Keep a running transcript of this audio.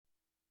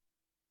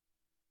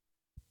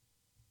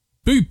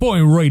Boot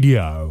Boy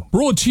Radio,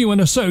 brought to you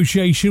in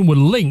association with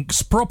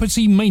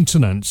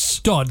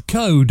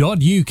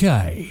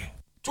linkspropertymaintenance.co.uk.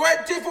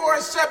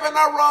 24/7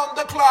 around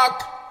the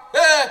clock.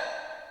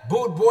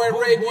 Boot Boy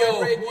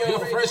Radio, your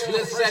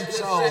freshly said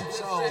so.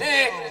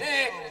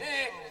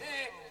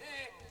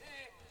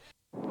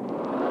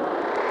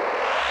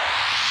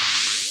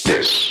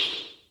 This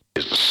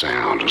is the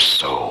sound of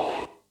soul.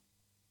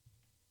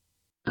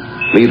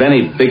 Leave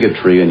any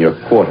bigotry in your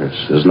quarters.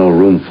 There's no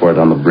room for it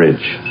on the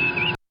bridge.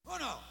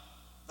 Uno,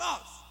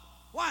 dos,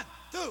 1,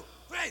 2,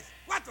 3,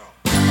 4.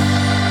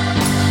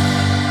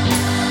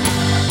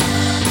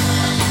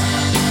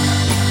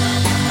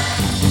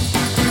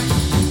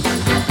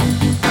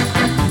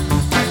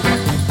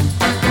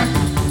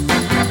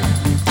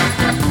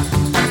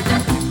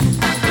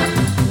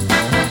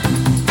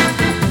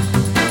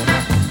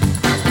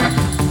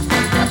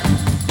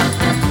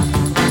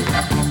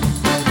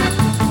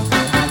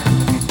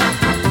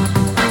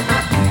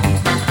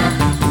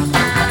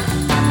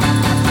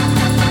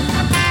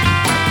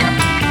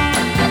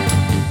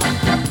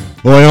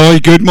 Oi, oi,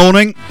 good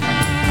morning.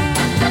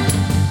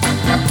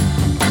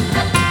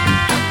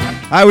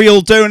 How are you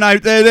all doing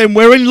out there then?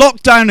 We're in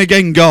lockdown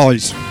again,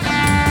 guys.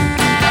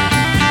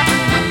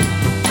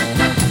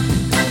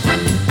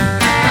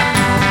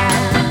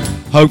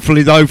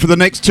 Hopefully, though, for the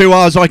next 2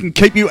 hours I can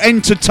keep you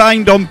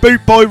entertained on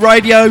Boot Boy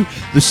Radio,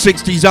 the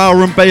 60s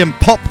R&B and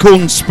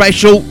popcorn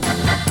special.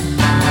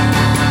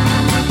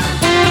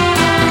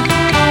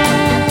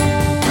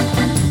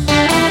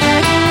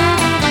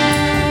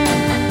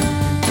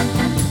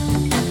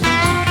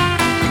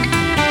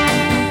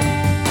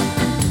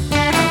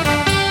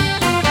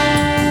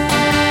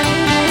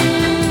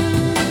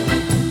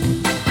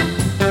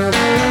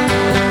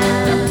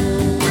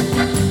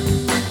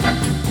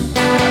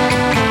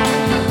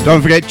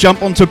 Don't forget,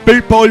 jump onto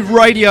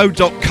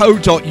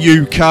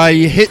bootboyradio.co.uk,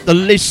 hit the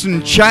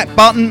listen chat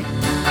button.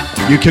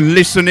 You can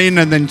listen in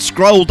and then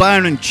scroll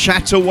down and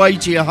chat away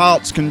to your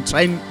heart's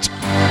content.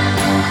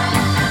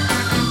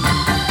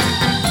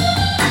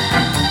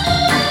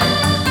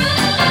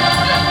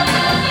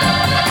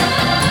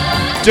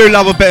 Do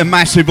love a bit of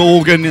Massive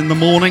Organ in the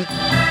morning.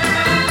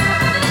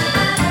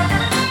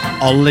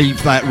 I'll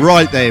leave that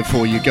right there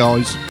for you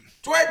guys.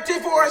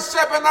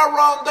 24/7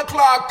 around the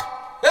clock.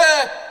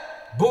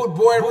 Boot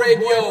Boy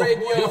Radio,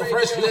 your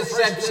freshly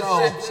said so.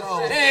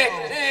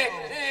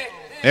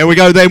 Here we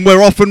go then,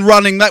 we're off and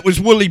running. That was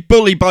Woolly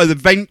Bully by The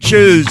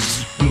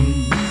Ventures.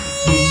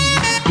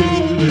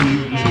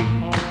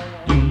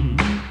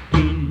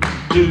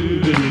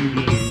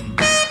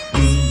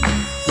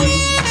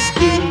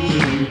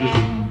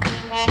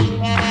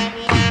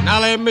 Now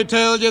let me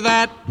tell you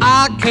that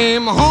I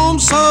came home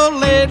so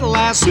late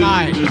last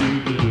night.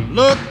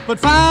 Looked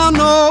but found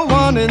no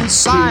one in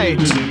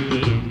sight.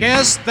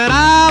 Guess that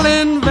I'll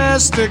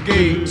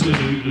investigate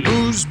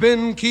who's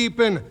been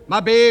keeping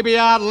my baby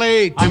out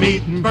late. I'm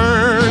eating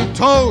burnt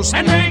toast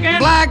and drinking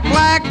black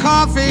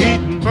coffee.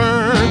 Eating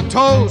burnt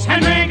toast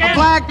and drinking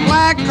black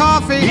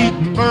coffee.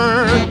 Eating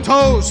burnt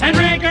toast and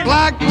drinking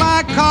black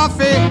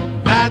coffee.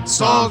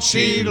 That's all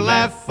she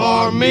left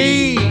for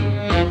me.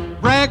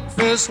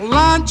 Breakfast,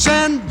 lunch,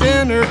 and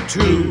dinner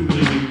too.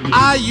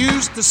 I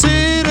used to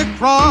sit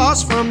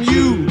across from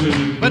you,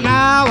 but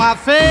now I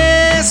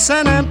face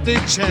an empty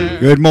chair.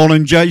 Good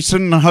morning,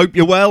 Jason. I hope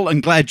you're well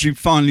and glad you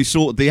finally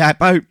sorted the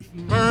app out.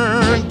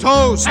 Burnt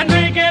toast and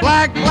drinking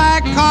black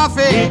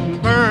coffee.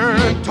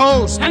 Burnt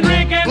toast and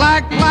drinking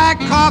black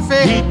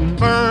coffee.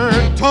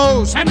 Burnt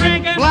toast and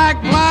drinking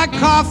black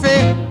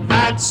coffee.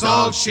 That's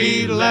all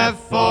she left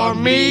for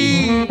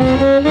me.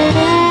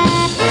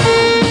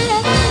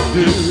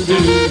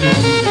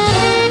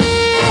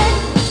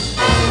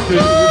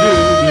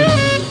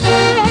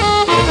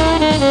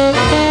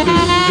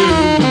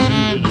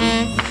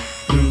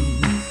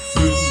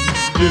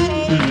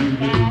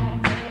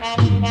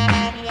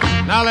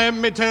 Now let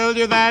me tell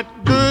you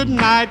that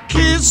goodnight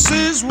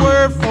kisses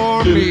were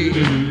for me,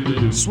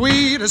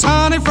 sweet as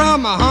honey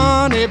from a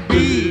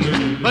honeybee.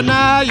 But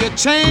now you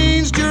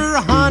changed your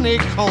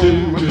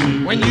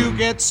honeycomb. When you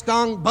get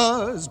stung,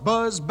 buzz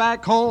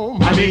back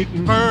home. I'm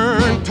eating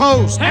burnt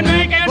toast and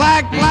drinking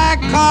black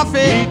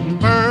coffee.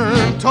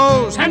 Burnt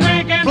toast and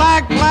drinking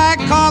black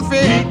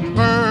coffee.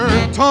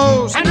 Burnt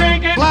toast and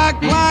drinking black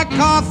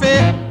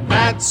coffee.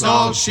 That's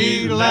all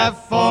she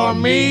left for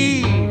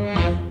me.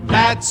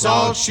 That's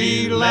all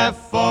she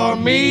left for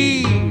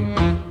me.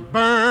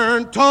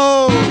 Burnt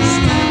toast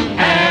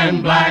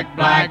and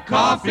black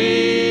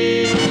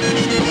coffee.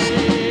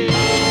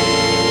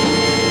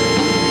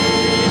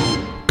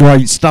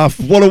 Great stuff.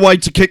 What a way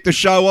to kick the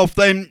show off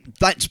then.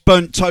 That's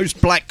Burnt Toast,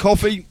 Black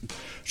Coffee.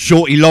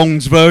 Shorty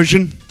Long's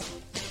version.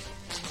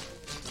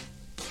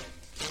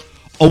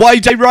 Away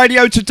Day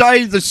Radio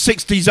today, the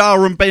 60s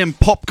R&B and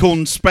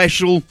popcorn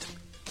special.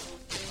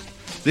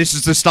 This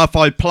is the stuff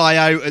I play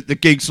out at the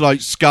gigs like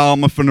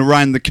Skarmouth and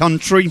around the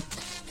country.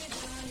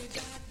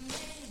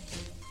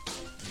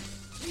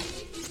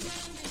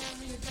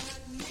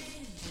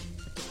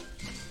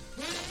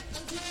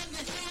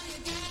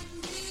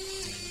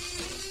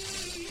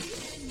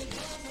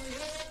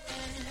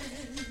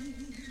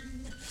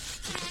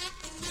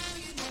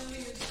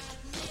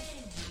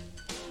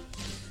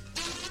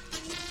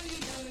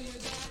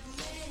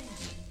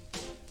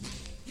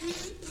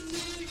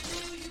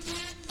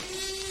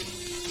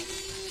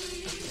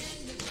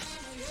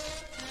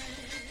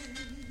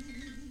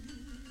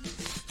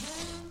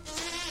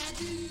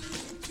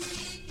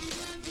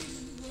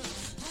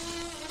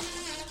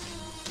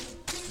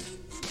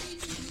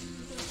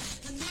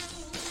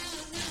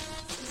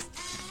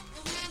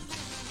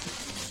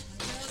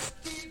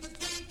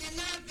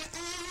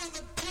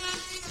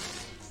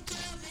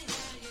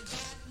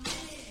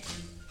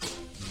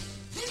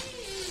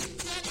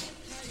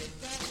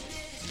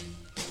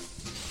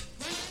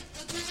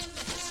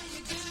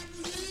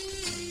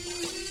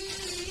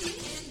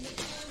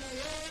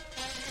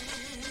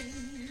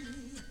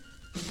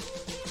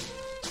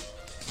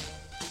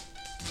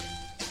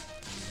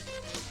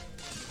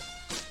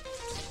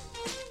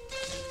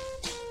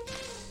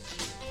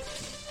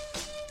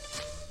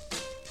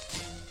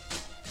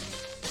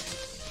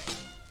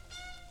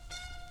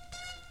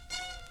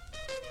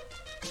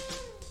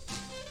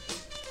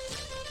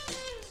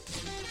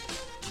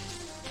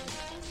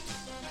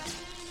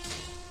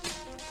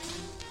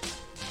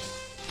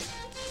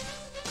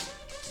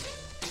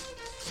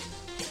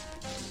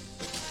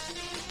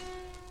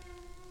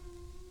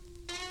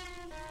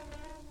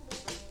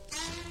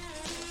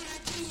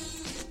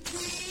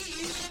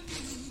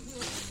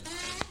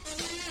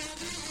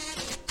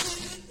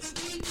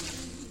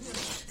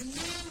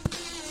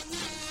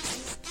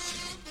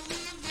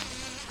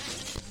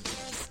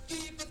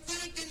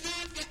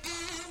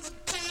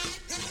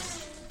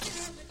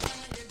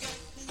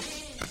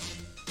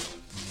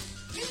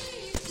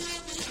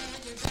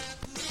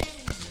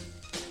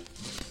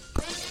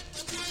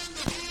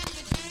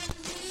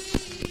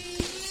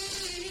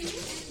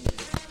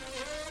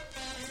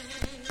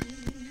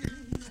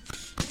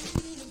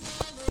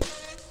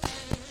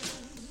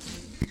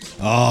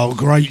 Oh,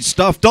 great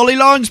stuff. Dolly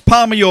Lines,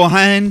 palm of your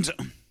hand.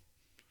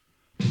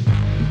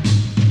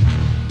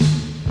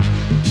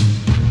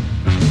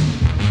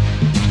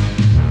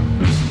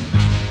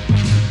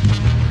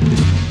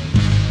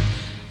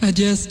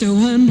 Just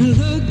one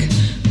look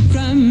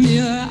from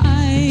your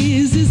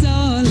eyes is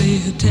all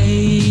it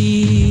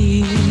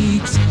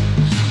takes.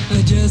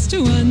 Just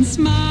one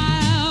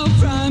smile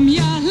from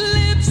your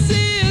lips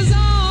is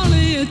all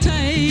it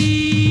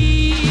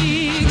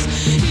takes.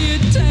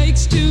 It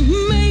takes to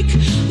make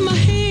my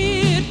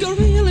head go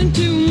reeling,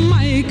 to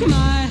make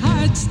my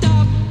heart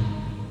stop.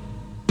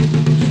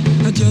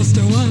 Just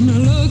one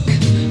look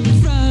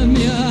from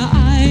your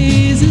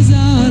eyes is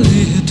all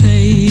it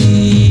takes.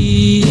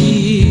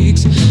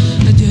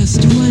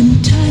 Just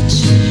one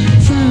touch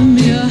from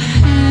your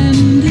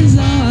hand is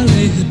all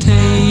it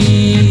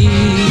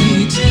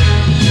takes.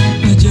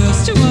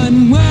 Just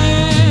one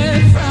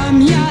word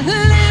from your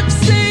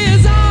lips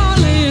is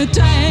all it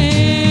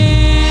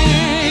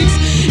takes.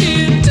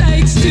 It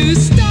takes to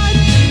start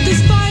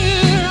this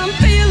fire I'm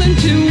feeling,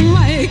 to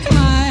make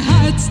my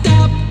heart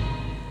stop.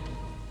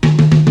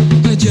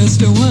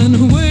 Just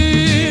one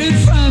word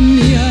from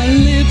your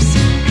lips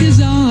is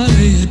all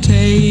it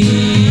takes.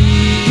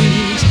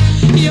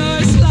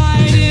 Your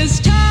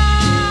slightest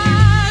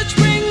touch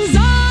brings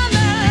on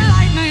the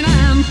lightning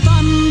and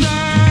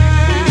thunder.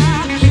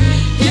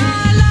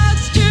 Your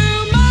love's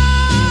too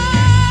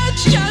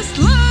much, just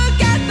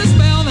look at the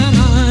spell that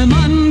I'm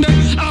under.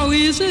 Oh,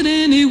 is it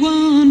any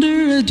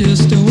wonder?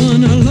 Just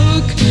one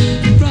look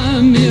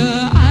from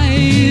your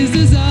eyes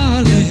is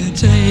all it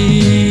takes.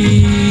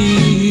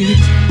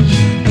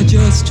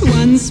 Just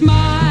one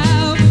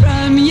smile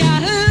from your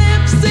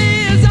lips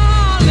is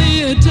all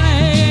it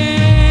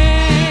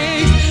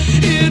takes.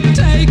 It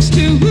takes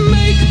to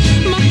make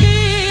my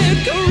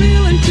head go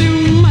reeling,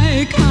 to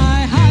make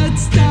my heart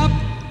stop.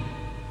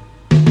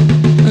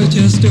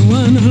 Just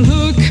one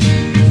look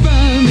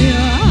from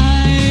your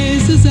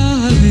eyes is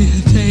all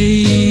it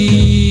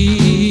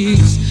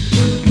takes.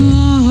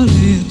 All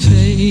it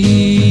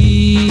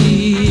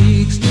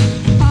takes.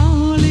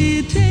 All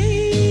it takes.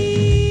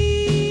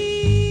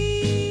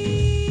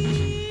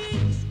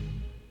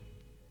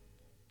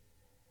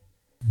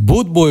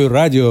 Bootboy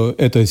Radio –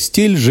 это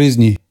стиль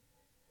жизни.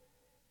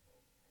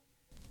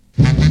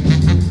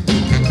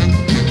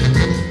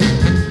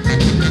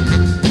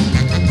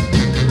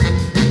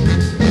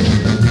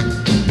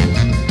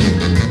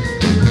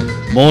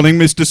 Morning,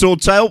 Mr.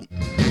 Swordtail.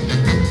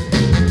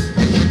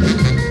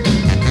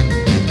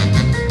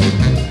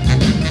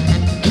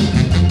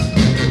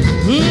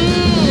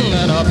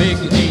 And a big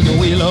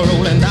eight-wheeler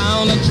rolling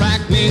down the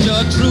track means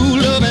your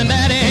true love and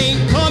daddy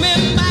ain't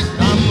coming back.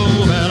 I'm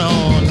moving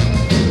on,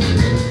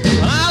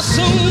 but I'll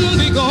soon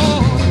be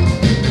gone.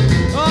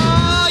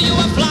 Oh, you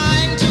were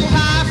flying too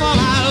high for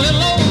my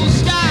little old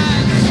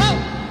sky. Oh,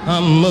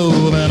 I'm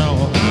moving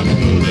on.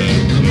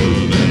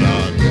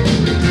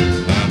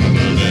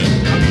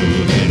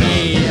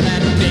 Yeah,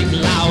 that big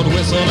loud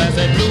whistle as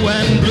it blew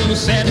and blew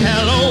said,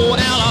 hello,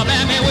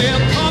 Alabama, we're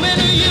coming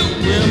to you.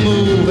 We're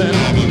moving.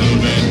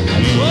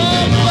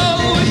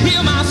 Oh,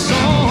 hear my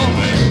song.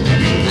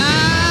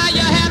 Ah,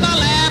 you had to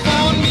laugh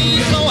on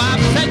me, so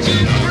I've set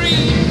you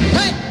free.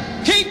 Hey,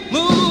 keep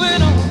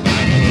moving on.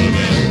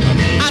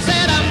 I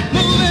said I'm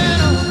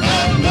moving on.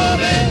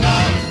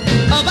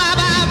 Oh,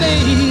 bye-bye,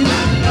 baby.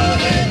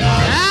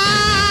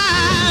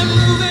 I'm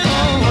moving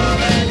on.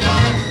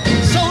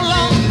 So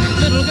long,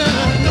 little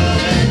girl.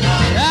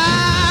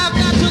 I've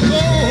got to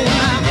go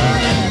now.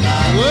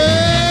 Well,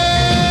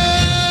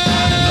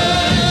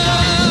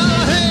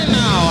 hey,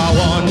 now I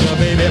warned you,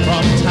 baby,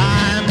 from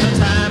time to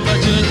time, but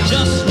you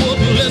just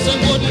wouldn't listen,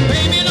 wouldn't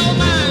pay me no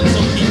mind. So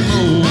keep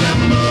moving.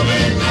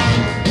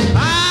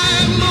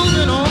 I'm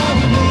moving on.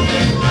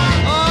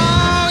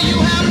 Oh, you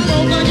have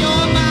broken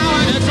your vow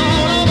and it's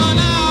all over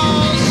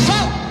now. So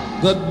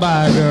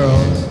goodbye, girl.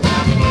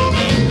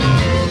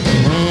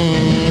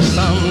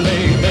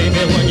 Someday,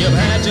 baby, when you've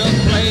had your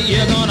play,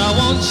 you're gonna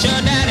want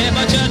your daddy,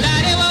 but your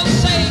daddy will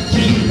say,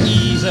 keep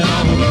easy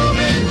on.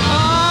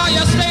 Oh, you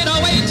stayed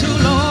away too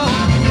long.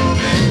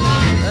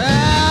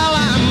 Well,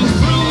 I'm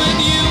through with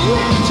you.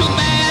 Too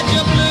bad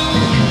you're blue.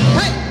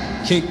 Hey,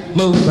 keep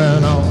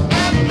moving on.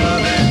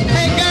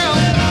 Hey, girl,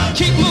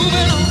 keep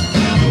moving on.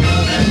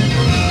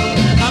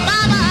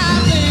 Bye-bye,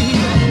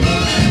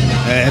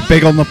 baby.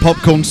 Big on the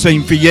popcorn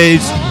scene for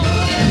years.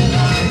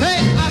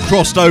 Hey,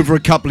 Crossed over a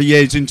couple of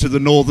years into the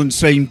northern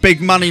scene. Big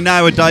money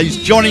nowadays.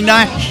 Johnny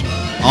Nash.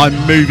 I'm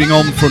moving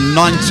on from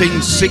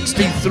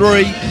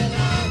 1963.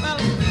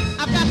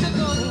 I've got to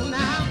go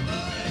now.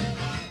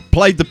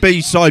 Played the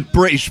B-side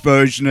British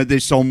version of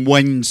this on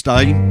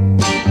Wednesday.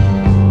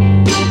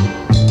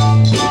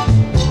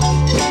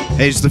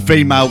 Here's the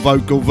female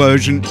vocal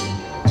version.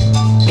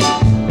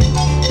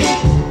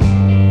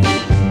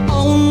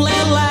 Only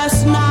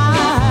last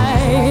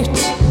night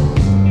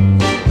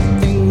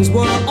things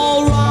were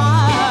alright,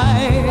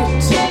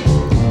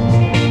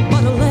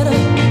 but a letter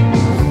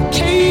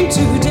came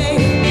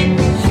today,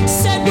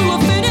 said we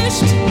were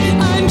finished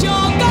and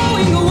you're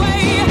going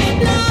away.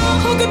 Now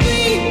who could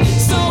be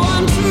so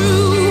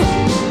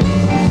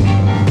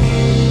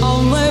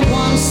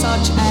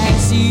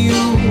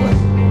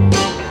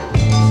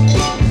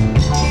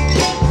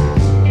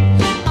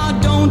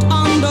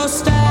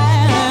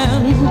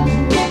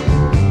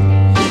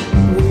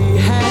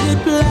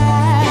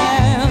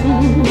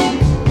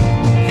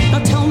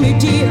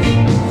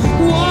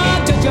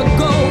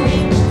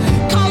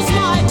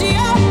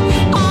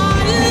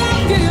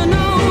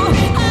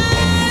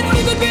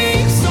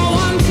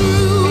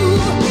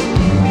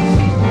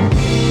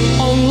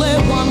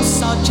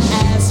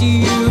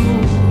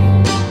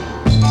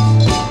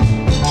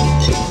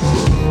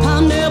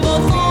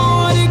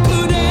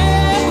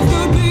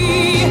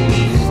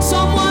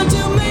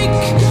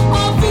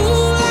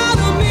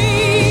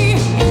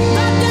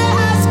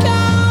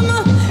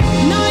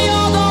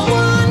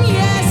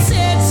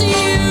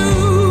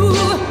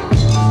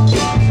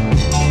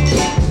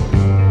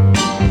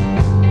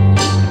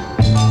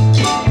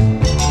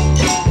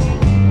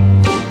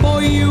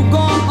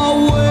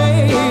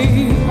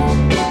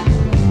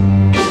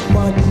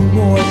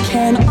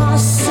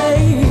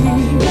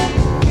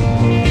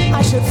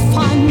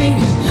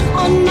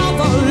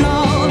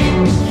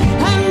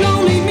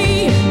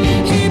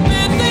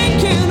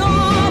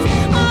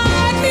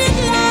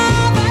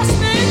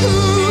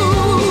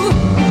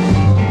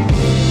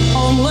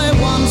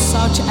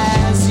such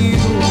as you.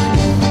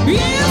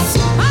 Yes,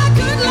 I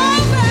could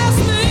love as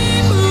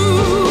me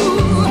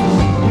move.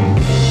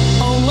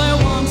 Only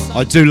one such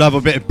I do love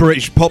a bit of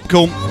British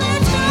popcorn. I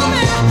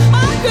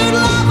could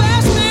love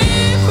as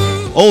me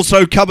move.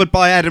 Also covered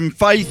by Adam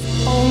Faith.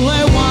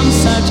 Only one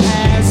such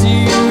as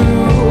you.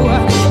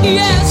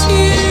 Yes,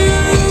 you.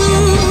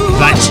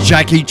 That's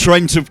Jackie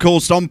Trent, of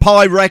course, on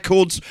Pie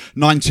Records,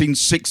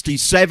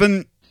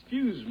 1967.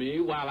 Excuse me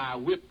while I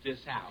whip this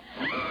out.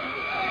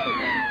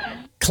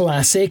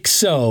 Classic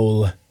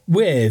Soul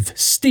with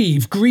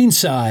Steve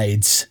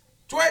Greensides.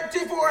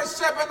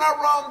 24/7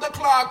 around the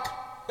clock.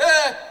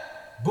 Eh?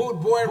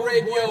 Boot Boy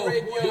Radio,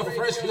 your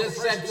freshly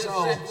set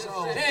soul. Eh,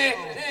 eh,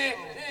 eh.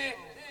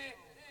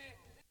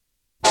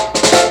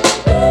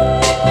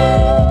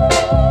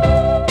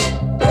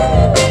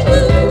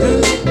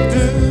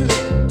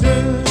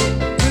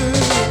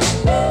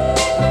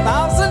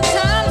 1,000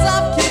 times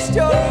I've kissed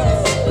your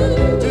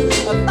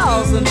lips,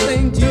 1,000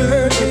 things you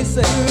heard me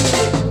say.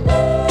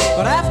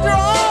 But after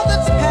all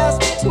that's passed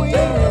between,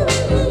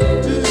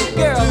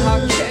 girl, how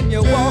can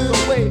you walk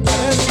away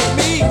just from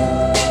me?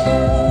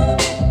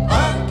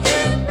 I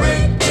can't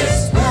break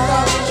this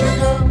without you,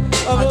 girl.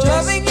 Of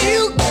loving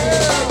you,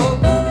 girl.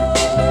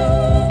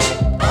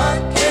 I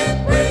can't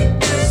break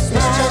this.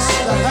 It's just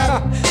a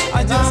habit. I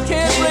just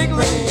can't break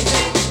loose.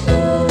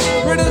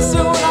 Pretty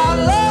soon our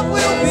love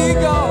will be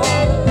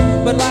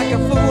gone, but like a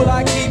fool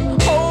I keep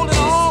holding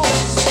on.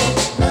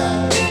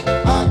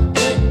 I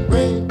can't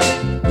break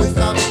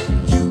without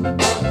you.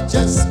 I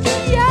just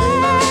can't.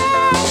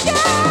 Yeah,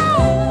 yeah.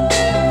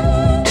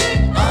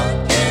 I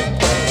can't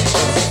break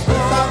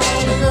without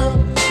you, girl.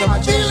 The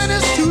feeling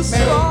is too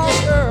strong,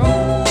 girl.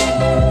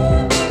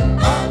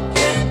 I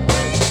can't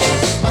break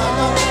my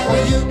love for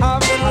you.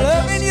 I've been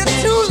loving you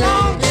too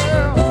long,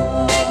 girl.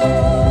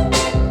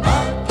 I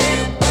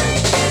can't break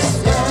this.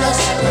 It's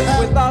just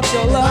without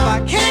your love I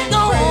can't go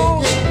on.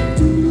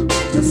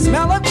 The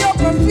smell of your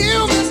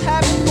perfume is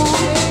happy for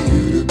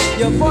me.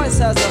 Your voice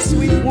has a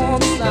sweet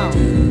warm sound.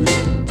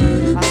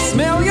 I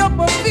smell your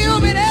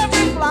perfume in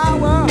every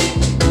flower.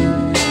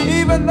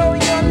 Even though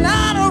you're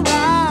not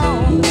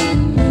around,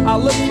 I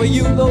look for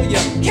you though you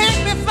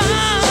can't be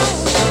found.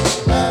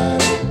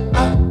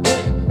 I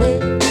can't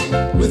break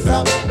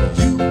without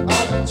you.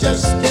 I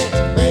just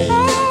can't make. Oh,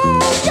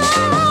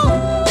 girl.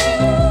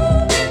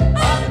 I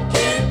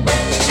can't break.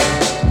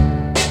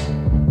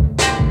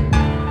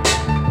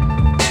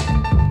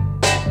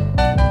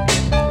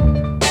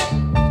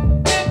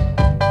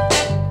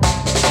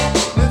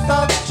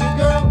 Without you,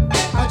 girl,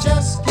 I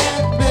just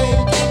can't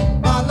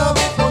make my love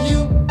for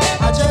you.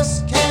 I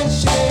just can't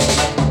shake.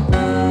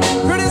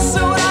 Pretty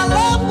soon our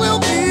love will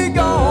be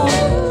gone,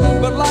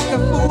 but like a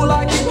fool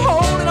I keep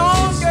holding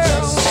on,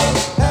 girl.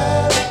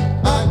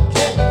 I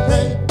can't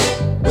break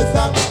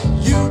without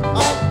you.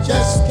 I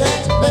just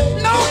can't make.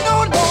 No, no,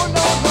 no,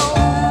 no, no.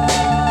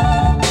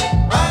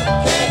 I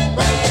can't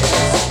break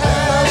this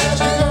without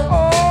you, girl. Oh,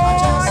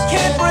 I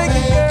can't break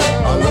it,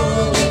 girl.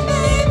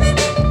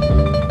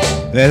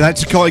 Yeah,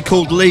 that's a guy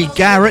called Lee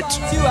Garrett.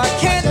 You, I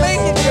can't make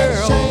it,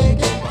 girl.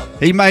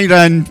 He made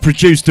and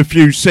produced a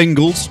few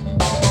singles,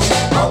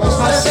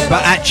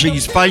 but actually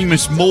he's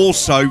famous more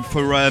so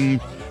for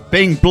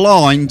being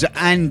blind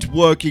and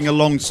working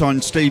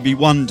alongside Stevie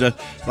Wonder.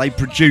 They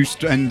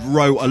produced and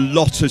wrote a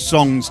lot of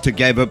songs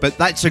together, but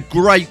that's a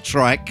great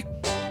track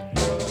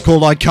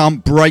called I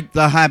Can't Break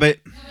the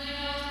Habit.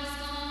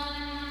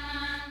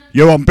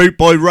 You're on Boot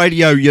Boy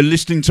Radio. You're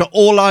listening to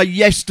all our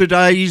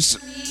yesterdays,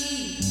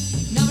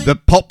 the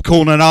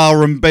Popcorn and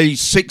R&B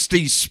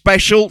 60s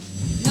special.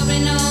 Nobody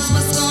knows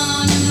what's going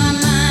on in my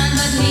mind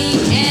but me,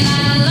 and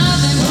I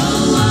love him.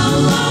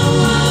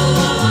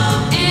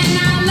 And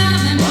I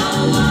love him.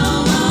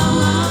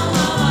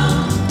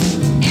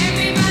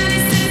 Everybody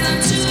says I'm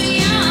too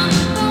young,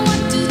 but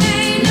what do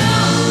they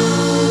know?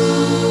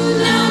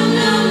 No,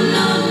 no,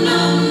 no,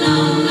 no, no,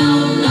 no,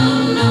 no,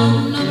 no.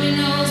 Nobody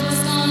knows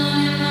what's going on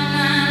in my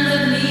mind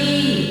but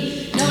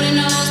me. Nobody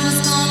knows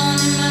what's going on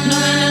in my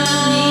mind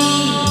but me.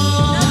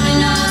 Nobody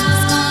knows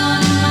what's going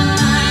on in my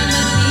mind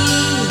but me.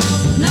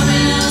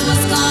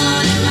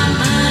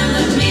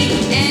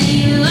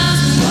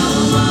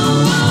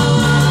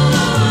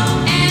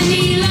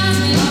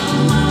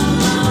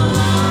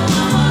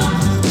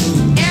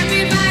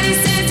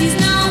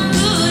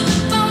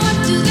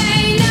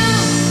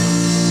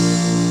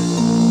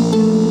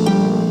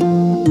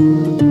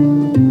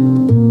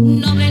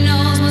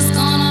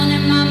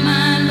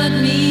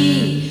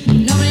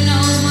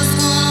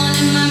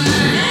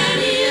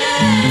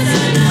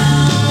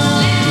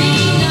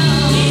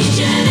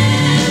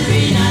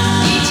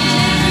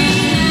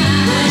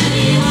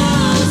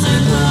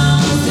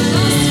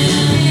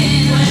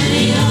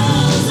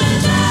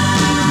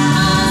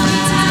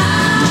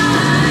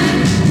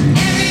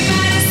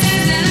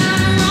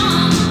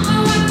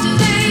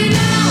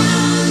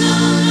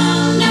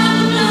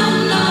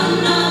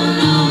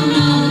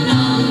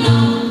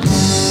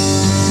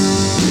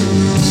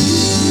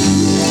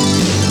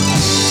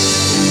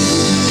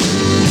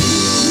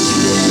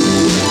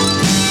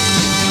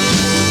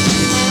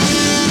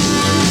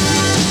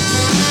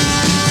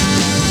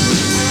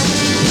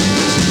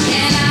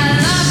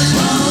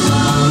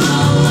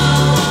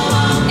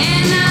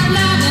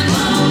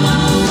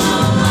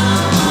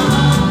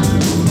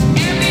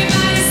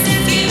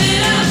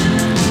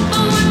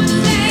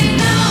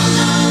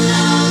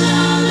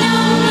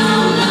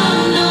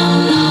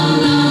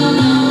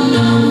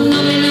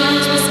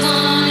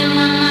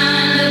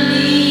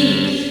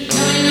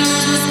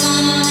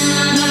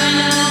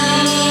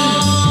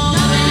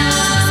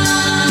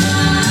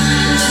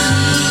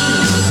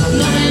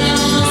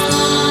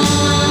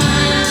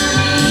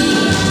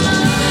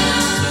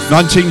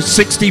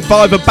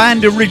 1965, a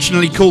band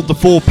originally called the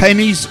Four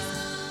Pennies,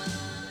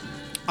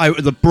 out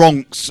of the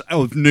Bronx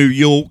of New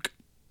York.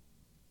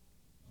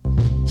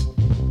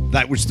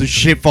 That was the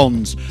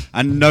Chiffons,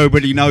 and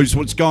Nobody Knows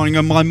What's Going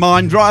On My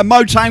Mind. Right, a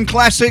Motown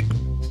classic.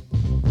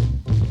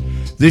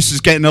 This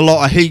is getting a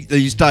lot of heat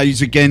these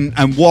days again,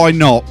 and why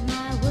not?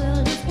 My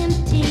world is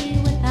empty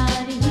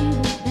without you,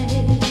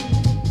 babe.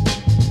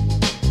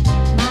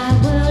 My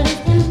world is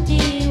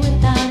empty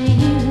without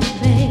you,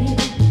 babe.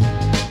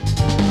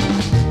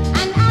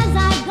 And as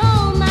I go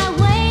my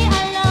way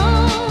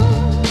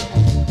alone,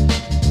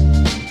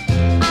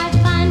 I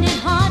find it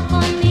hard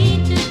for me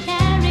to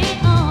carry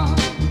on.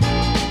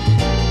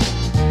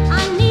 I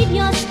need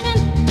your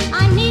strength,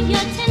 I need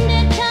your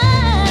tender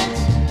touch.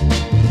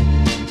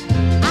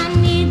 I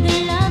need the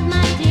love,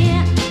 my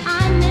dear,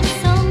 I miss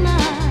so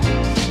much.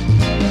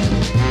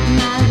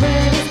 My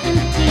world is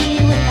empty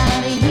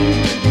without you,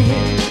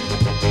 babe.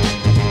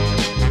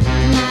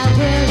 My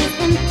world is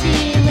empty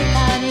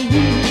without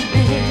you,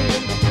 babe.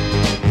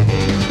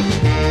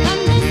 From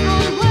this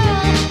whole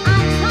world, I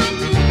try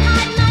to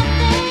hide my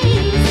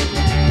face,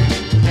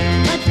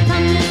 but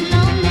from this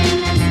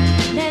loneliness,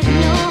 there's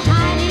no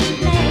hiding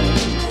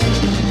place.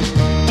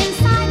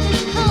 Inside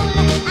this cold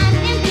and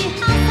empty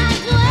house I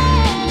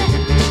dwell,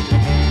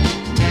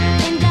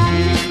 in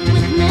darkness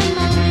with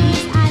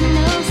memories I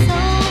know so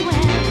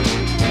well.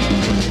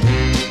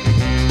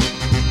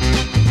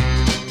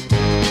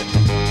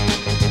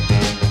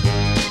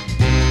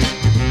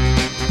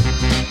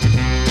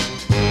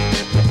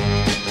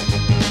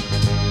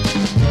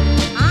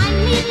 I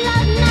need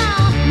love now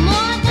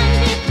more than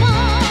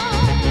before.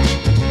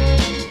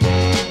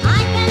 I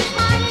can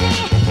hardly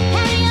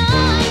carry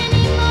on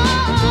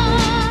anymore.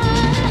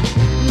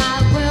 My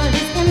world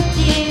is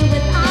empty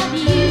without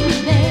you,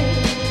 babe.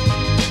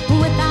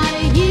 Without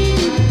you,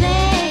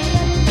 babe.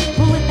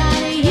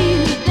 Without you,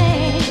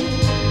 babe.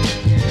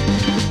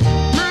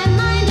 My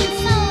mind and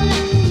soul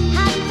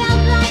have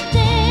felt like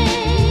this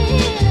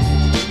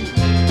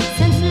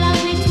since love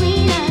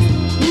between us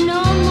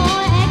no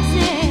more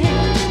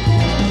exists.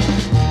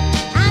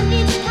 And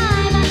each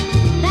time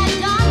that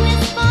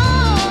darkness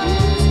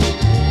falls,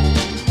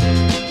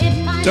 it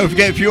finds Don't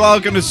forget, if you are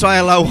going to say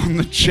hello on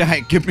the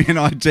chat, give me an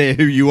idea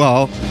who you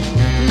are.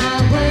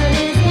 my world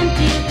is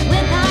empty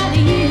without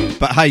you,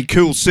 But hey,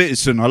 Cool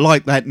Citizen, I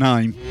like that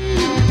name. babe.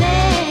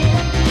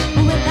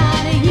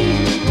 Without you,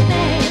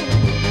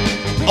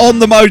 babe. On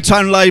the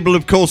Motown label,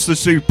 of course, the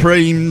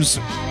Supremes.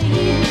 Without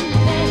you,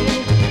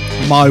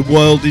 babe. My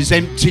World is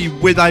Empty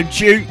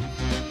Without You.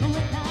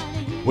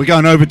 We're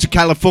going over to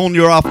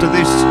California after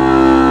this.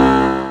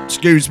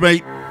 Excuse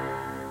me.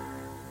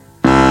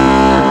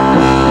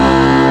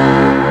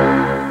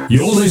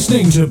 You're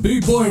listening to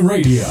Boot Boy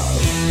Radio.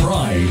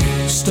 Pride,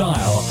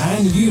 style,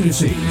 and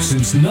unity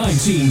since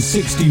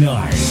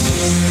 1969.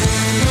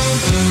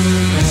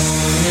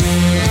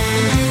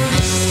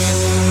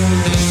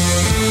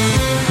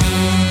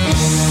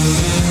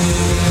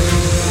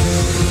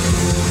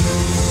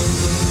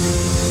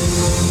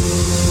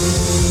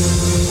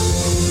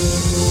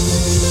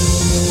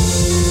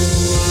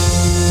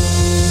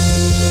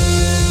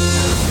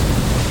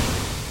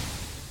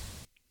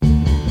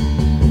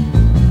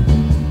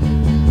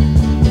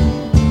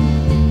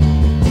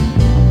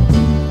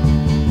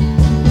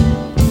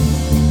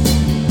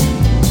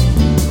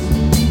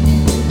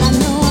 I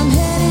know I'm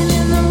heading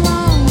in the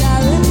wrong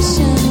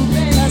direction,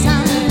 'cause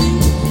I'm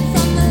weak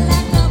from the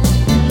lack of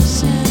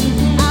affection.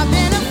 I've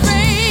been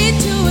afraid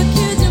to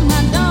accuse you,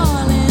 my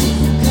darling,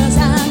 'cause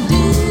I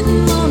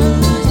didn't wanna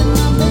lose you,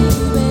 my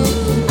baby.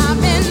 I've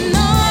been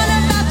knowing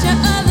about your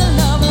other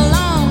love a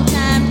long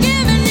time,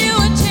 giving you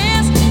a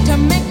chance to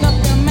make up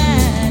your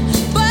mind.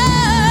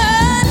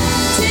 But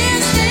tear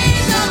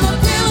stains on my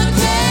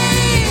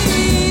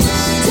pillowcase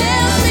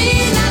tells me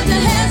not to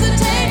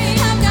hesitate.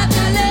 I've got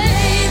to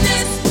lay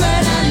this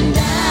burden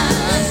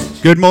down,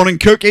 Good morning,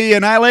 Cookie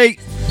and Ali.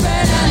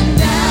 burden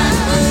down.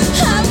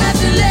 I've got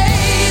to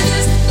lay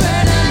this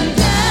burden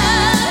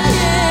down,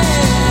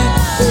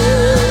 yeah.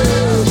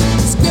 Ooh,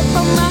 this grip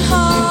on my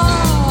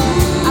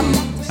heart, I'm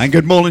And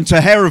good morning to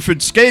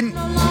Hereford Skin. no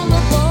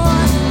longer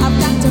bored. I've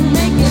got to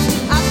make it.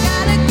 I've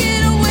got to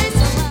get away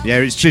somehow. Yeah,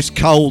 it's just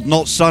cold,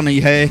 not sunny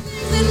here.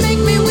 That make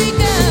me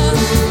weaker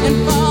and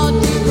fall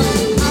deeper.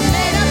 I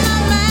made up my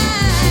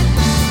mind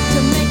to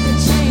make the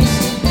change,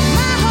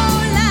 my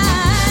whole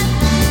life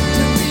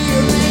to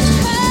rearrange.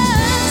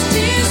 'Cause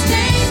tear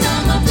stains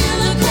on my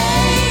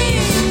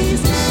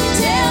pillowcase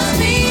tells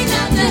me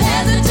not to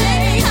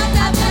hesitate. I've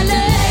got to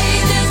lay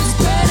this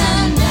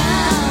burden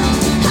down.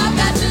 I've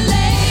got to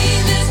lay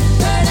this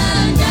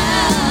burden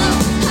down.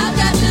 I've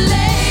got to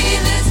lay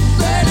this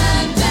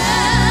burden down.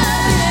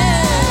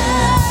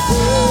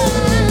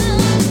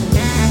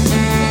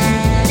 Yeah.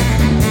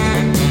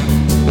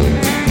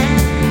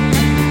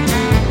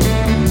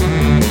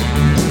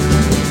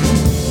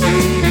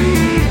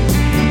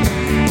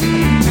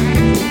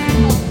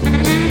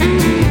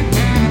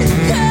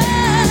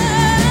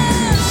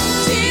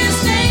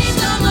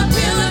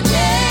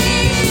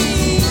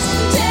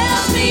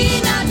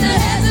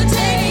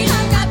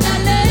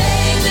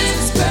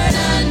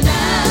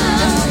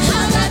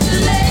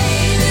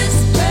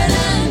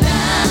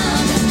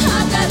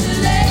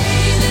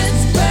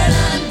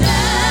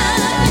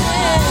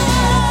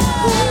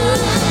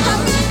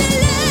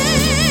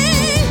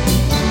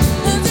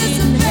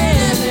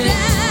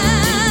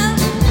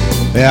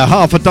 Yeah,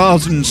 half a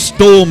dozen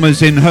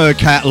Stormers in her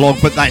catalogue,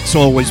 but that's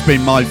always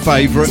been my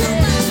favourite.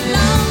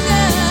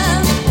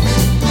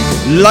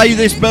 Lay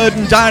This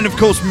Burden Down, of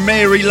course,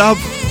 Mary Love.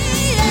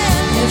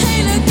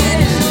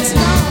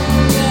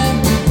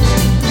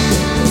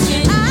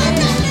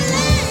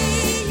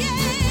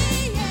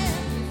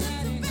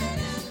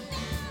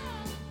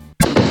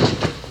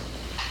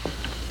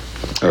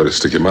 I ought to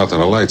stick your mouth on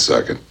a light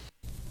socket.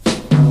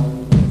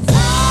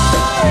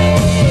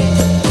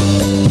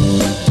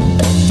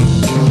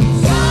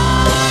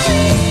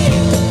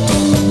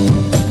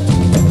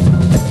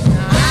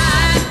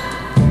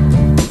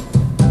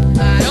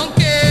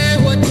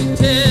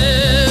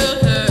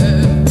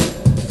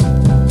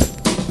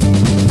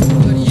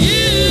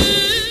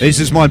 This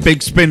is my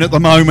big spin at the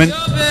moment.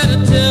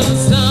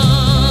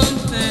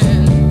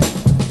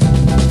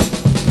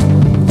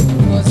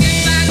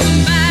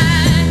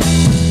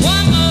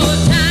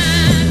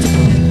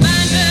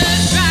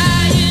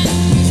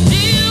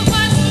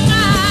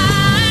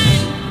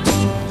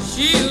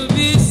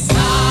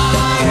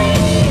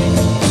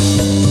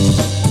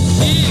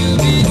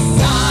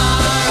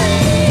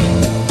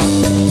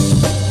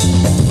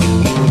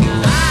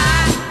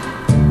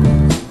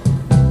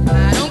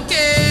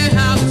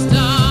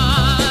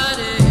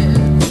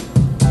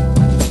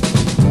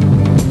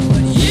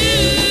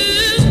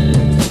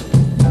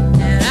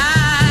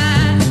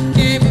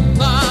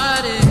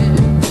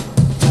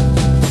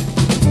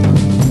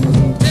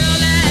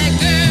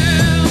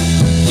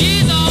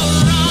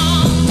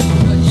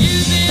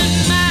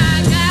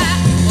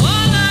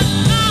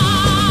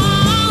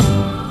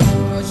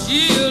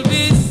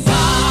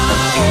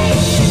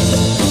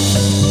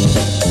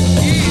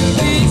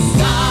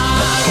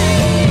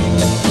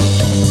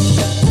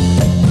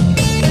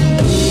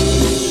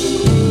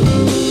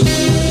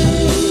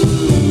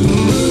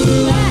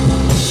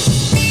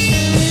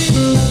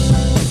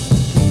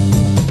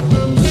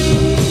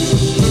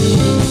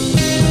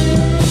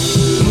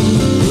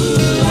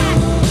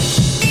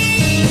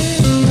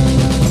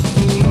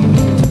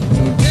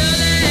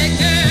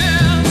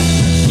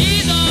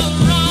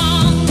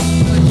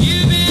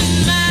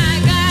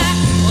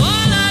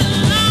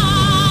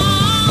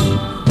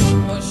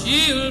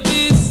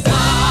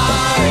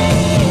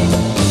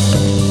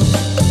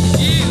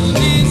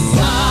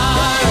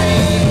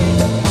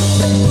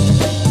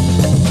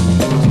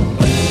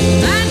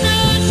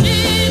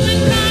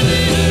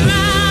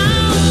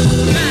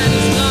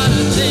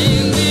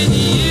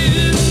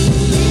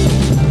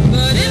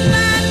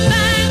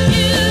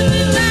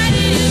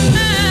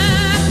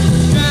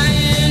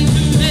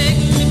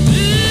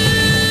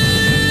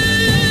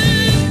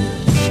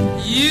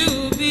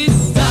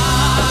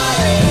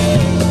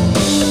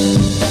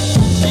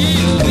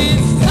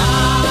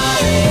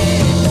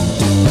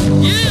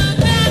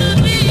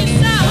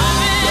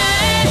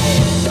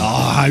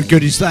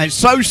 Good is that?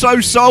 So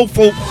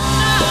soulful.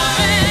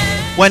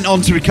 Went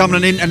on to become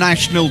an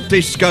international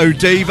disco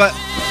diva.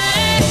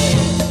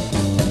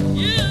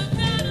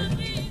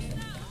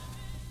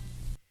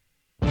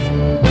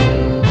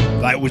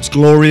 That was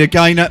Gloria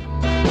Gaynor.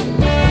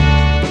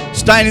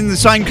 Staying in the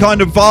same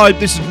kind of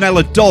vibe, this is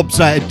Nella Dobbs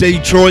out of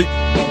Detroit.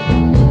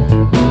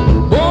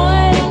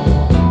 Boy,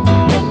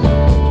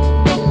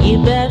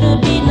 you better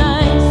be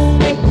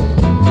nice.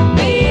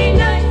 Be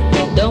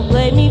nice. Don't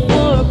play me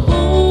for a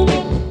fool.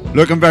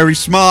 Looking very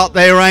smart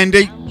there,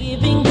 Andy.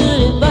 Giving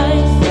good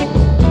advice.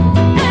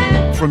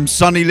 From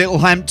sunny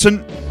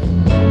Littlehampton.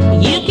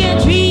 You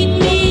can treat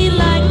me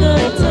like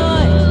a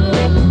toy,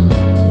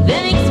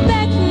 then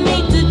expect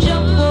me to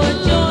jump for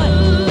joy.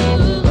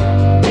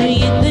 Do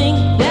you think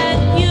that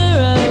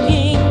you're a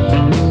king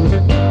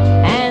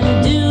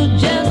and do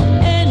just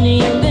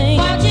anything?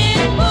 Watch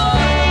it, boy.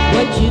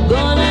 What you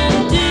gonna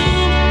do?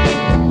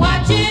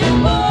 Watch it,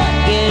 boy.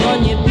 Get on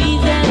your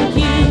P's and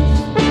Q's.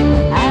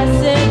 I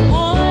said,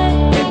 boy,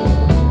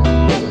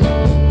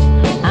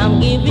 I'm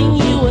giving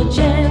you a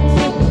chance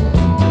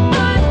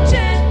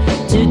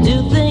to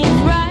do things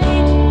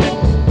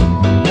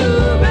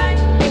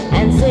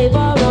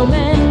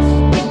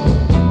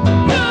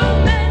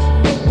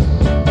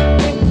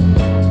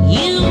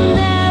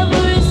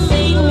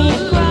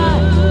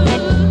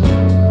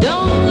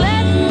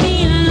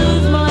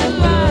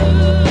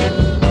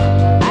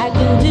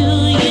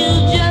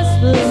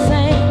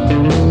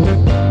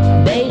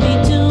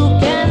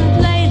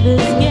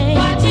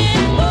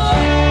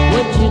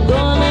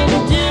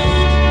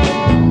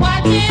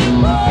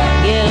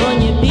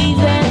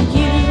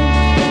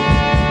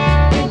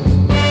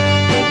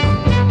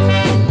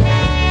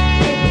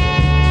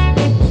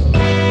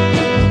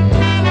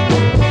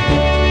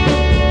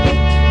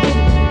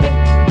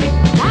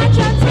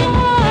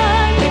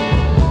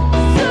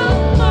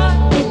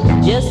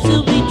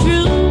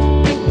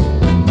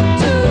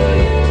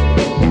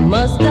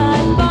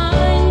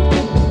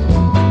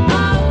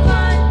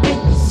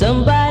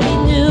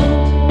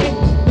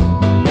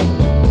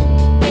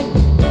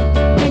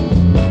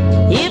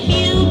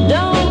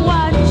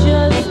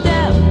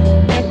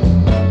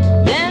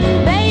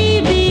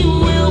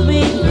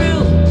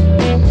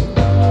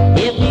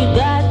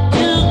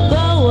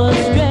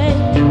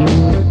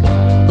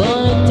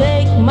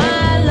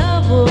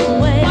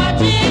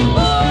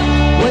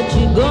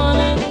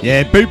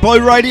Yeah, Boot Boy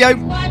Radio,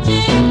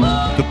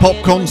 the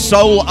Popcorn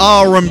Soul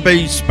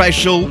R&B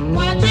special,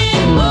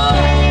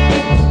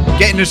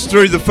 getting us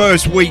through the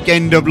first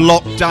weekend of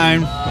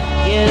lockdown.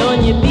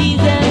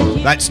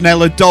 That's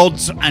Nella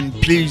Dodds and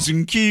P's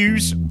and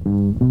Q's.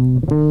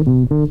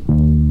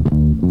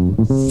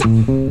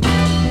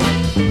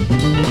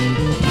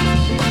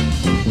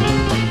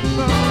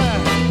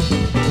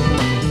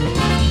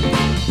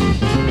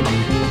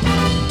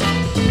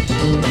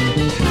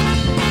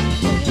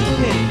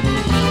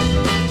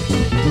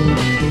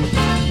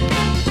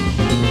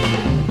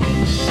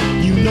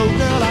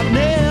 Girl, I've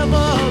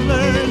never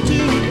learned to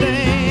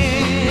dance.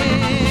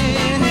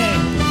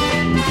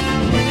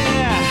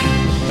 Yeah,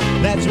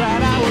 that's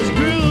right, I was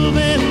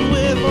grooving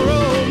with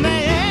romance.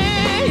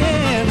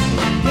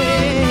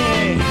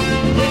 Hey,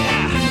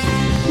 yeah,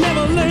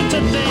 never learned to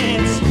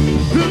dance,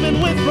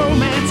 grooving with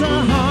romance.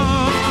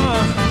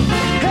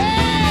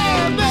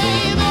 Hey,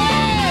 baby,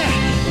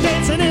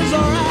 dancing is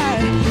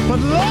alright, but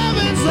love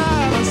is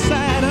out of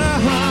sight.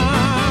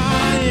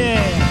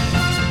 Yeah.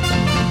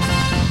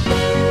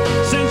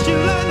 Since you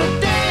learned to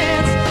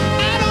dance,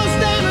 I don't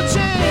stand a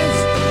chance.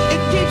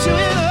 It keeps you in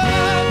a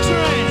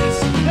trance.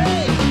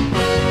 Hey,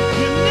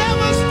 you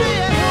never stay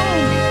at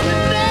home.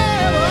 You're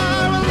never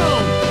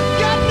alone.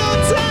 Got no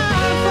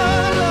time for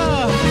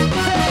love.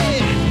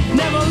 Hey,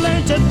 never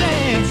learned to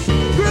dance.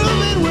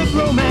 Grooving with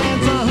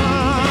romance.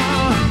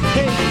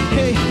 Hey,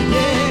 hey,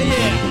 yeah,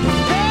 yeah.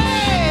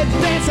 Hey,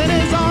 dancing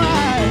is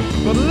alright,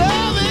 but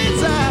love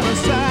is out of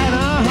sight.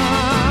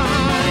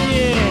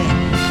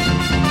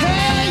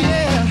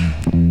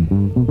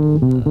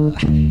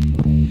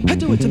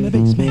 Do it to me,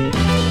 bass man.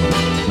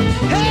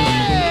 Hey,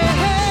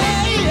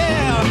 hey,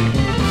 yeah.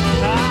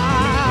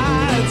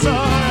 It's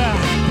alright.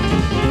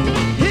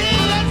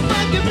 Hear that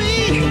funky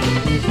beat.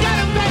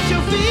 Gotta pat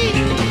your feet.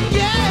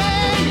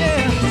 Yeah,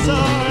 yeah, it's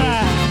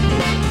alright.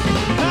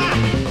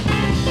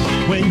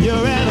 When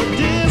you're at a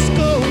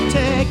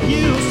discotheque,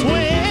 you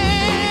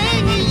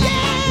swing.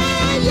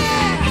 Yeah,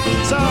 yeah,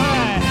 it's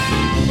alright.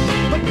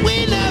 But we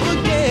never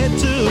get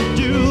to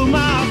do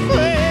my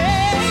thing.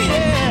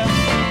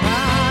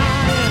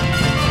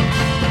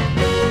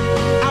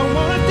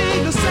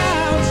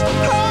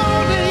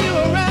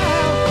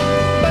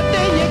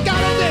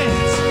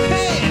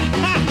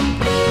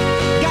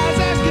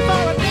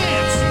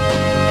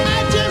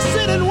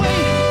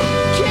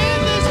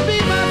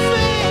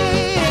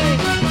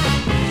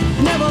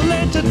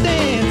 To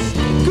dance,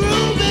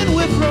 grooving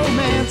with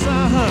romance,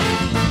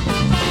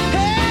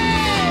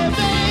 Hey,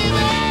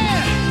 baby,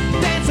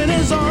 dancing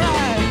is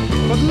alright,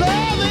 but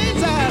love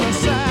is out of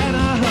sight,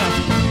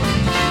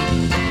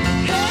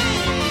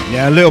 Hey.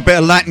 Yeah, a little bit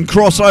of Latin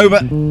crossover.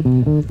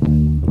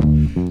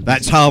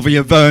 That's Harvey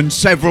Avern,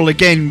 several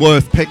again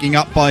worth picking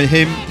up by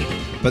him,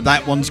 but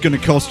that one's going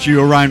to cost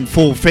you around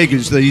 4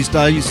 figures these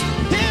days.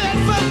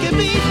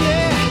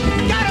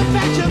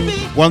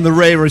 One of the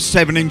rarest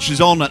 7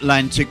 inches on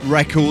Atlantic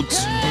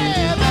Records.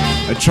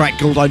 A track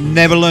called I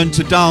Never Learned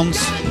to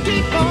Dance.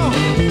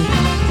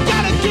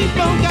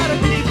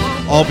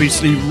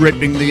 Obviously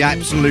ripping the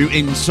absolute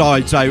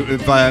insides out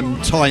of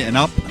Tighten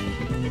Up.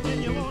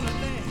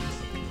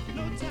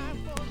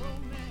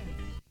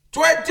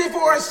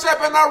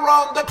 24/7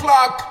 around the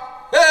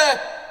clock.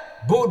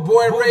 Boot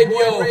Boy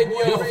Radio,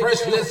 your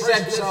freshly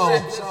set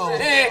so.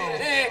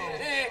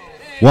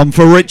 One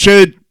for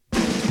Richard.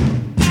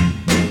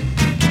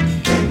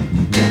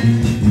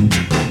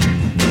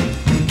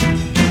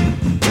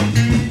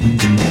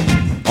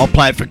 I'll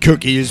play it for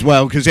Cookie as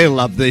well, because he'll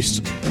love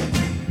this.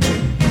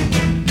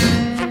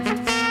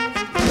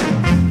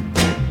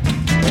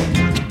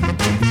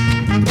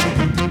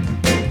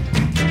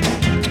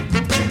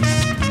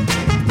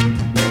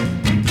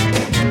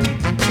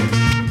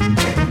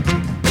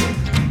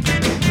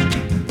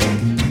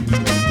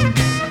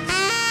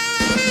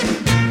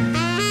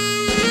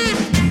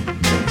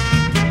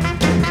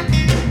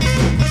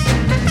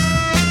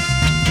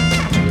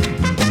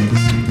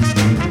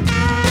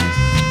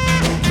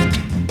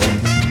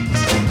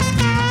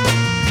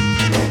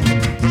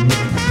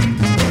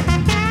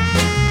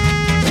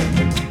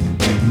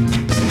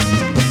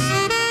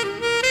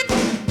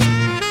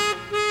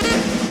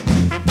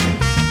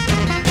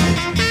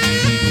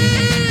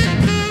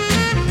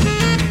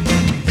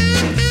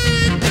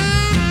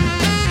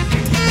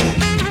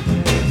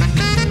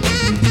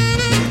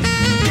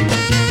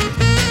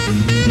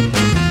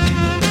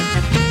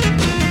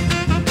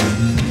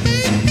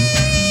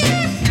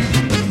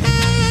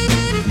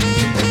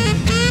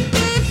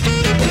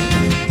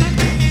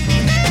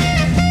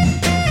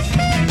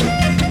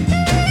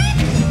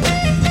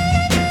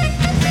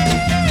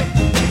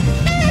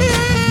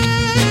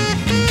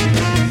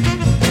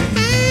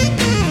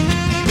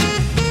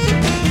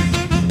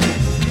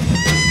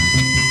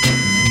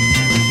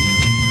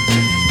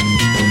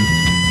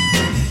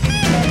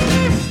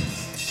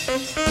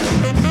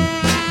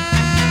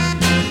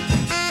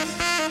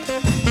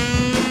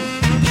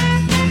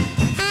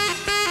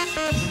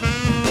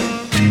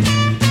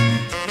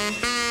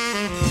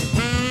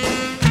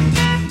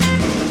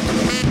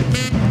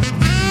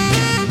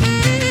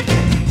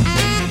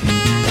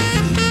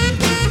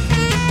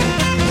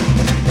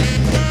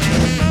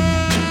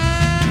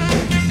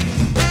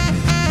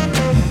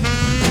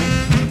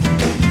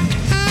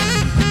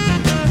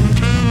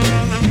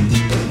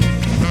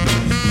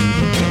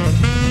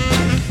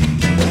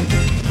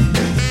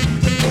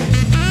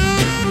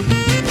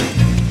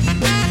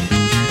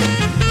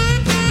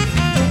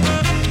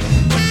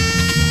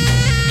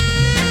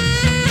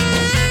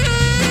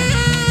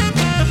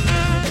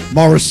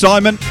 Morris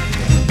Simon.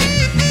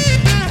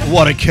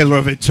 What a killer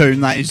of a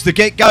tune that is. The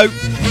Get Go.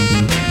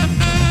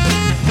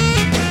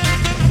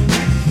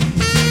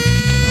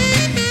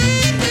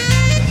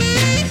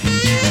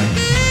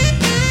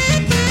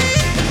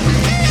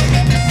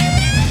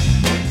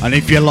 And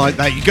if you like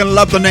that, you're going to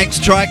love the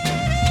next track.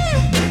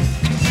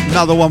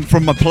 Another one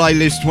from my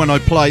playlist when I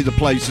play the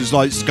places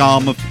like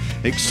Skarmouth,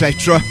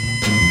 etc.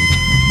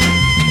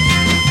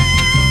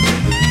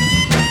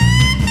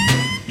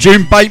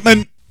 June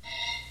Bateman.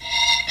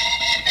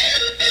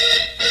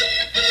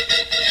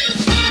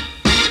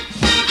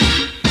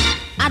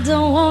 I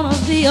don't wanna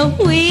be a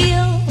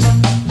wheel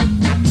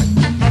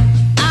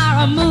or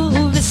a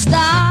movie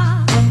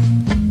star.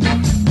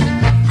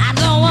 I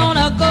don't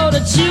wanna go to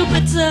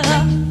Jupiter,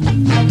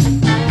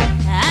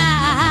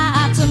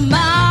 to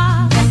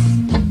Mars.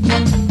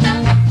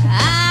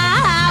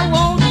 I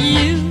want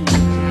you.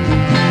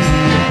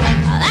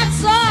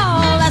 That's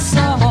all, that's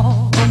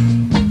all.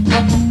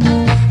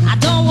 I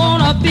don't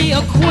wanna be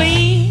a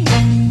queen.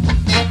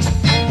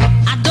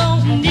 I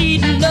don't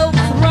need no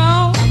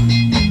throne.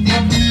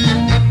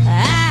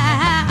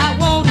 I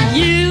want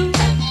you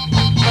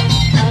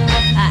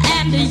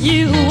and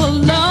you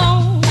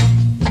alone.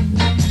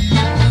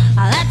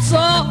 That's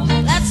all,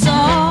 that's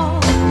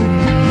all.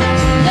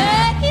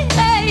 Hey,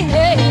 hey,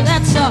 hey,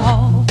 that's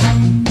all.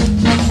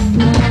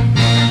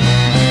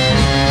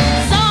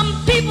 Some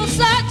people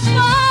search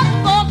for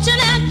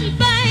fortune and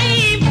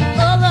fame,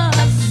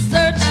 others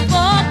search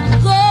for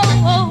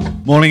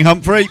gold. Morning,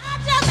 Humphrey. I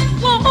just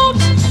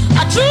want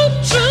a true,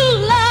 true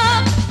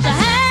love to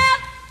have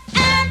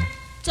and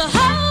to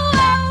hold.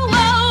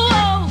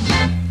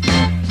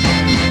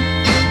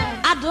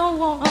 I don't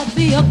want to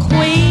be a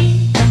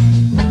queen.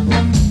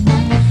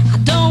 I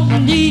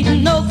don't need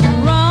no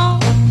throne.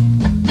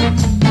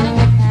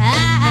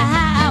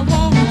 I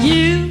want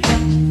you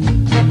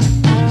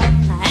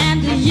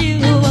and you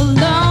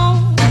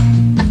alone.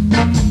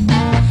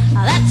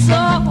 That's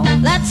all,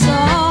 that's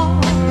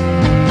all.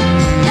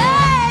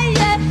 Yeah,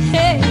 yeah,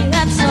 hey,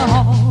 that's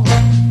all.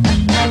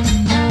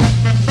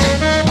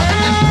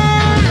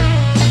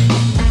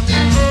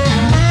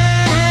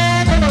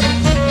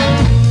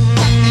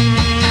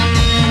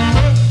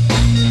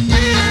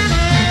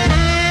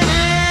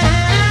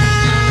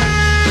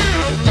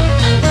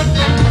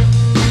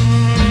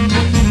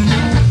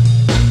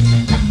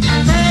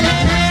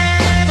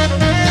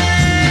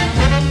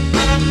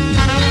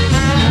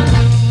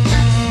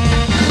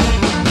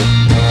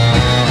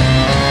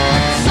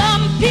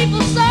 Some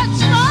people search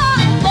for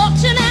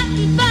fortune and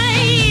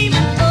fame,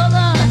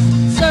 others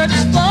search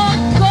for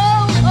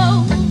gold.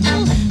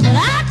 But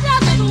I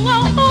just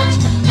want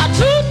a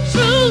true,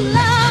 true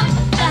love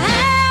to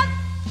have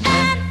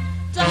and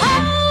to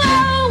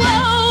hold.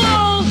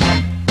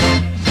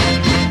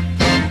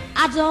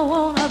 I don't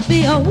want to be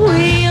a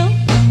wheel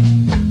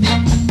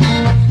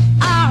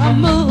or a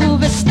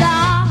movie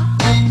star.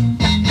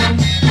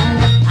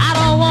 I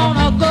don't want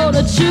to go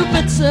to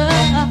Jupiter.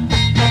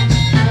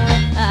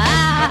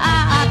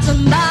 To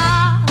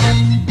Mars.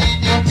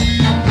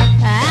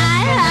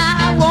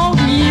 I want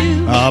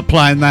you.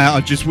 Playing that, I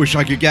just wish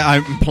I could get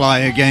out and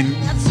play again.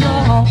 That's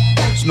all.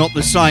 It's not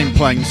the same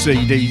playing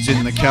CDs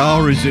in the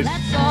car, is it?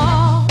 That's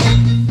all.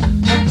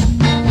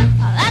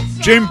 That's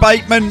June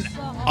Bateman,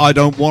 I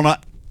don't wanna.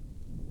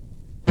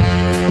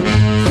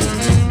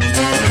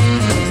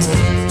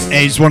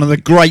 Is one of the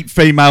great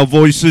female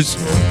voices.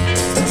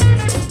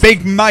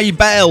 Big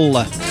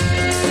Maybell.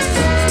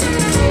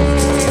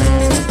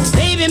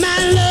 Baby,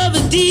 my love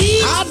is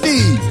deep. How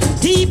deep?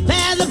 Deep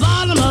as the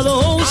bottom of the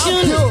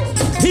ocean.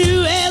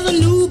 Pure as a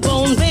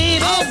newborn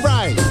baby. All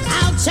right.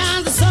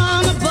 Outshines the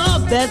sun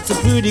above. That's a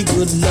pretty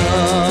good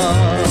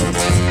love.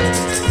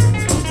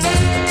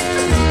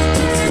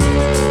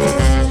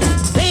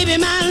 Baby,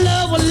 my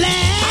love will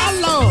last. How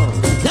long?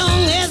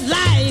 Long as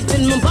life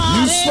in my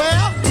body. You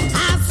swear?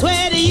 I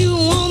swear to you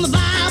on the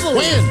Bible.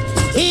 When?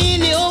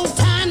 Any old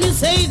time you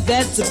say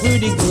that's a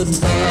pretty good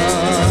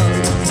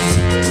love.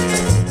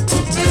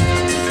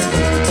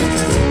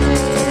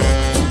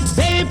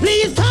 Baby,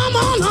 please come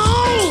on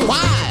home.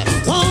 Why?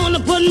 Wanna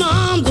put my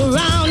arms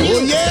around you.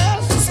 Oh,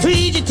 yes.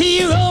 Squeeze you till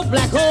you're old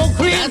black old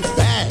cream. That's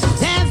bad.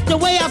 That's the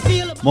way I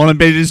feel about Morning,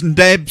 Beaters and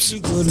Debs.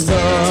 good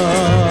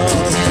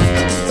love.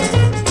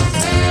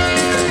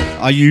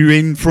 Are you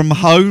in from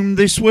home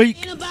this week?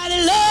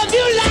 Anybody love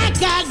you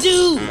like I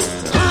do?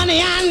 Honey,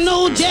 I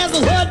know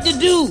just what to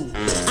do.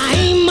 I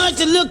ain't much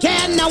to look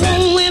at and I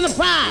won't win a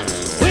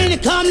prize. When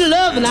it comes to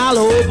loving, I'll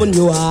open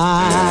your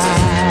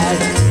eyes.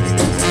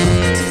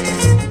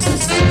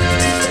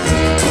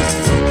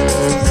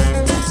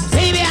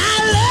 Baby, I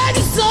love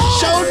you so.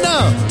 Show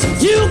enough.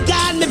 You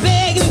got me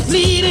begging and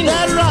pleading.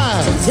 That's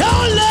right.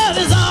 Your love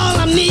is all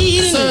I'm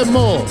needing. Say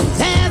more.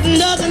 There's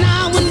nothing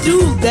I wouldn't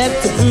do.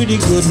 That's a pretty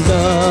good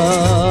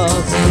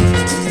love.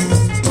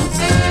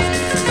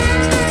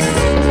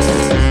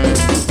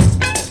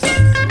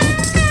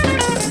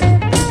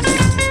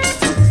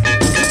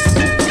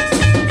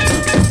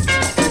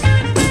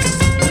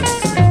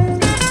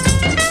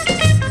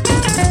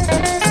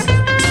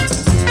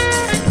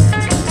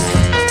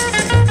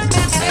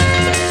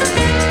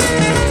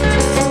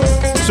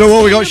 So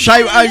what we got?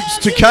 Shout outs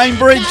to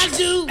Cambridge,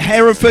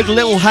 Hereford,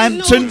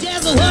 Littlehampton,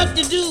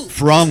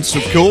 France,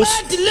 of course.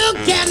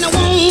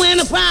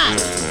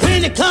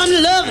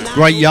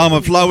 Great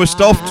Yarmouth,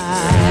 Lowestoft.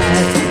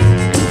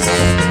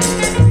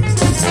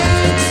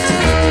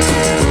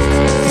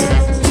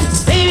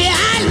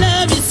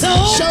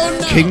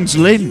 Kings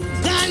Lynn.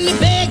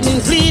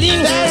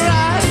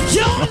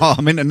 Oh,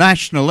 I'm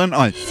international, aren't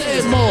I?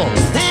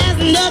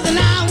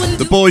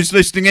 The boys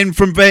listening in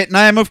from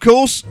Vietnam, of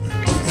course.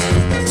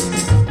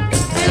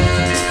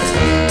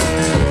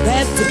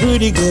 That's a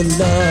pretty good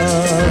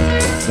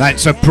love.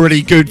 That's a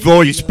pretty good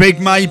voice. Big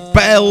May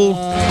Bell.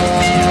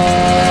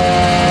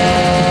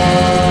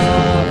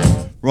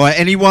 Right,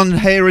 anyone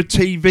hear a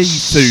TV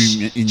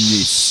tune in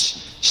this?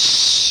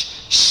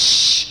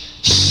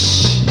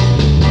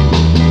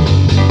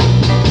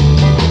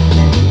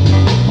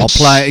 I'll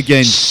play it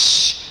again.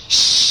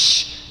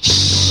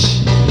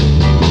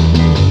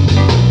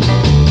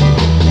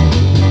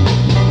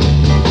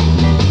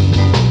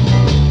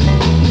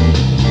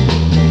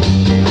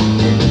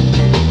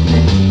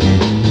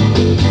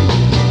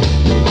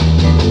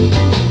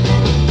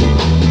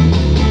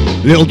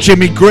 Little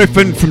Jimmy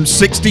Griffin from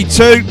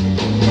 62.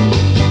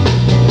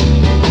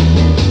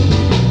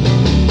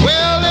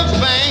 Well, if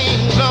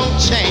things don't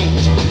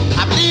change,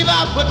 I believe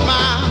I'll put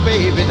my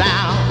baby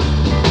down.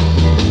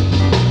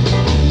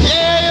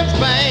 Yeah, if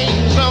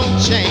things don't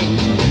change,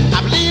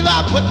 I believe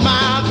I'll put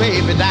my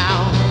baby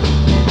down.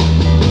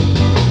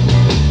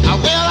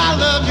 Well, I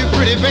love you,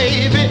 pretty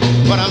baby,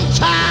 but I'm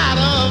tired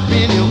of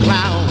being your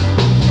clown.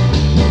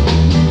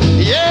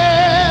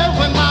 Yeah,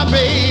 when my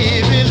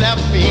baby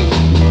left me,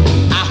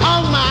 I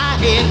hung my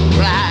head and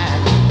cried.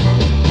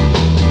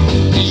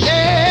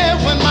 Yeah,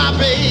 when my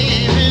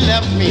baby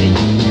left me,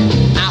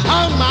 I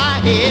hung my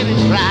head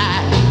and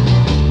cried.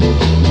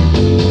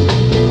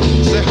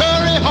 So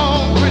hurry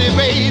home, pretty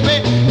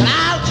baby, and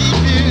I'll keep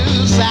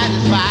you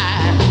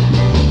satisfied.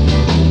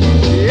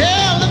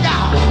 Yeah, look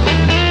out.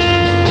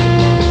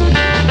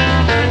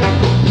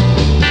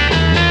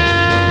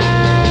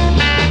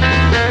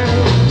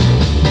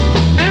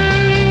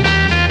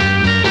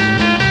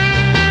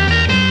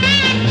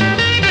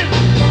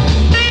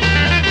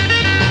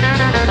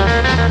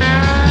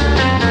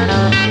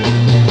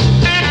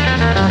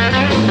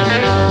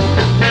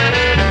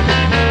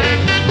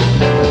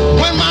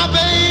 When my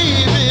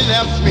baby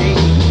left me,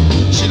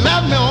 she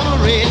left me on a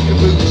red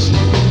caboose.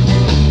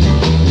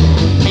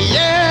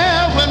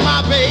 Yeah, when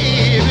my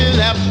baby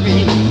left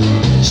me,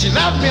 she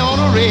left me on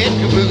a red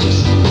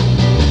caboose.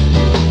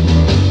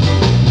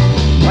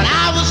 But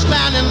I was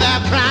standing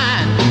there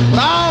crying,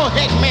 but oh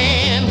heck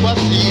man,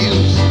 what's the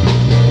use?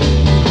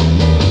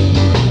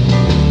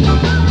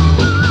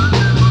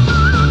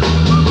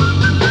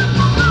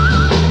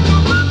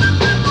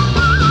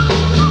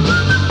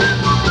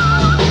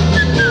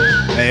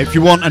 If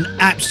you want an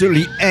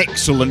absolutely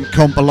excellent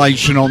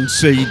compilation on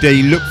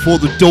CD, look for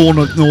The Dawn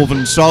of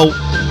Northern Soul.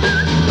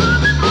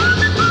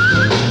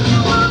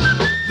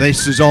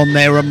 This is on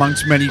there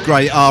amongst many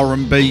great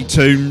R&B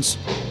tunes.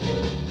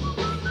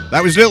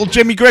 That was little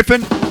Jimmy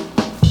Griffin.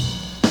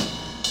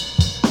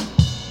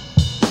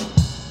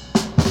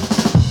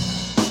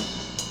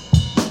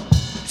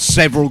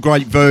 Several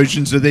great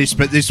versions of this,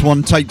 but this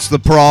one takes the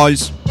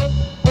prize.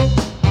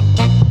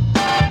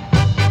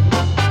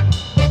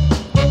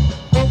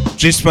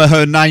 Just for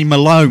her name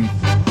alone.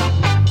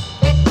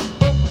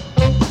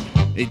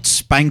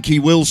 It's Spanky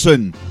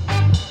Wilson.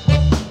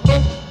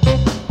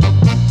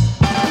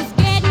 It's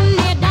getting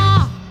near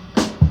dark,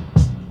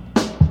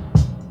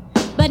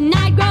 but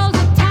night grows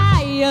with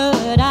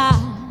tired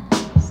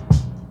eyes.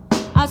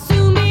 I'll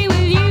soon be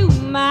with you,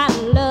 my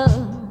love,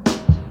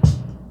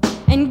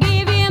 and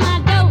give you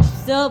my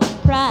dose of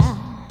pride.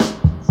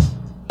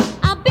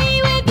 I'll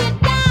be with you,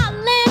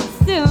 darling,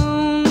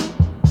 soon.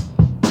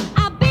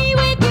 I'll be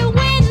with you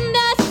when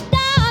the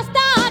stars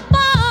start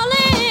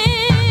falling.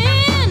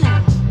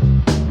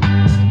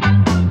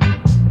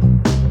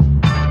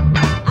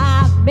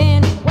 I've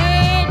been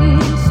waiting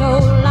so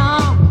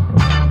long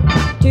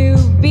to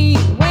be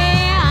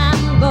where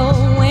I'm going.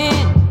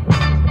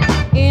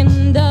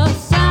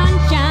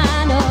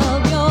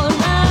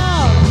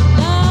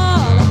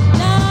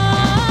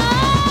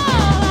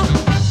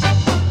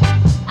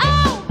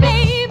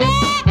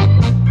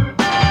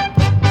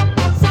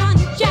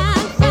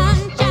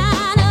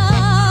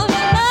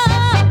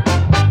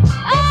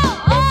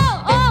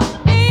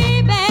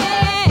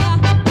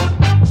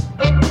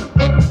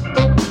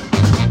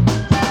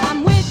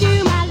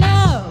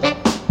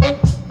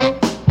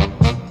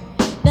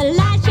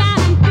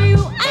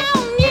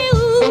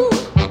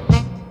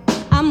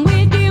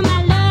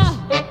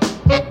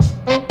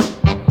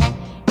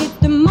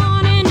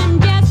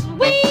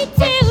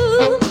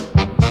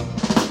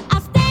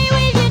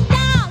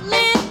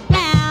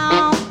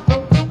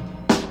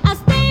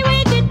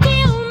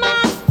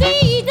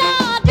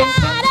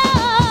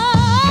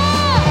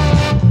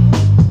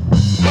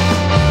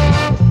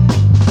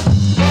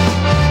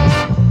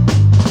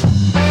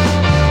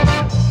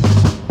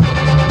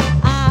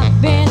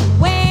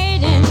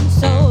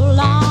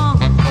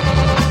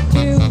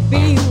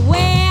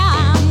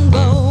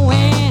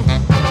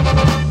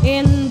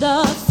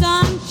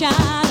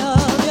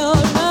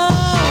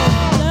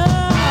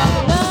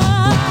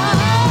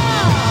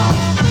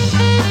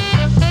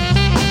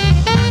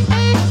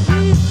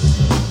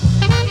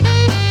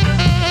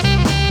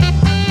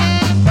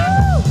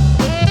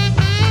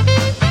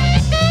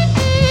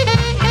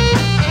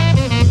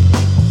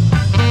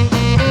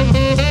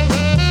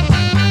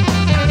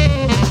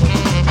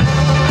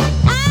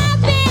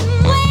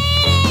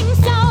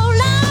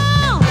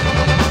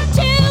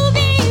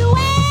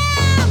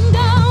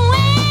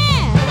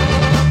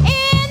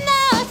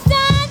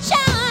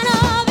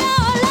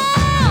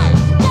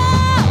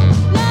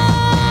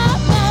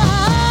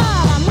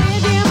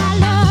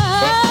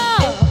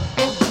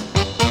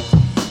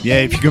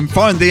 Yeah, if you can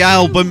find the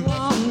album,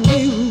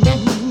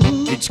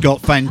 it's got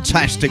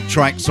fantastic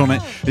tracks on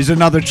it. There's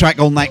another track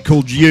on that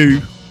called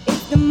You.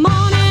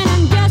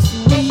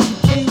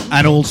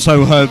 And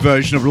also her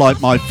version of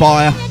Light My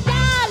Fire.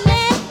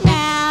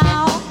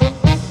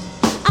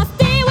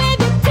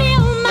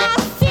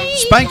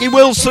 Spanky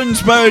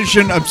Wilson's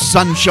version of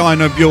Sunshine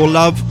of Your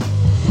Love.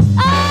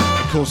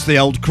 Of course, the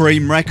old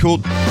Cream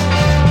record.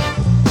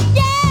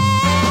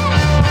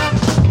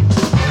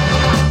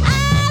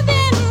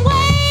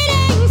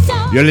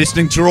 You're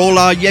listening to all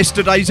our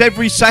yesterdays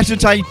every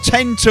Saturday,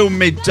 10 till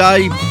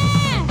midday.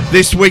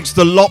 This week's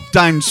the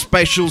lockdown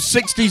special,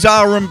 60s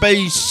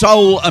R&B,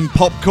 soul and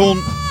popcorn.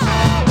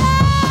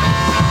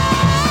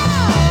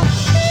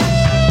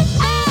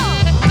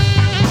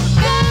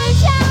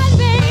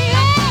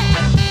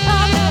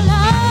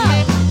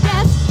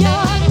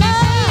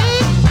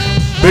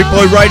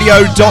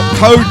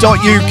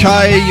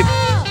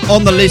 bootboyradio.co.uk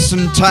on the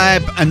listen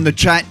tab and the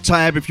chat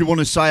tab if you want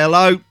to say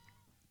hello.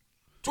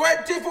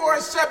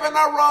 24/7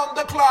 around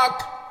the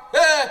clock.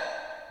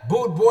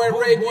 Boot Boy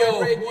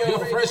Radio,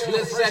 your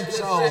freshly said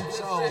so.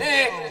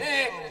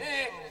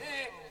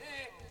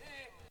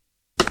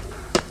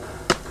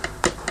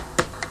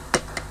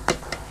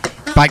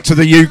 Back to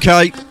the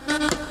UK.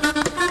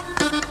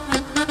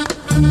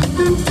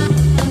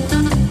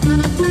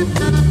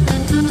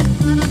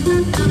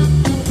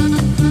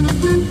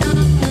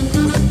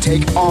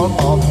 Take all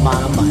of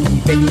my money,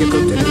 baby, you're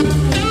good to me.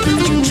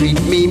 And you treat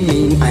me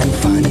mean and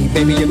funny,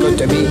 baby, you're good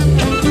to me.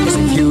 Cause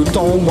if you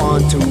don't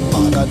want to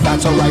bother,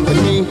 that's alright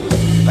with me.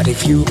 But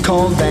if you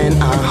call,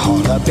 then I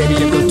holler, baby,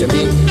 you're good to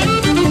me.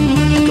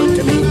 Good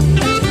to me.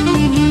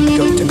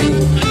 Good to me.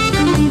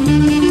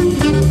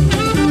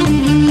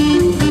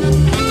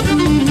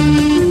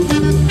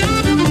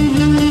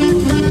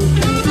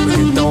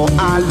 You know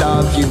I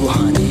love you,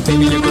 honey,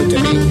 baby, you're good to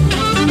me.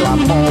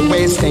 I'm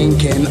always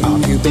thinking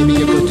of you, baby,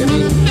 you're good to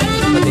me.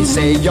 But they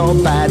say you're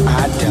bad,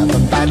 I tell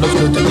them bad looks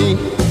good to me.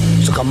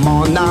 So come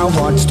on now,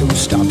 what's to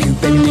stop you,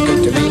 baby, be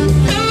good to me.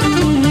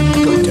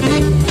 Good to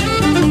me.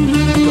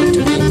 Good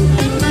to me.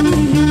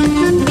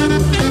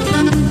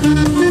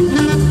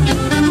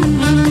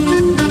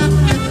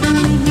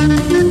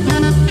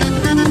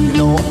 You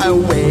know a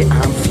way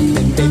I'm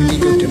feeling, baby, be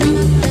good to me.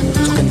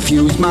 So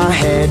confused, my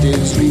head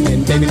is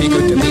reeling, baby, be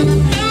good to me.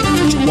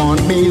 You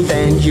want me,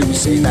 then you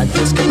say that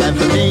this can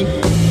never be.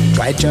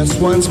 Try just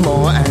once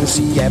more and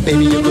see, yeah,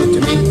 baby, you're good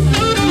to me.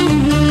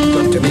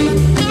 Good to me.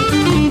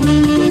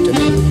 Good to me.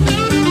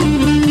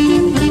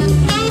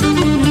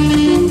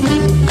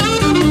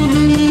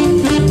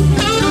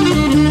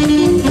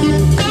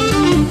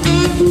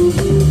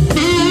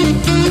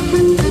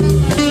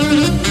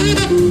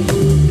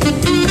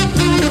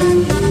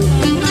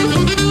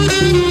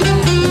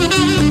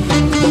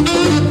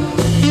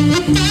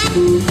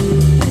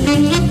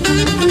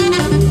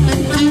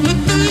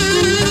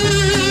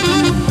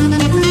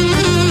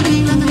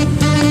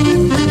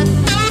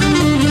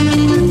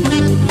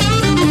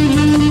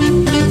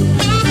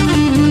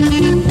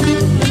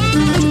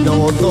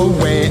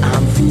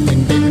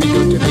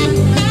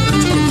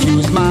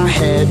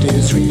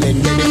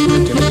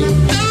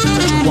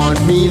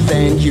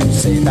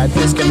 That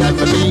this can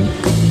never be.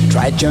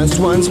 Try just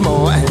once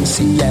more and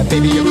see, yeah,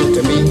 baby, you're good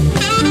to me.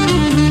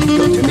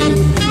 Good to me.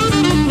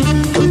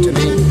 Good to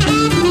me.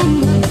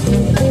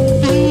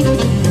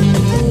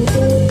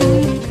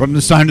 From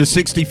the Sound of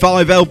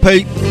 65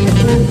 LP.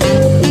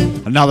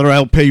 Another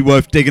LP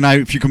worth digging out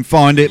if you can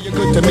find it. You're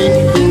good to me.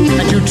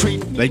 And you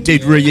treat They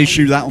did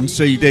reissue that on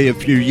CD a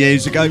few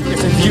years ago.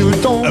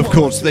 Of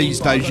course,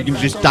 these days you can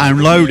just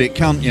download it,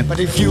 can't you?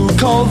 But if you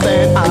call,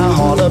 then I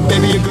holler,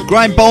 baby, you're good.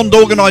 Graham Bond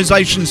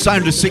Organisation,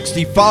 Sound of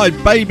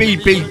 65. Baby,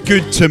 be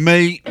good to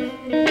me.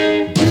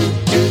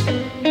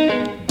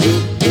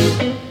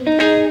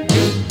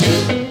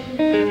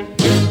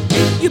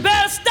 You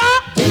better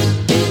stop.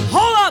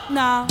 Hold up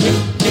now.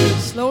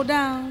 Slow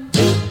down.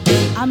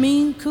 I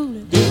mean, cool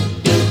it.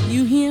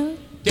 You hear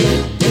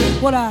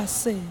what I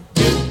said?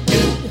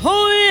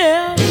 Oh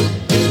yeah,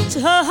 to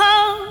her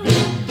home,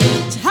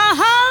 to her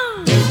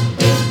home,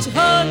 to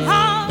her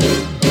home,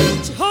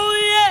 to oh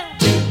yeah,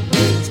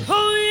 to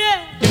oh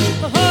yeah,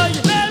 oh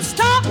you better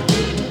stop,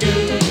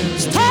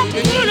 stop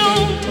putting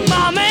on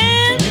my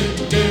man,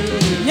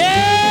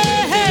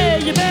 yeah,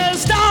 you better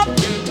stop,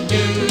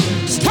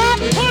 stop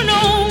putting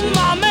on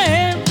my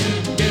man.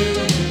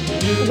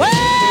 Well,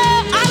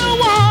 I don't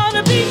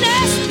wanna be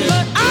nasty,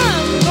 but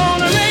I'm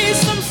gonna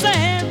raise some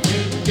sand.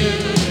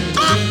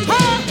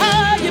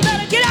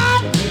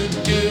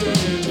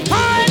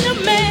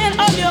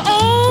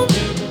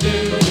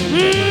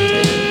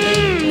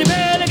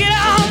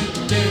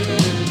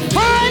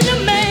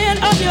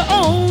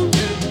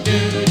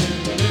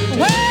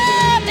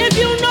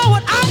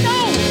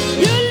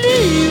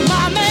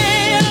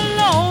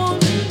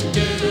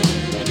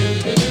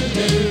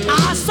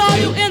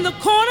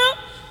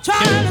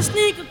 Trying to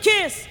sneak a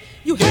kiss.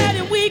 You had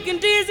it weak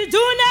and dizzy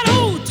doing that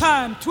old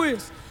time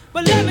twist.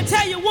 But let me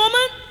tell you,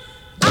 woman,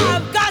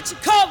 got you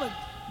covered.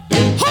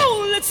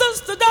 Hold it,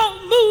 sister,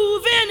 don't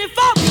move any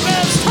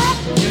further. Stop.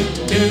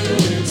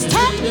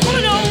 Stop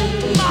pulling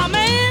on my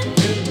man.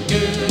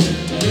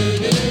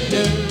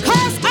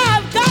 'Cause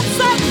I've got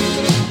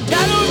something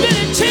that'll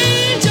really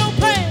change your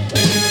plan.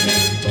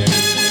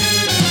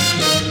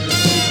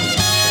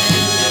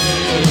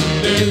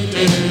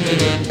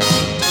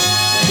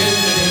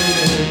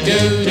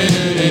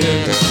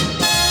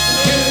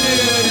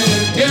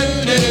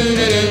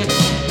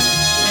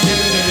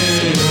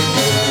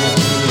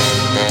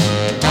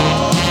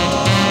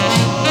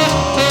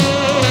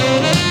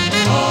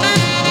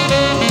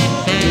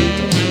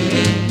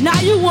 Now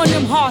you one of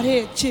them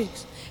hard-head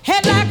chicks,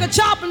 head like a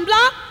chopping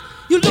block.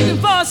 You looking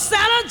for a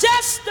saddle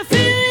just to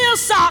fill your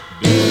sock.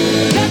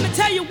 Let me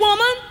tell you,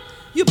 woman,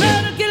 you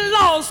better get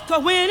lost.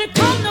 'Cause when it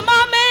comes to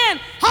my man,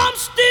 I'm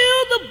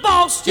still the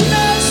boss. You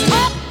better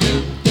stop.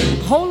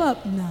 Hold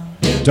up now.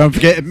 Don't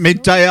forget, at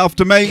midday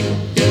after me,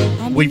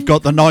 we've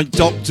got the Night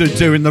Doctor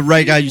doing the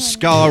reggae,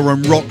 ska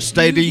and rock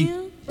steady.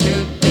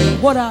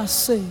 What I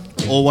say.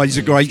 Always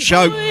a great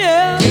show.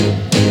 Yeah.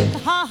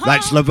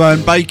 That's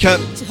Laverne Baker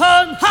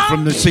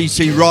from the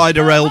CC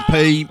Rider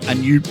LP,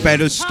 and You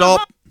Better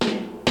Stop.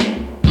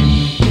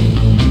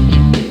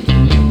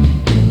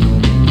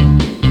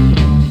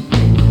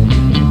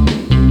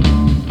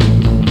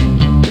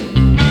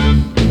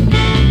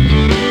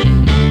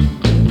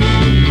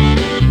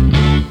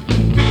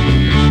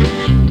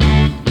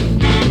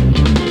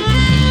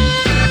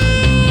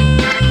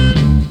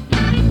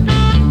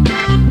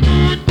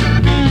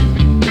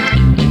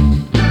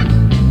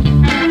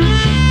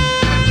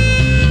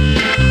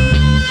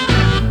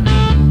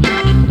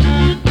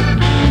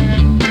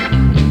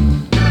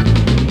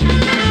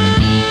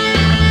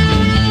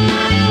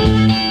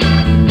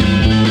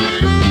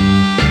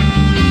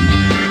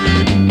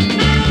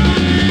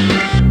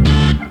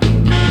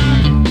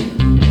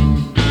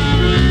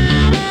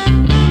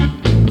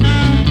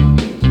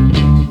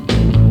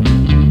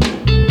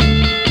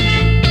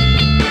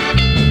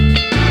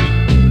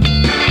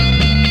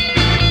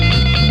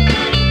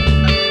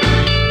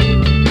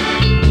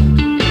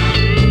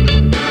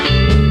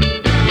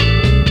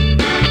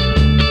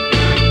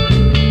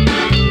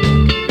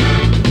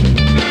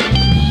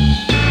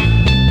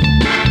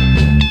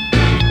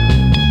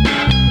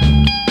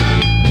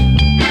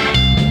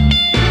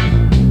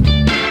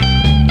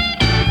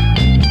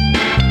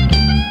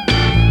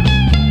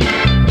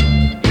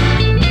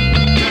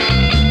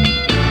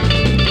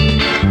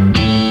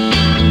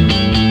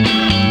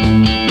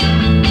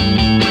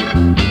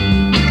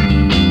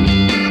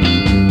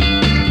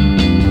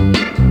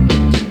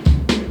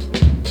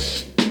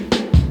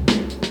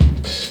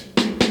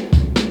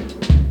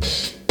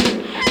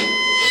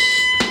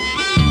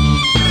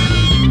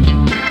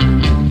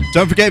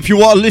 Don't forget, if you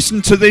want to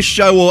listen to this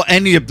show or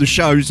any of the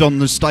shows on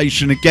the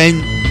station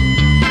again,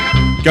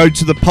 go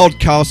to the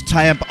podcast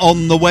tab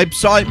on the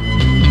website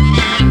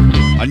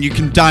and you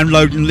can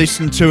download and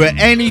listen to it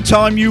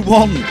anytime you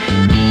want.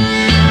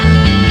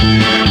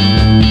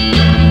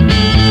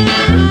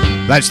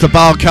 That's the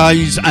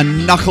Barkays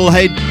and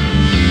Knucklehead.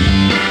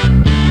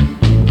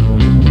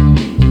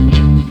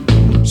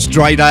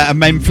 Straight out of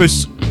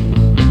Memphis.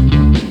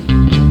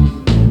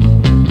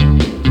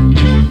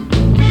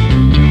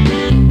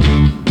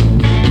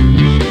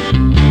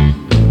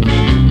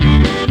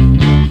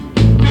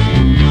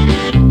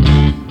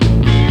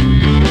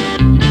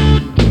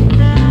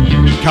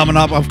 Coming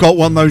up, I've got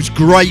one of those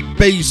great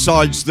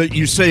B-sides that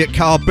you see at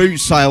car boot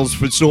sales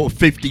for sort of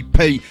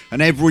 50p,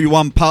 and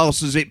everyone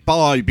passes it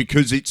by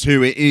because it's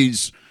who it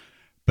is,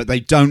 but they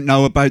don't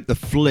know about the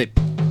flip.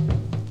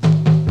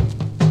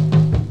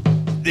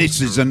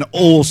 This is an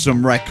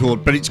awesome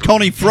record, but it's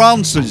Connie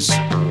Francis. They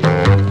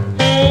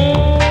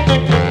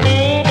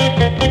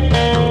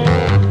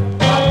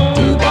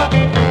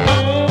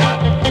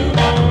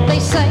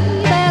say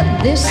that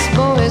this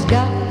boy's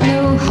got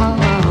no heart.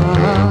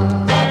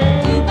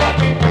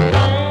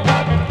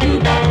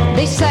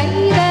 They say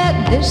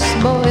that this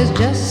boy's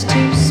just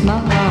too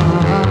smart.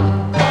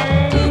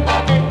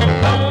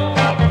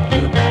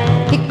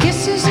 He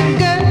kisses a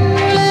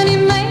girl and he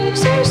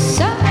makes her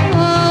sigh.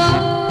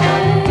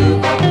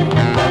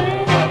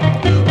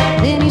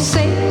 Then he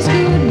says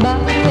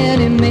goodbye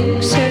and he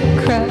makes her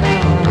cry.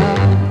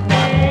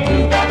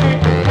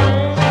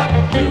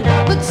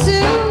 But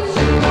soon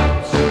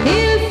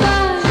he'll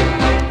find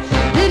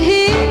that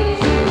he'll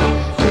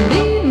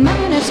be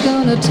mine. It's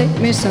gonna take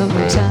me some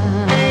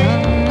time.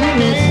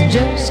 It's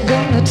just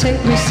gonna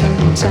take me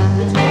some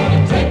time.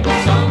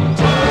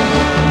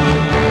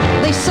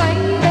 They say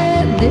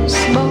that this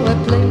boy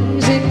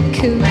plays it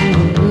cool.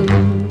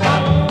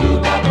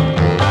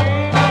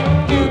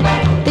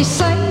 They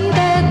say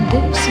that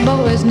this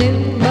boy's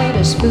new but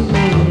a fool.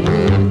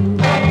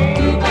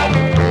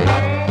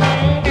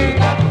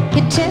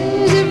 He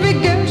tells every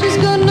girl she's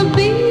gonna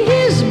be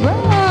his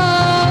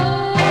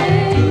bride.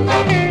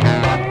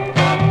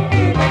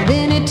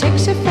 Then he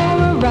takes her for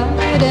a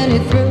ride and he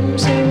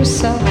throws her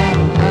aside.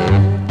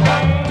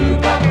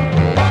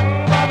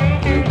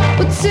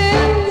 But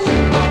soon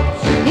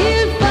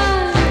he'll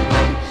find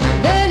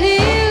that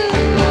he'll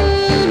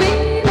be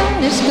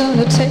mine. It's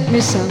gonna take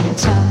me some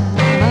time.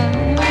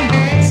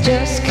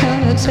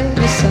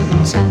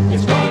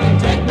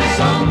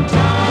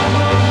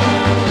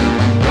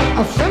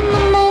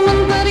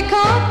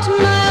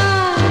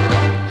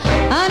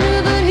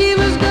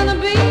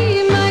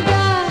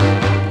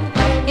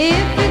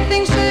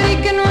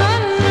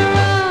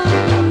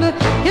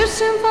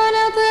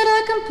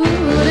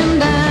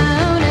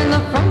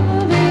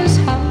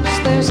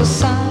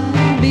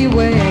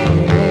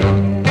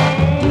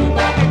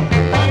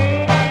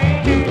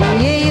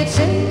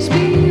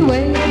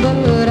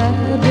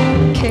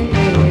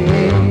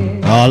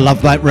 I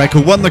love that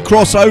record. One of the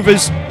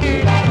crossovers.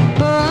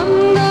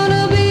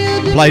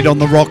 Played on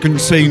the rockin'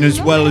 scene as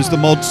well as the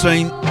mod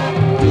scene.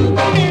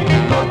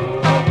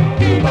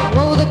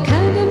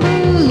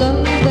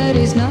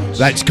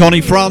 That's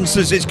Connie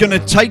Francis. It's going to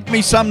take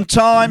me some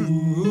time.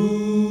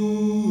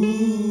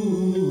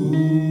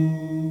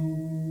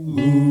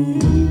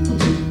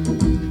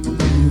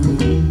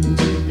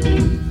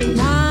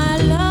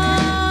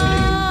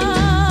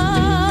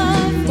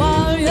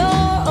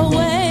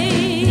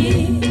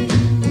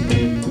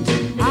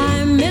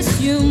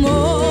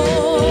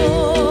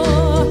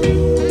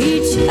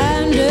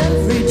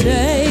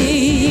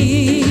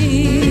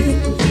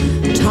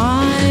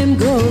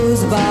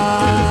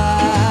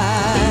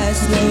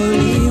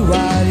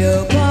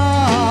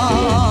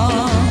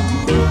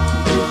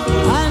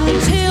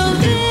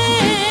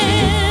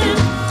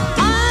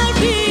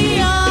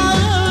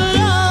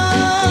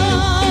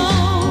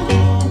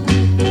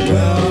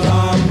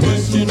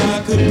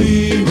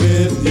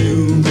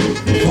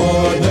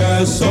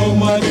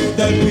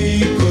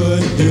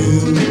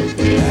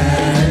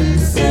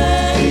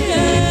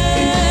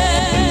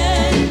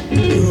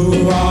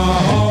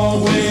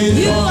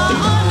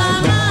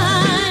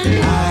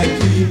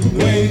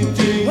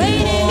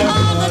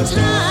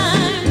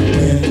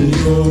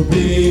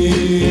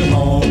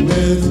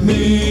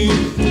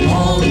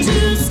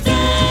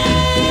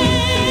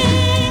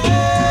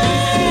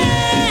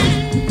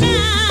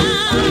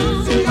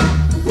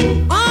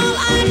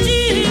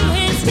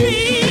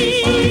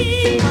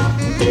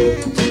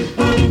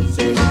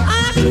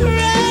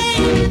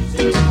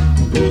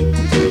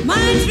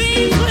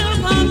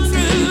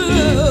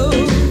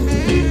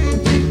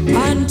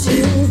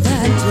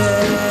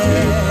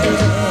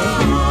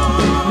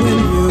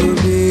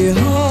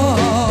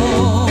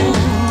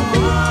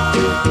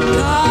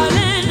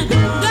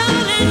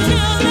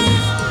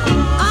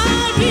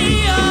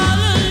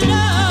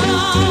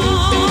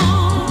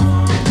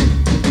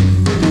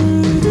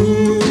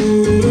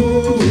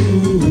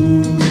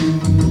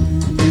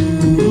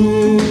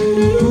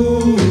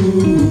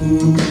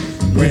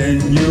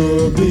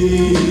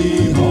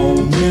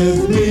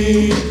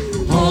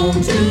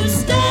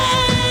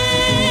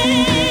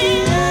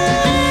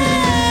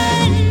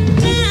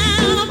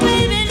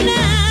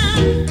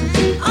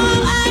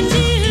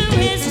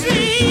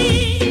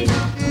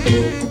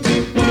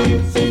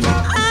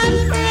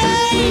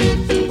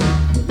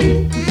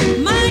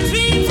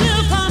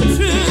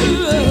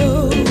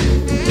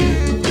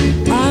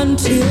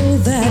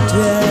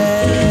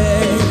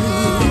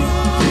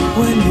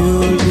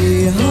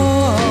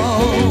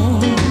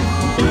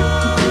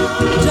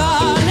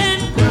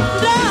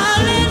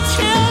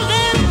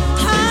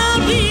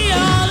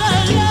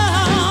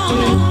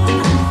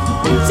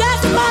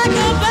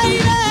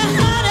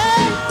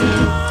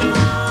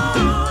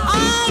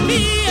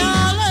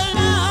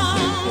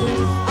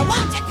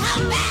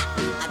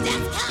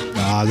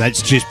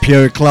 That's just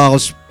pure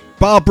class.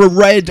 Barbara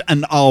Red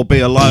and I'll Be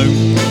Alone.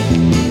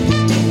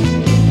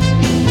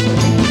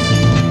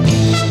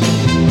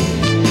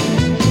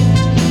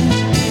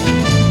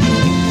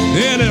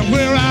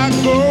 Anywhere I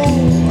go,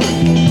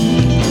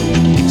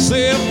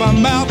 say if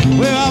I'm out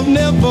where I've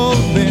never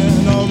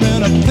been, or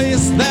in a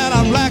place that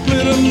I'm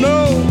likely to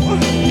know,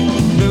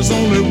 there's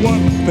only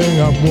one thing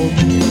I want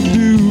to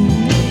do.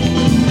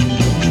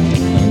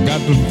 I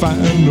got to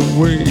find a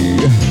way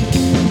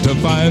to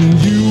find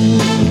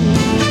you.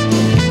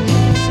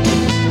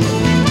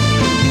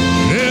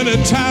 Any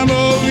time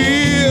of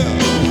year,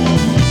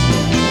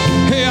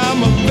 hey,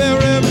 I'm a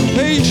very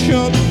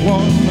patient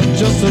one.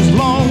 Just as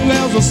long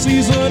as the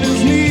season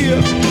is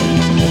near,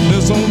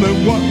 there's only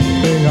one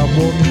thing I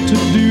want to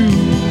do.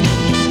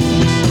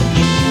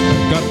 I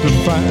got to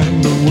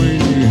find a way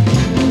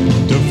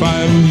to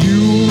find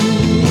you.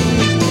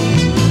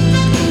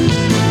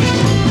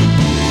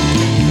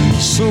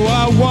 So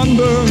I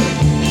wonder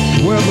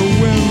where the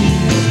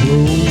winds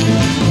blow.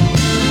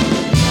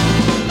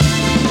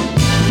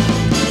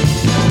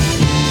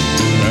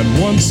 And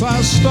once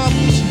I stopped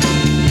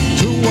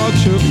to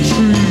watch a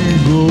tree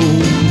grow.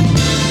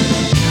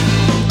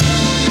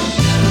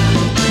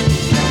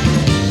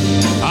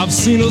 I've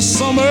seen a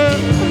summer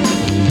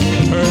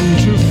turn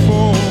to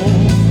fall.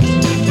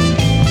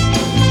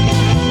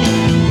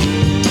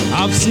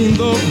 I've seen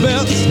the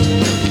best,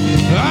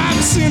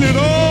 I've seen it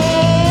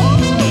all.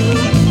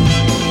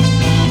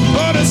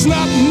 But it's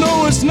not,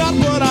 no, it's not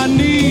what I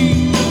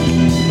need.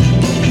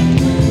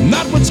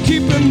 Not what's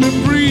keeping me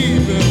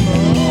breathing.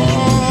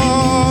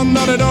 Oh,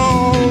 not at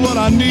all what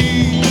I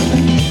need.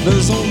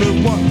 There's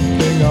only one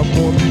thing I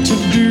want to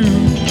do.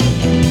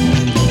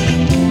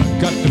 I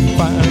got to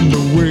find a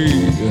way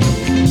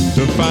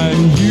to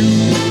find you.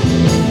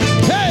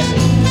 Hey,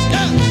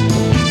 yeah.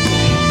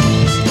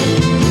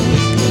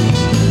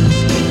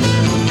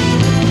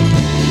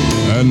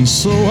 And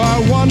so I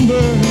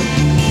wonder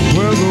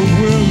where the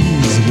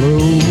winds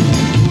blow.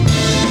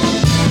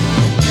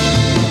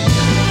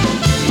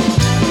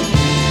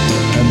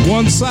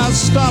 Once I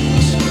stopped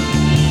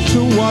to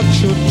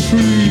watch a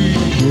tree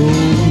grow.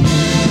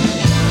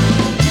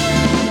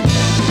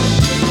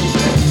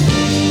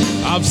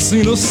 I've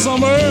seen a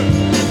summer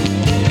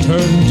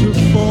turn to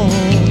fall.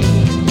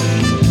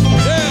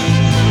 Yeah.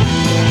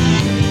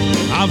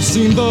 I've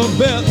seen the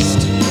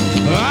best,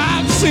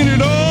 I've seen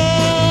it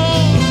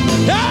all.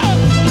 Yeah.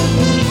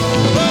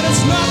 But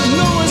it's not,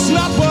 no, it's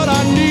not what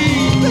I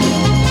need.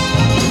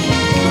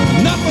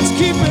 Nothing's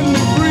keeping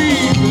me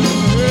breathing.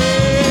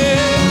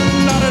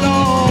 Yeah. Not at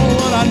all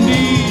what I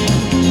need.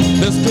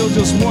 There's still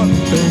just one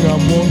thing I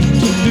want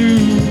to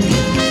do.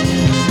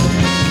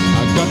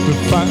 I got to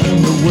find a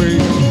way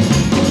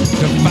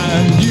to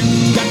find you.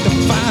 Got to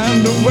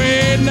find a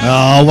way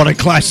now. Oh, what a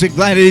classic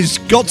that is.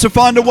 Got to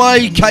Find a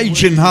Way,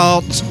 Cajun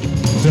Heart.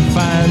 To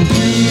find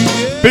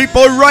you. Beat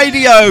Boy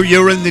Radio,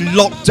 you're in the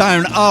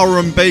Lockdown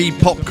R&B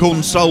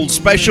Popcorn Soul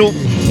Special.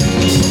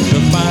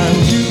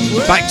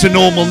 Back to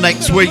normal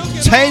next week,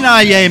 10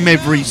 a.m.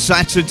 every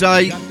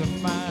Saturday.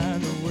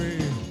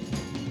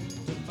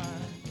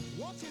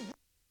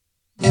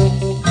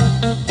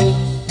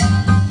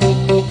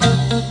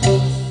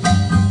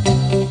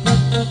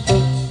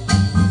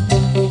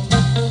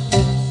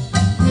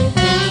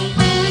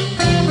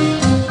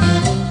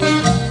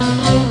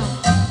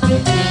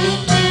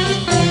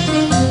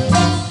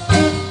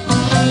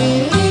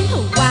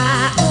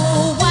 Why,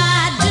 oh,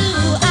 why do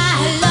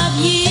I love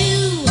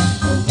you?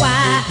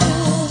 Why,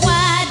 oh,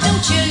 why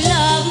don't you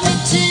love me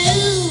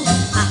too?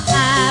 I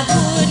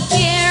would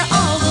care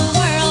all the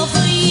world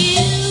for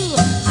you.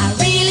 I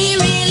really,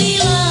 really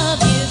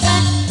love you,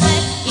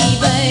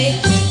 baby.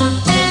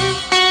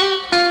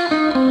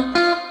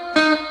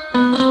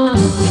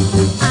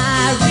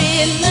 I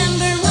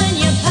remember when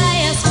you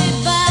passed me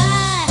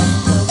by,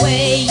 the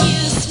way you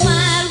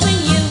smiled when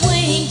you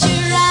winked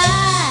your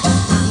eye.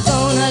 I'm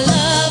gonna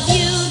love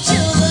you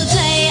till the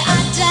day I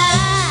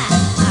die.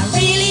 I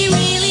really,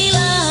 really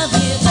love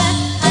you,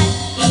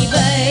 baby.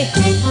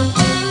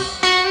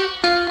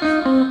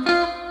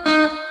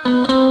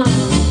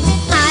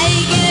 I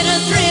get a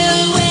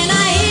thrill when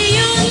I hear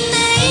your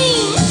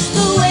name.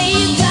 The way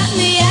you got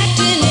me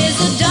acting is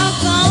a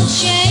doggone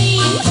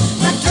shame.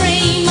 I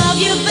dream of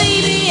you,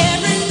 baby,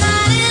 every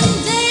night and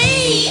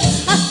day.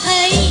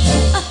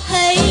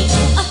 Hey,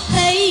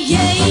 hey,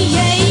 yay,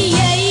 yay,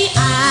 yay.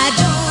 I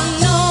don't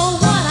know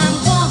what I'm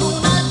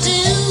gonna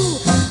do,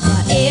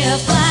 but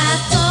if I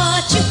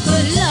thought you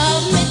could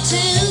love me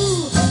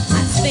too,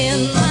 I'd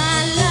spend my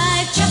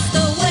life just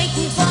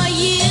waiting for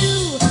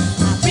you.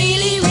 I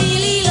really,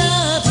 really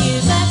love you,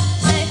 baby.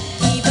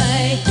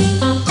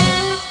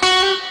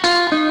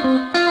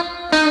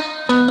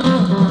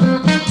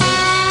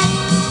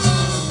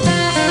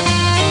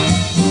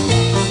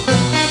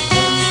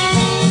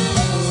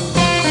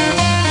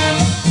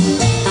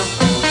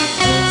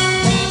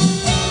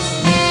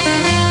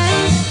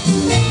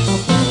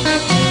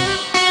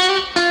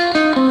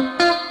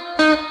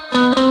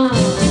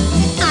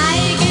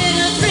 I get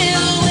a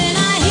thrill when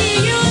I hear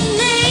your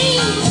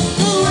name.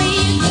 The way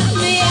you got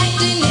me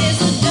acting is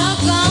a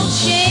doggone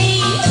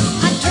shame.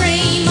 I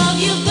dream of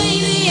you,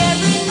 baby,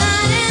 every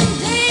night and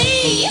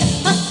day.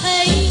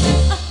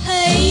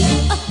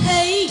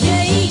 Hey,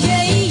 yay,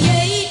 yay,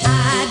 yay.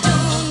 I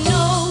don't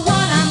know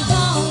what I'm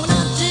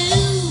gonna do,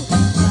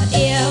 but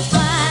if I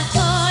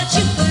thought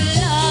you could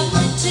love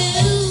me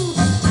too,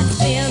 I'd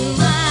spend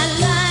my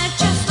life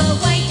just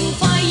waiting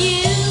for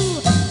you.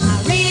 I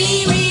really,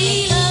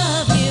 really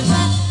love you,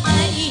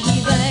 baby.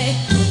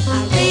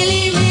 I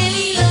really,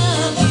 really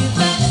love you,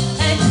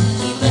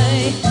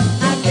 baby.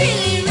 I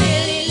really,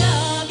 really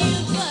love you,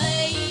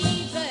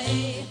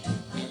 baby.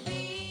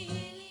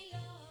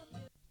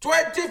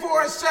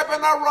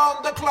 24/7 around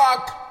the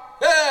clock.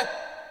 Eh?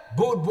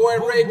 Boot Boy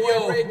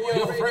Radio,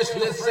 your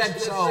freshly said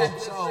so.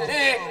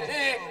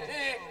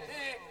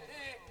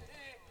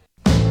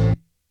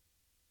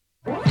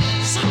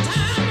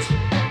 Sometimes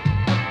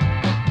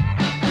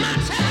my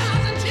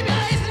trials and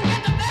tribulations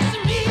get the best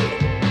of me.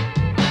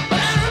 But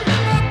I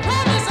remember a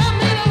promise I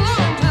made a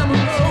long time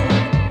ago,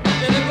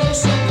 and it goes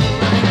something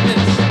like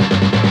this.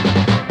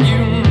 You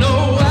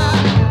know I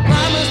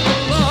promised the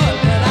Lord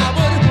that I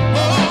would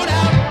hold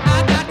out. I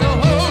got to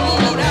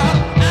hold out.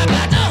 I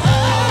got to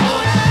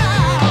hold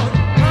out.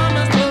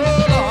 Promised the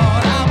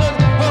Lord I would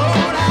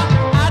hold out.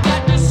 I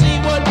got to see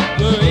what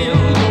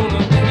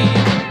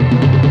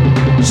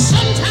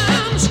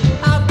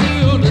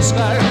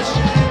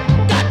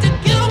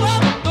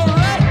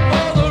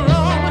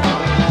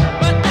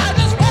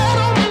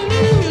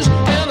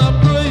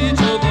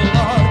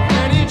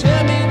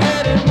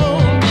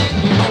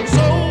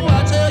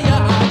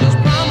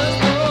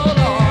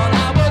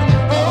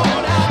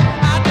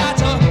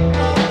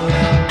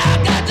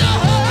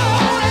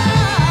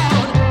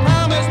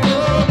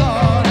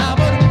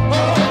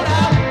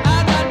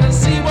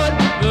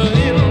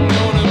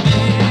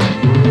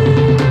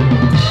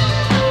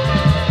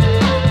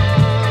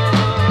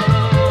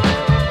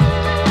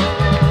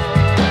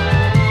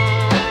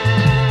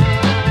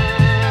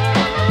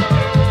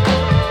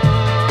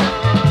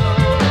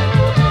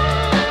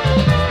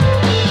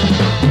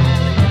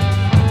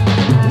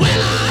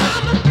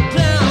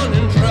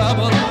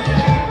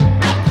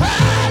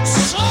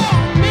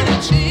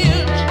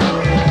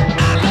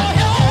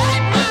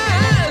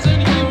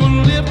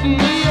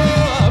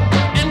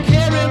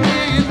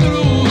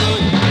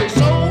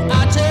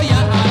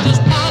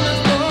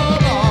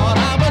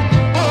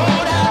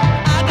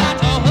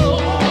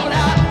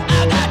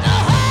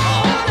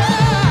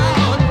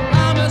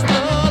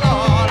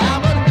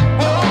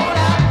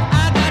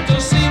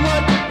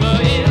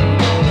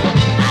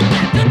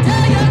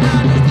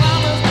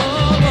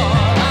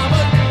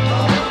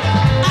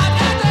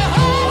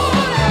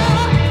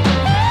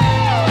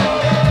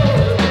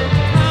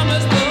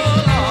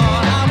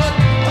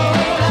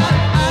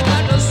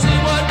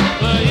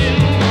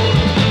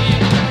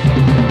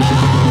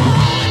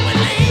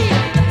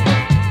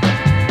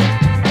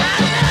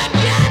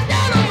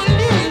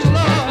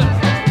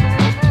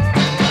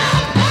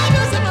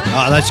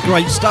Ah, that's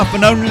great stuff,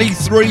 and only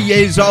 3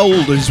 years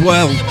old as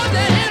well.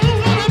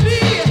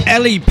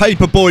 Ellie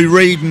Paperboy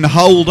Reed and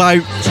Hold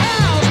Out.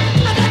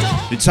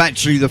 It's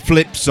actually the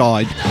flip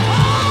side.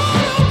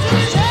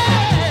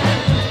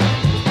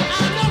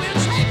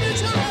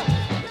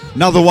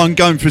 Another one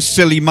going for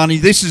silly money.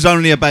 This is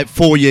only about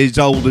 4 years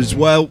old as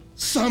well.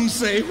 Some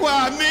say,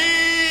 why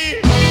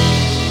me?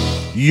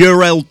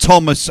 Urel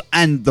Thomas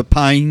and the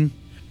Pain.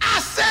 I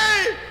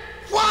say,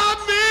 why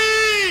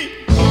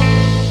me?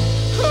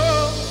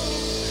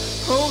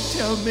 Oh,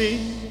 tell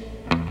me.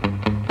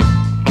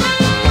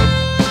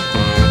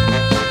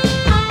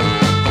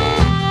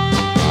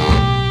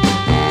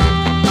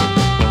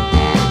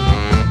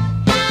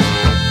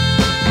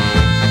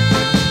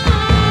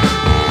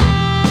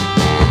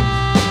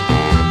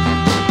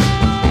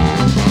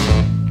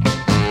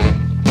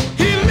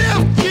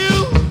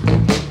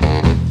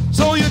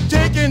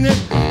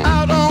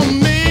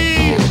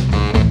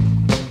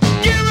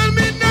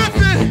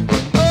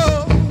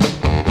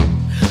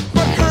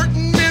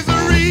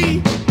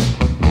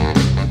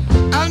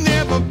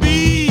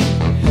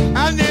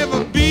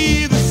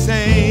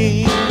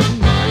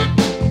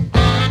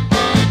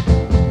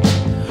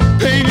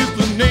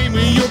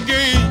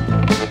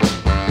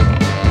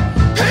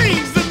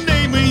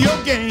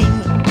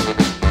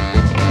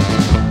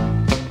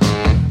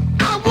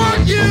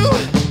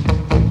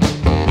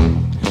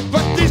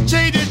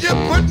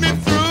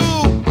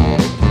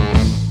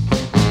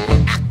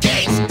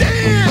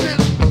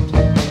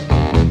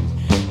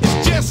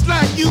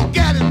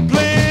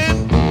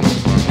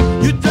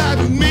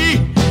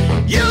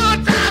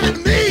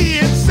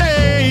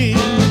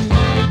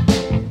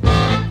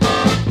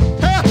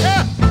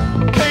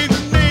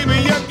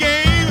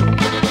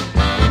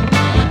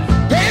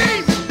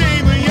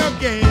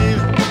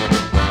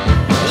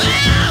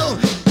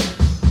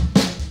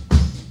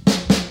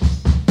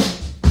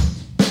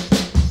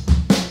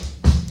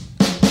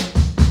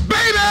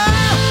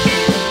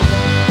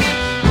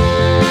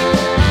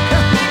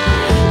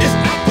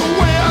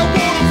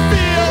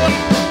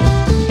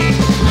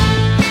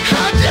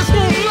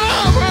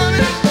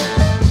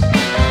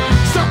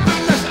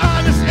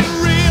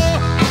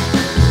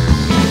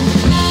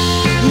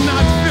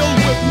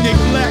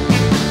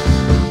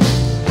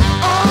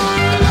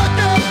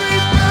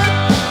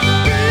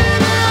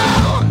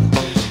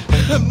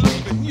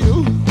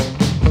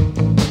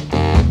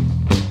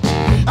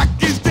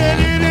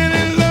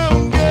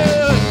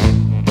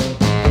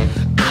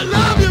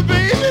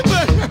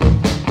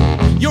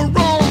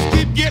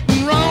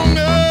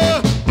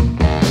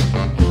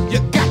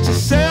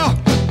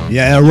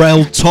 Yeah,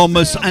 Urel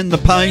Thomas and the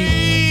Pain.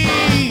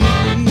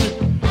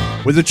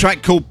 With a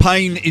track called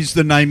Pain Is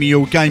the Name of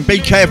Your Game. Be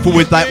careful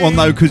with that one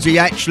though, because he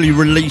actually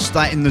released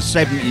that in the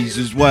 70s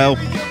as well,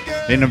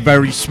 in a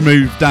very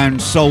smooth down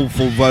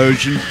soulful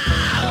version.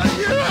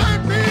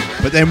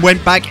 But then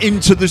went back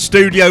into the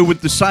studio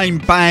with the same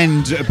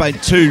band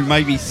about 2,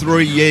 maybe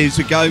 3 years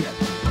ago,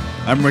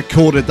 and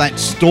recorded that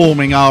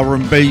storming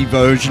R&B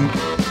version.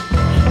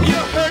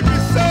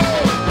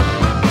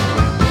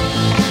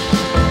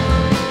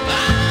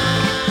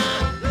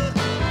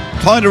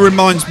 Kind of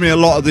reminds me a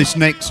lot of this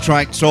next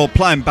track, so I'll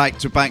play them back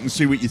to back and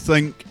see what you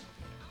think.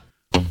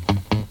 I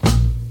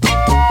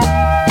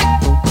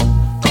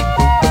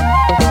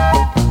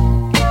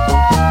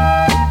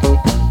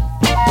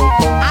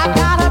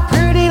got a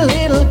pretty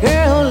little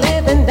girl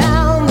living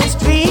down the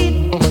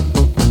street.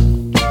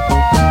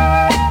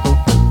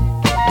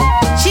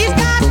 She's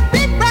got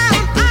big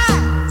brown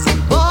eyes,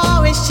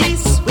 boy, is she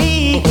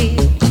sweet.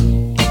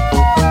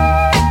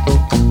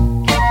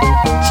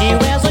 She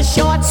wears a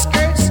short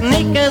skirt,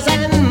 sneakers,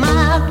 and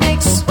my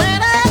big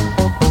sweater.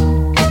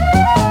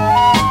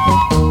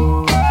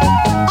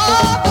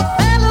 All the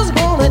fellas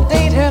wanna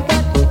date her,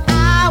 but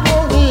I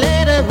won't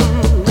let 'em,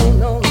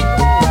 no.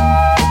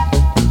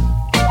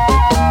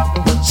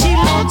 She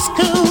looks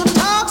cool,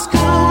 talks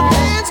cool,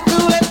 dance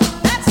cool, and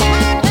that's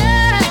my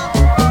girl.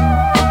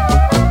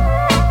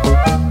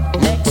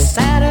 Next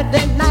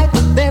Saturday night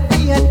there'll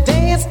be a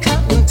dance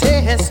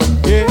contest.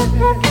 Yeah.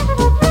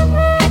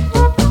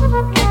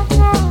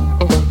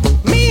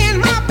 Me and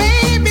my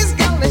baby's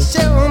gonna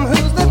show 'em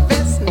who's the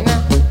best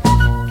now.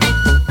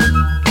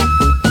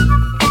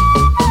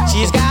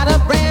 She's got a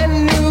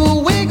brand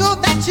new wiggle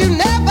that you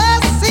never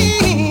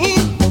seen.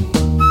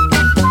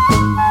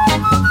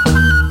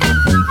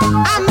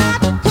 I'm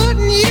not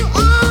putting you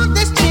on,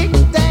 this chick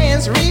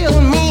dance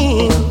real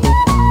mean.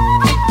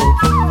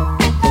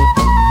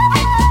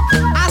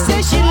 I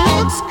said she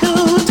looks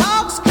cool,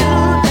 talks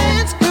cool,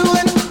 dance cool,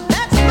 and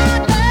that's my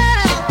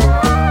girl.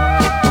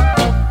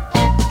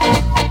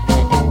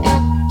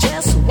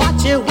 Just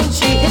watch her when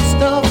she hits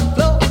the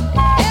floor.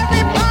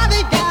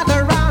 Everybody gather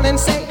around and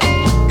say,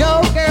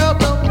 go girl,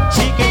 go.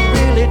 She can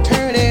really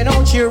turn it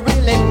on, she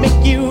really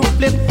make you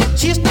flip.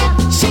 She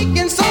starts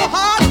shaking so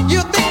hard,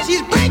 you think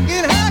she's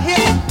breaking her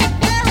hip.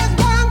 There is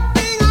one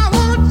thing I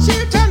want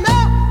you to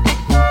know.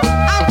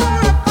 I'm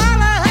gonna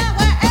follow her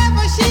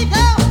wherever she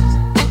goes.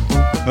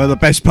 Well, the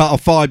best part of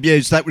 5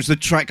 years, that was the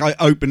track I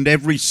opened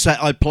every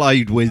set I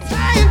played with.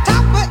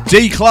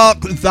 D. Clark,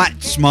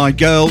 That's My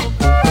Girl.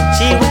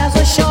 She wears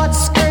a short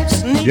skirt.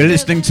 You're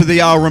listening to the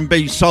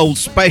R&B Soul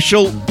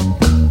Special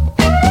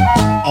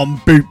on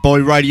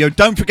Bootboy Radio.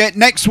 Don't forget,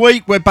 next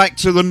week we're back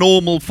to the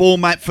normal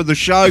format for the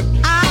show.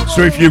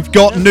 So if you've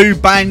got new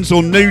bands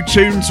or new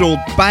tunes or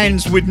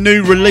bands with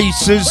new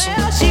releases,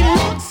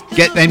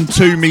 get them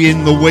to me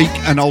in the week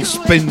and I'll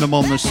spin them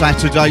on the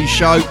Saturday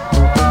show.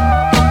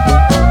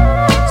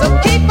 So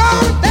keep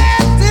on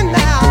dancing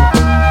now.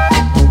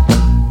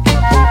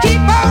 Keep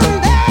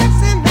on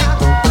dancing now.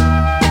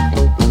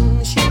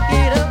 Shake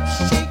it up,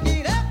 shake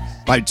it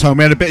up. They told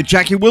me I had a bit of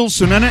Jackie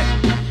Wilson in it.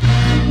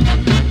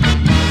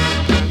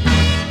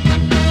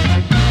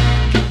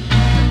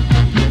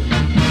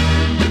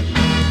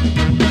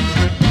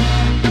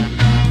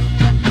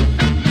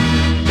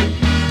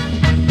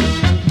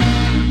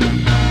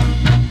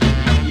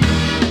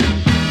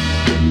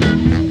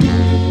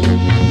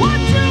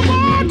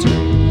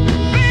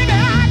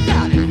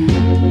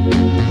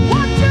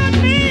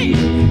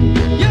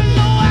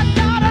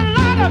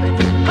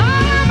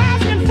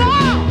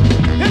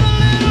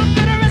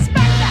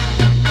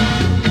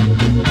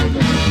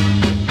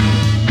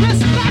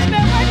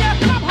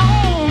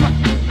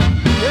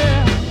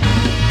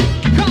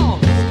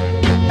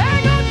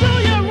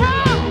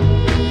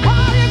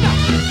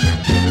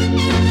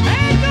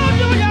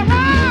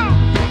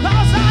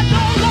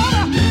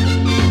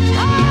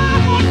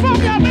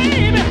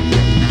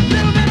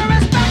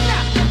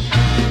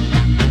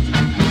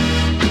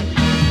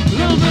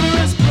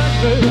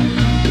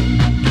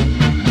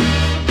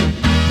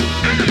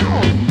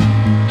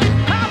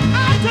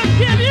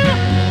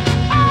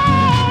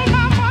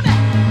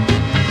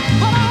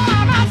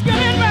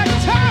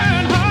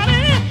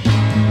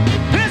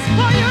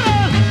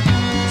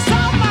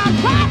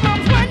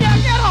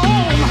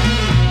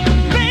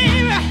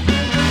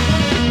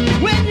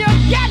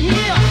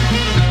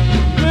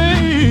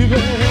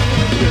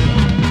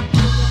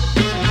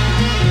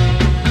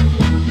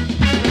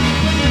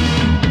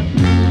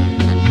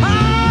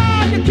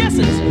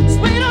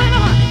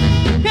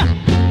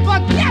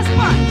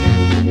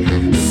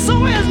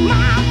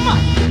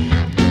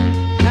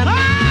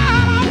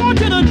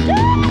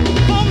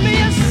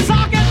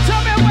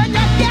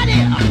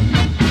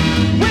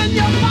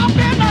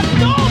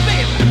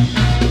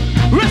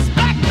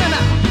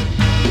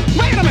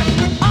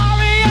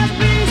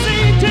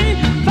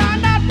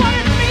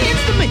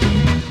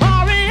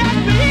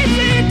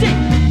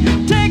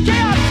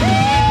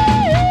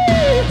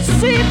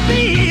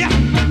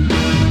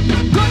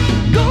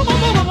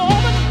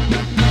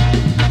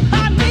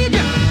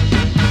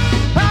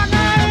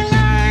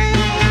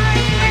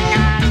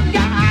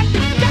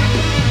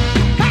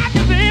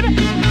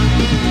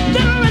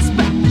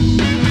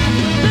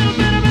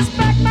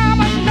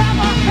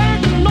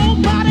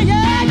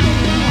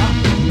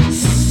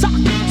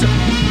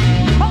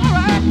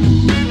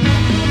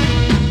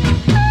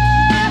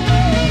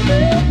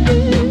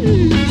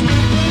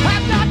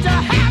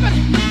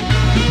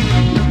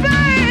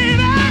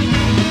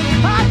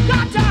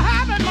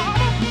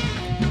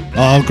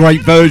 Oh,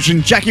 great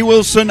version. Jackie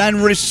Wilson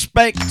and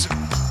Respect.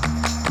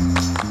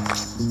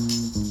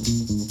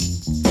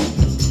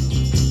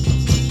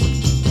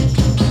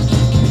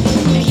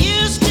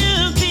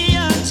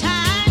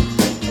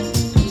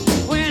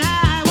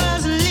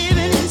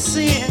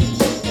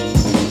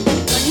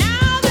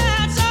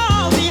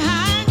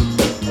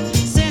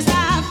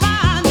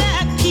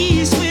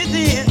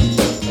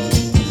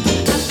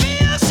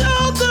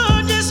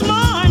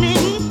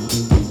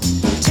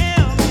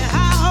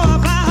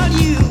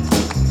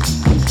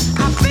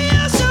 I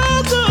feel so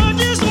good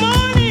this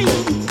morning.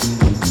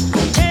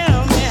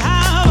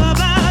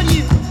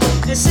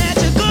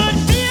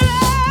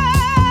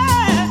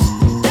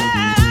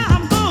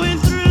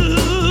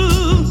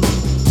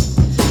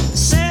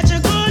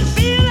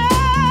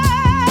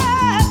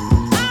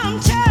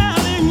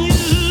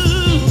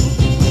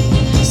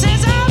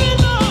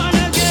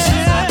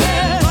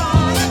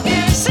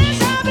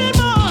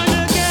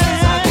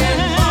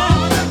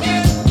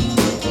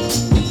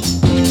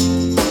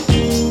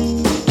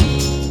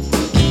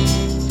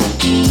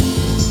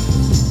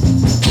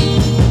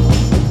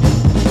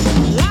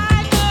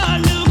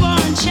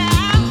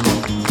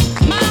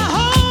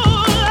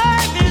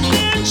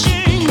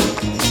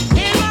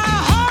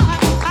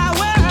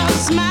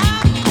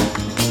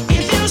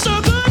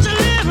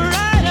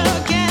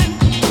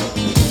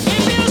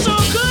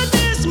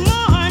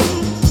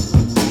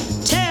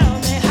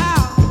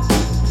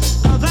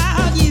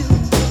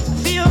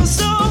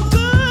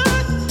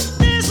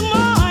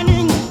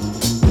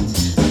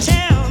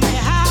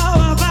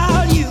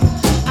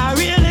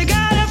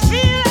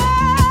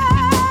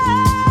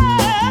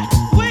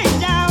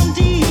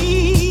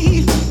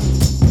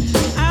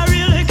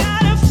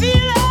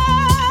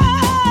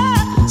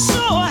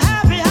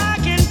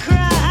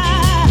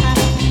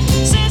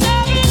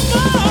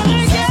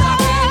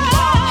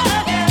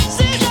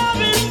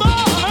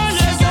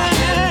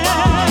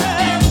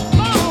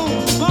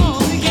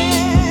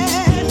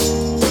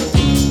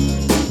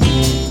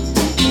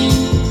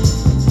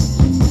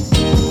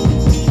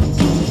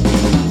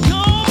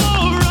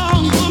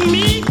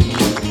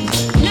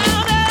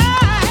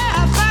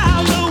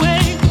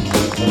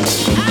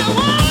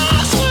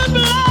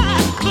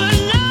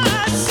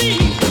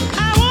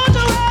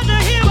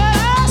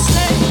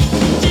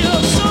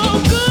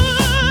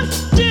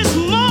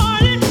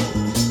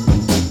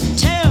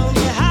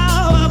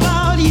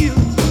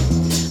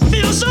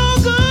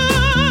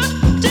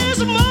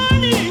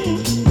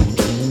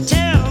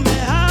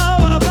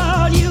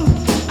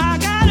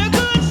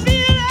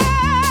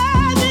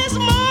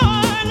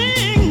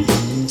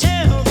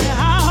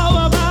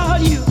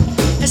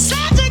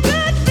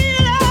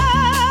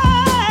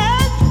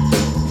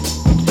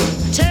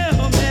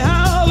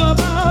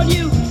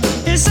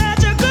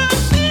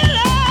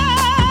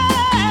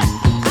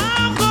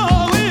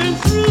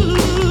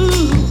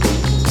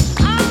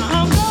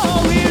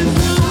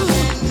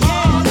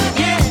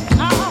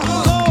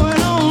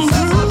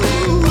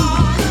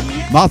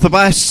 Martha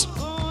Bass.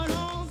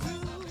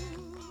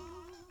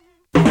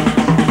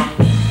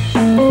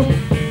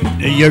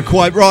 You're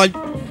quite right.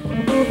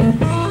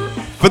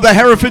 For the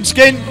Hereford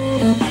skin,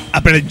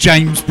 a bit of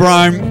James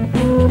Brown.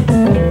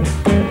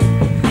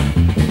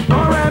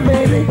 Alright,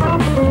 baby.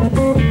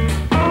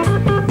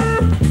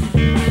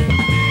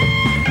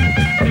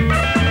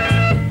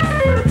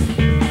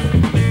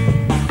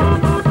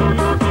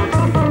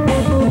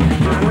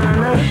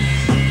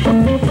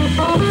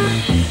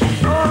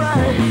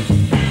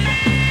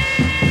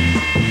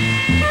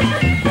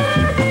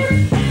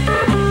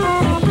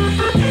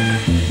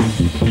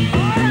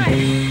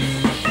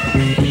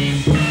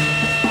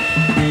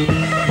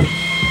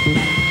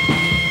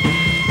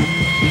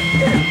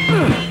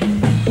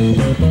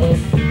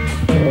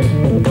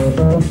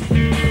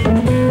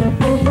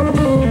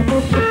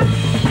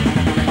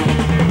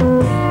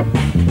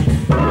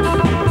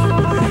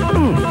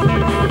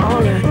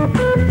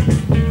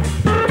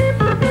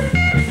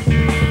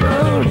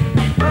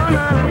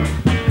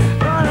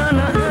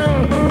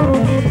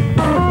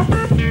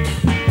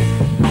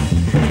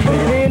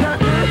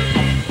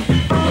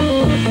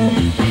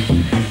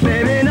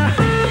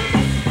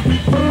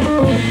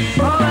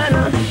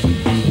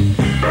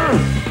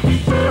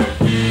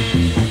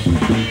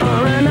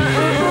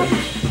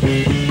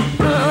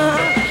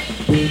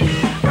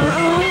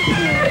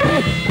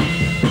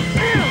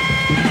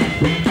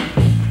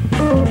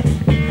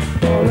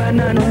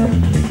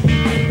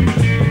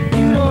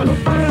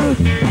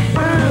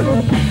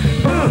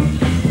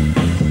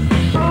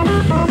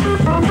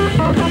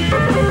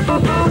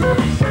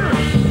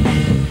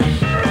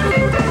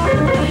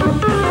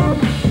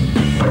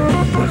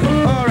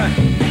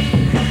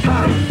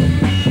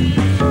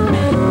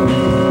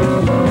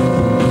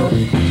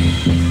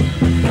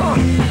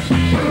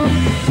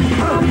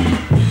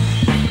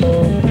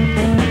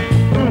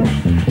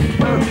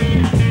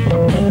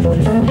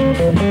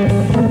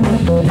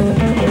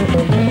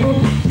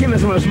 Give me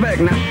some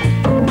respect now.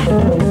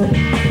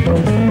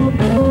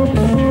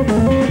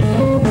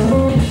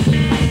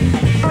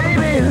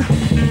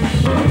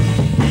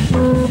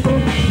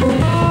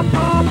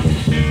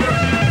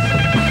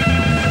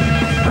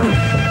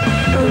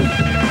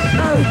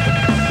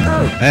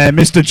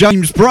 Mr.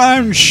 James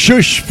Brown,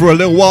 Shush for a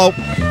little while.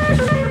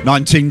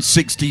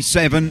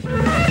 1967.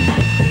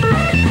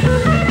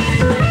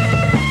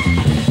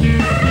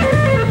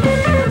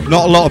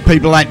 Not a lot of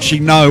people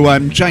actually know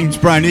James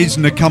Brown is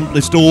an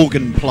accomplished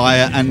organ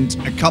player, and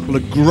a couple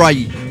of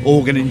great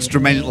organ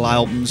instrumental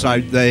albums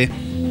out there.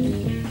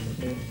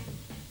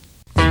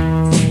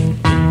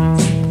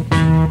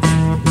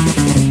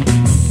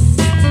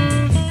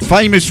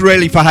 Famous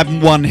really for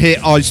having one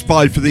hit, I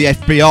Spy for the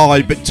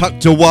FBI, but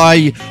tucked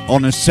away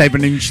on a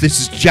 7-inch.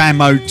 This is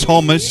Jamo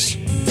Thomas.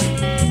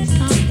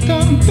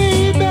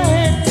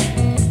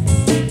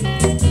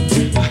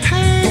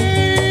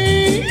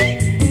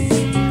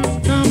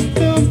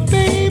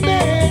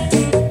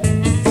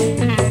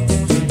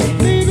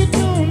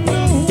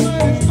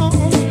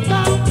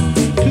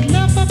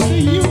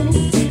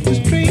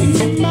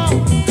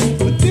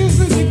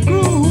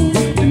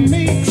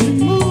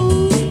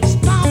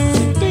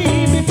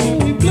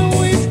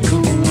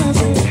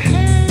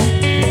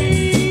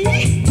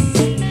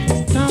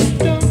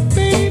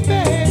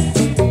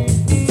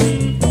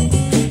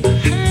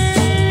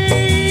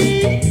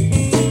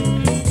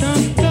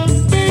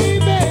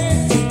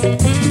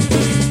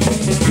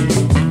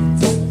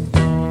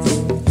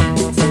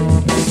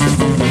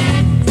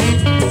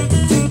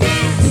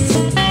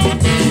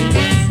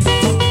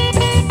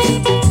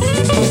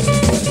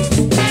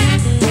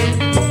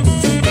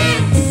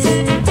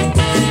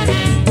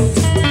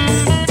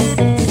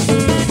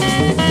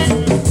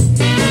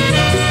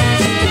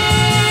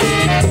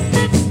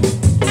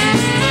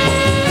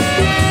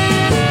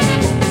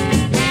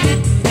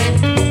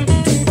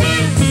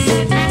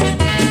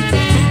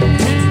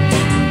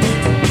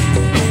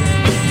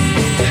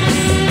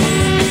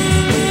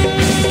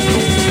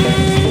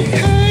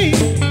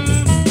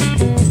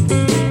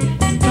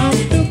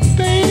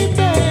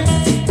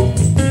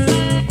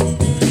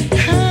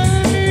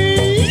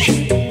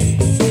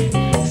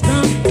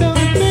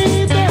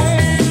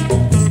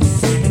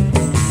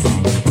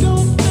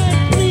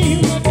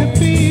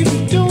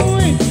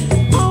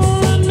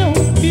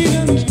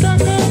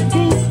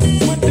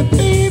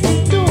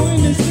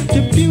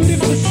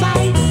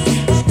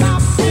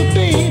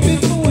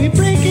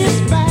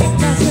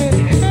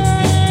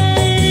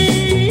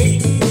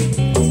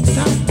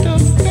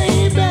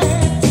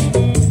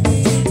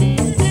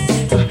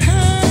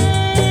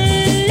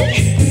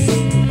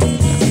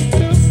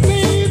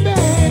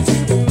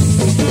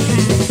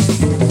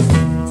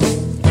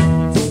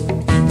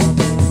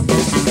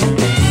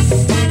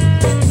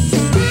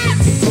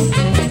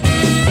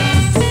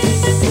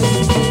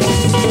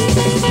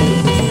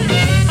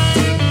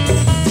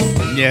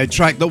 A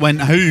track that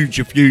went huge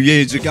a few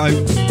years ago. I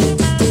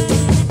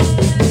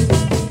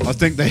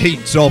think the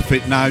heat's off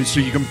it now, so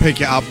you can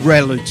pick it up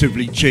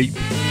relatively cheap.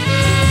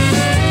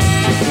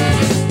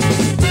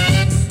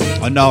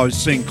 I know I was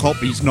seeing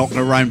copies knocking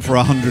around for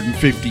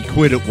 150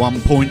 quid at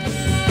one point.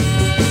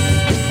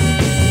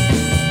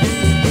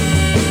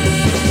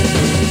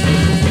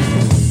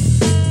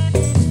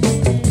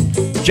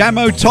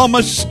 Jamo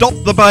Thomas, Stop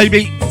the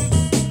Baby.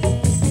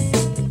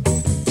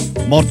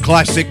 Mod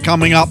Classic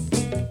coming up.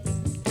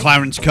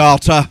 Clarence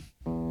Carter.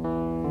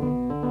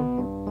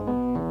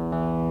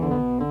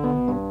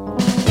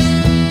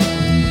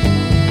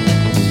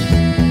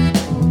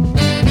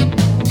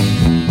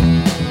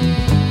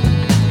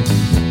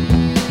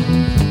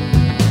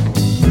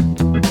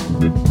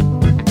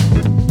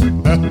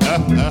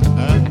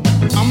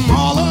 I'm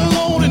all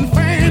alone and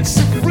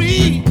fancy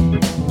free.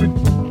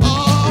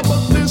 Oh,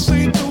 but this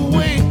ain't the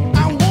way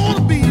I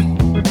wanna be.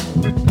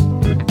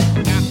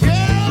 Now,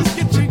 girls,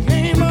 get your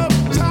game up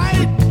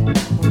tight.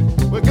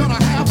 We're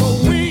gonna have a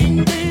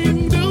wing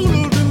ding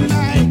doodle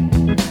tonight.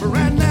 But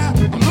right now,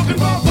 I'm looking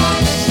for a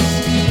fox.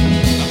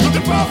 I'm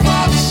looking for a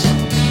fox.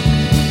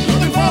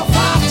 Looking for a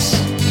fox.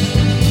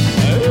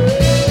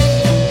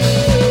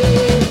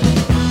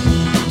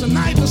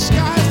 Tonight the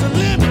sky's the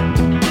limit.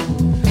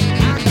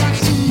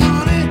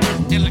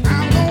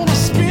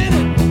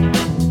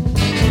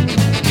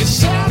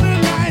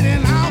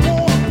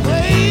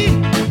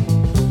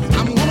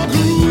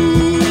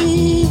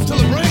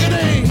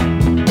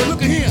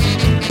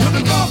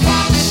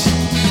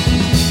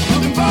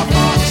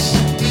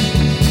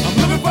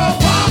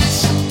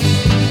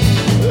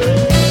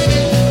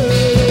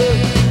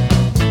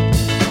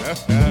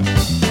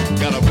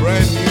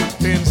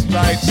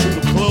 Suit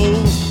of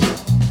clothes,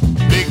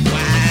 big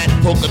wide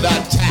polka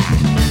dot tie,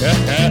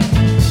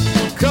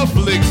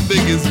 cufflinks big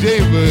as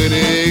jaybird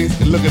eggs.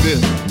 And look at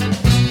this,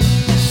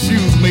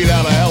 shoes made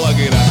out of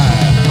alligator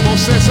hide. I'm gonna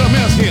say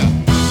something else here.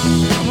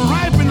 I'm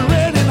ripe and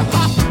ready and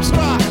hot to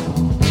try.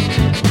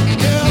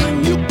 Girl,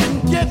 and you can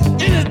get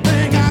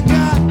anything I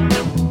got.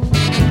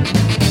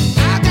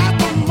 I got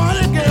the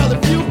money, girl,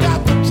 if you got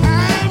the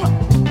time.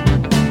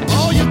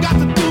 All you got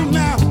to do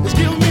now is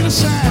give me the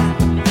sign.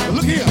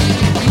 Look here.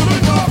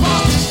 Looking for a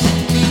fox.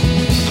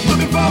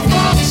 Looking for a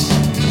fox.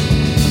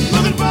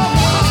 Looking for a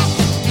fox.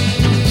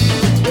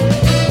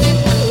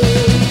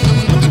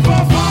 Looking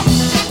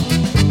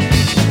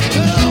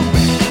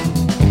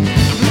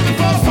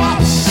for a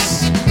fox.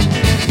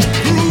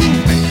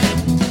 Groove me.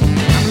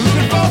 I'm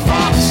looking for a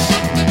fox.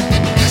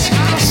 That's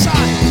out of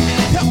sight.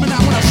 Help me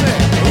now when I say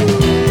it.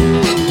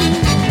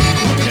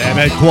 Yeah,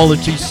 that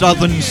quality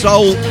Southern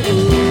soul.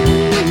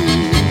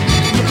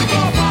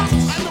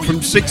 From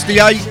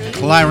 68,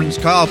 Clarence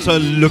Carter,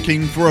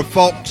 Looking for a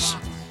Fox.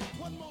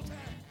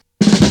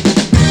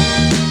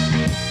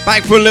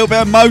 Back for a little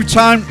bit of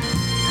Motown.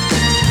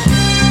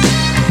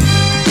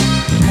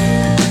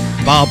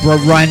 Barbara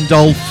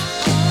Randolph.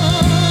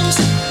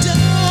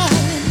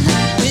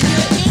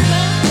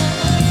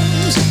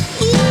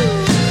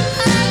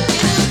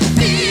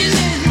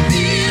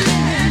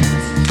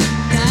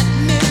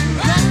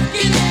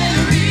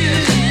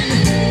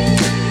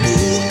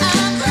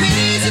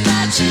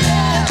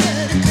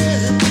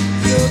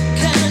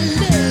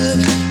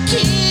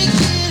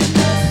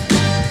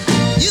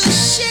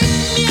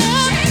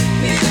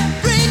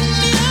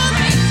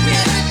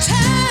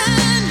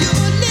 Time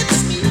your lips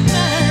meet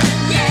mine,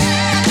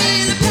 yeah, I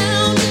feel the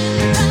pounding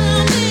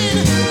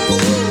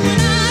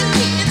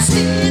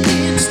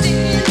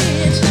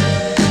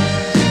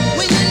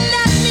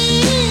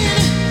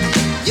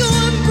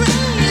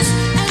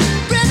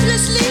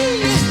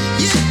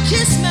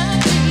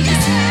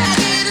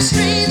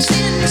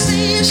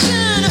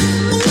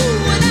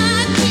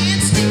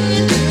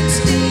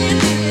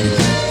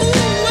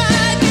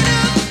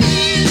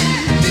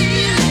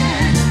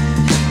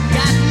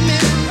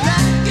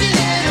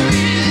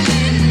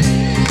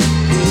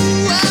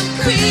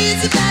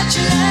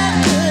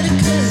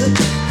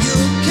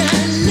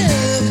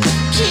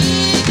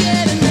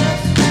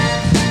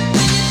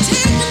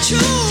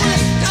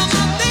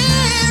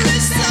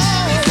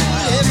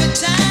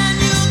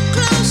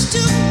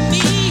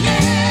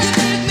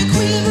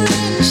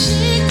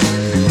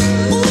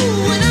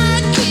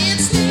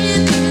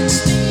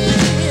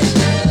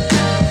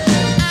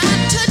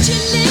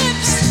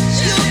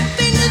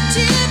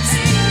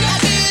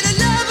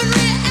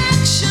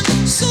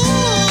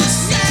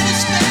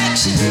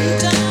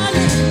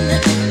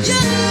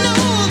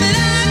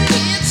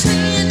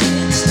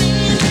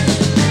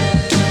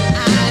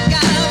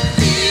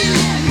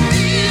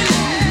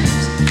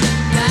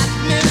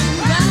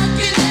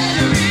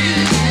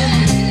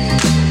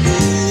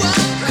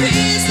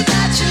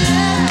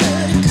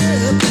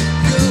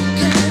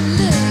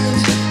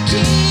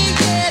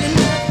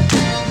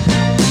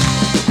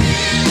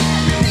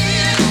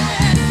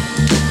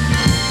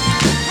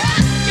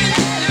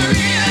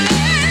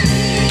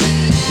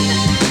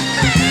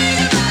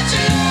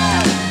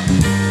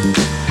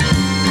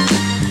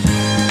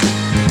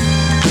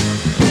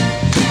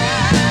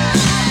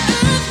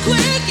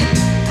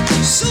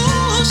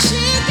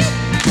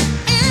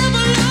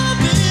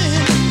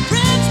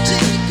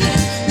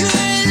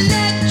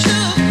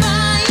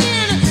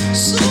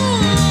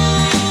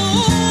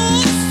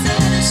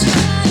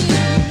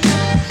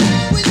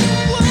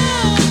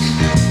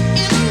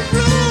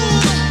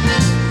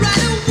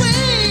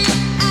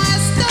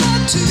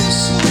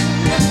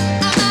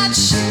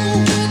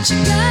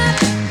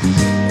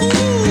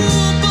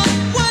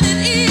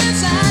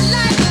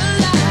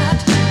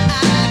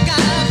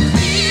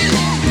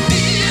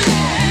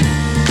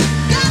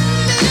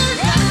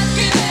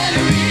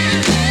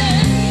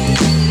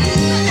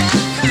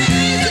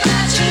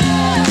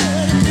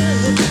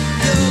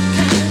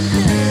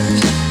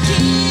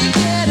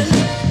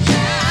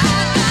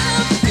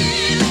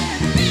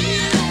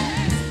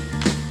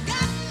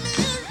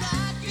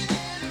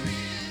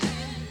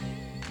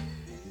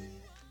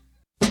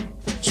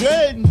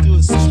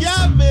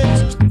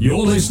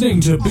listening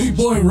to Boot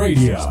Boy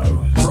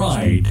Radio.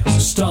 Pride,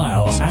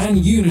 style, and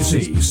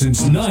unity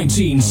since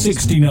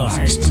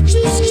 1969.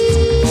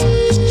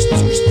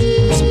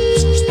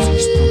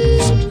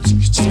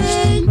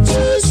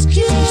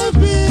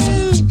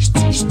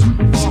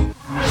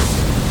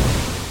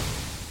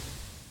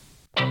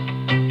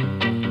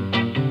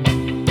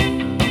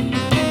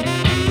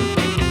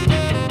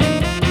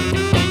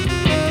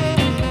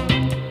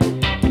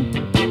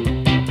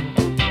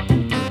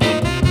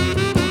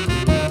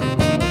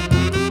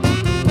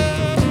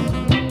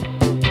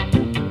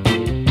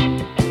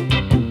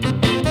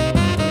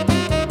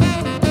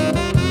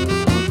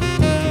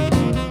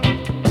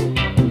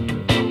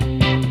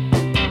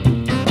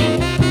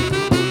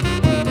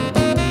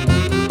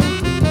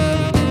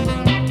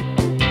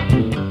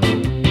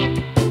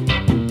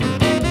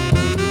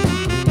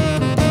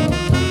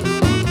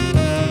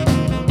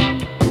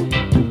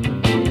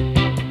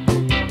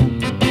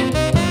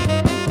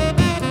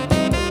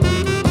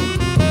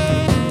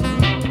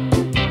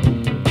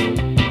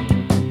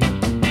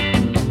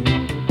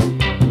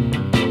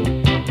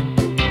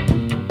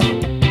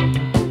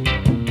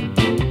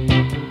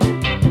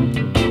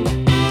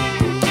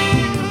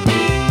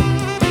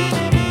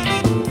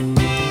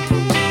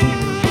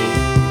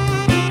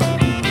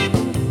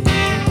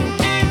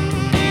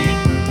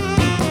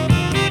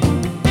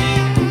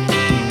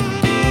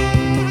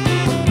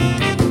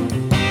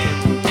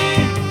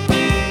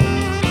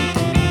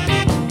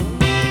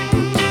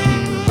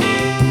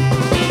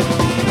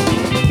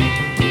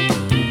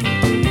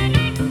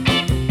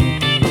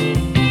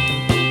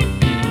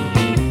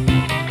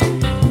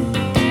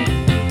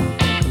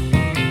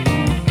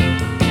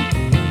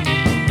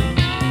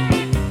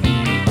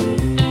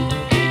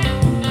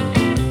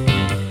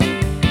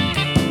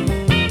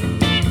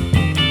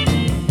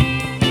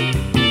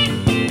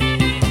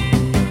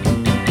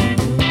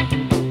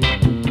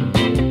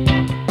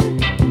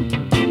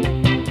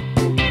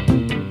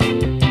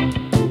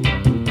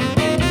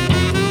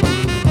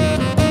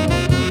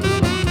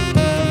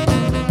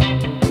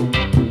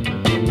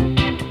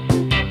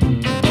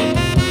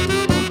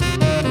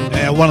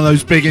 One of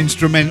those big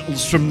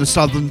instrumentals from the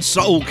Southern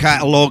Soul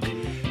catalogue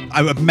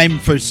out of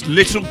Memphis.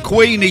 Little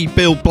Queenie,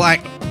 Bill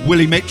Black,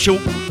 Willie Mitchell.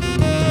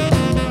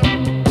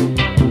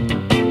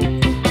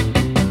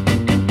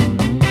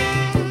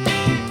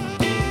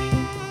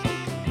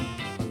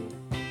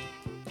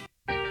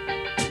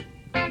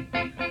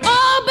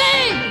 Oh,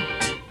 baby,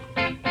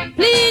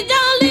 please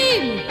don't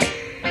leave me.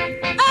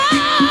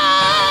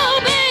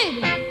 Oh,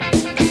 baby,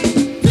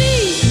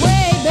 please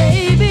wait,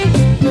 baby,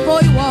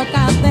 before you walk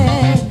out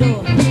that door.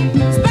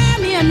 Spare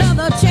me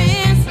another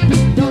chance.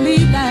 Don't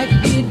leave like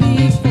you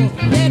did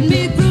before. Let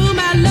me prove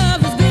my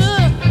love is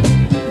good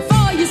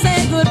before you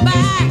say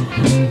goodbye.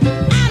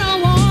 I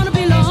don't wanna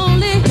be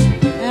lonely,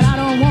 and I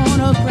don't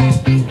wanna cry.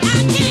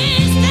 I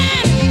can't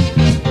stand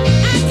it.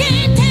 I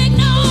can't take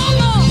no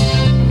more.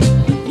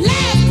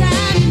 Last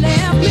time you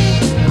left me,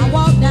 I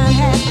walked down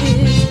half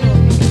this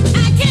road.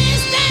 I can't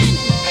stand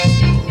it.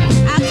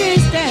 I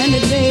can't stand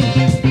it, baby.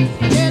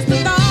 Just the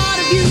thought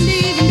of you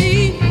leaving me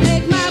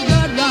make my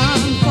blood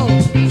run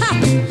cold. Ha!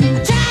 I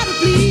try to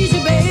please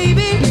you,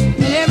 baby,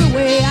 in every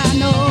way I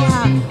know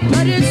how.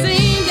 But it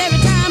seems every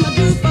time I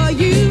do for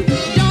you,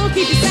 you don't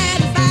keep you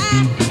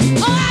satisfied.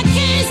 Oh, I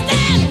can't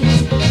stand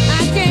it.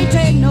 I can't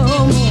take no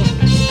more.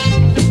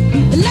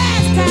 The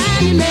last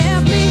time you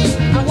left me,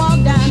 I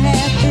walked down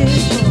half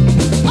this road.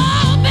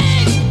 Oh,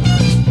 baby.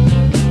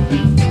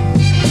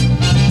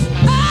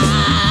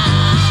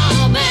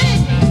 Oh, baby.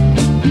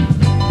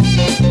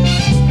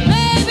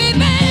 Baby,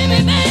 baby,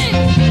 baby.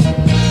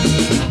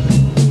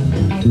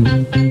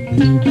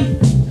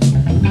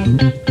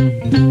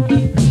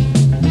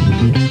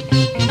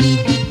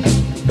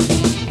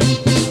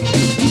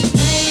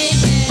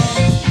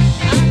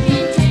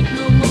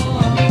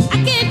 I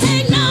can't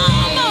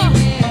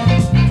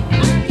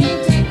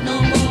take no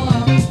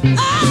more.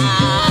 Oh,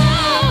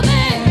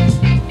 baby.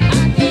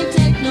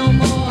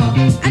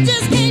 I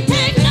just can't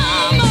take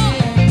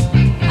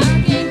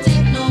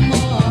no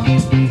more.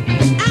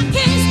 I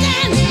can't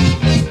stand it.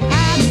 I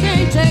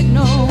can't take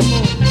no more.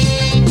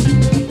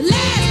 The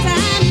last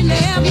time you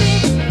left me,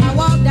 I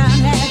walked down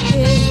half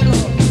this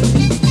road.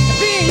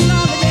 Being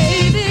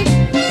lonely, baby,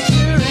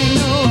 sure ain't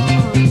no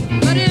fun.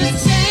 But it's a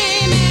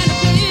shame and a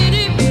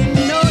pity when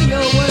you know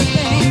your work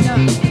ain't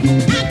done.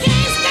 I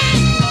can't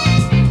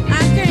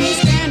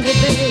stand it,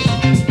 baby.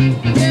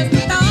 Just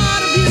the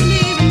thought of you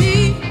leaving me.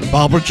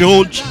 Barbara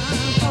George.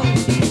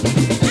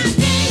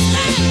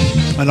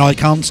 And I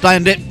can't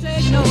stand it.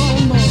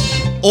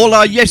 All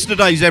our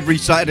yesterdays every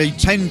Saturday,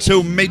 10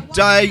 till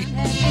midday.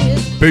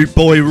 Boot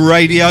Boy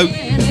Radio.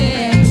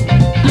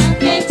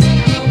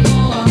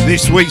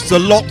 This week's the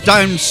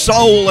Lockdown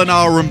Soul and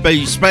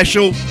R&B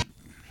special.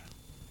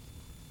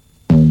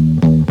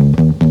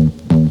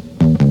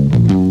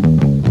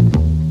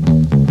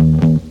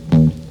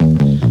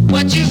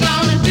 What you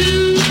gonna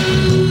do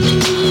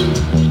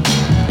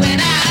when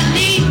I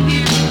leave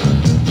you?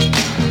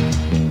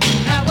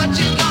 Now what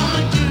you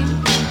gonna do?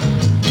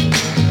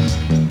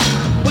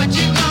 What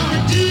you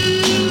gonna do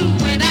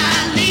when I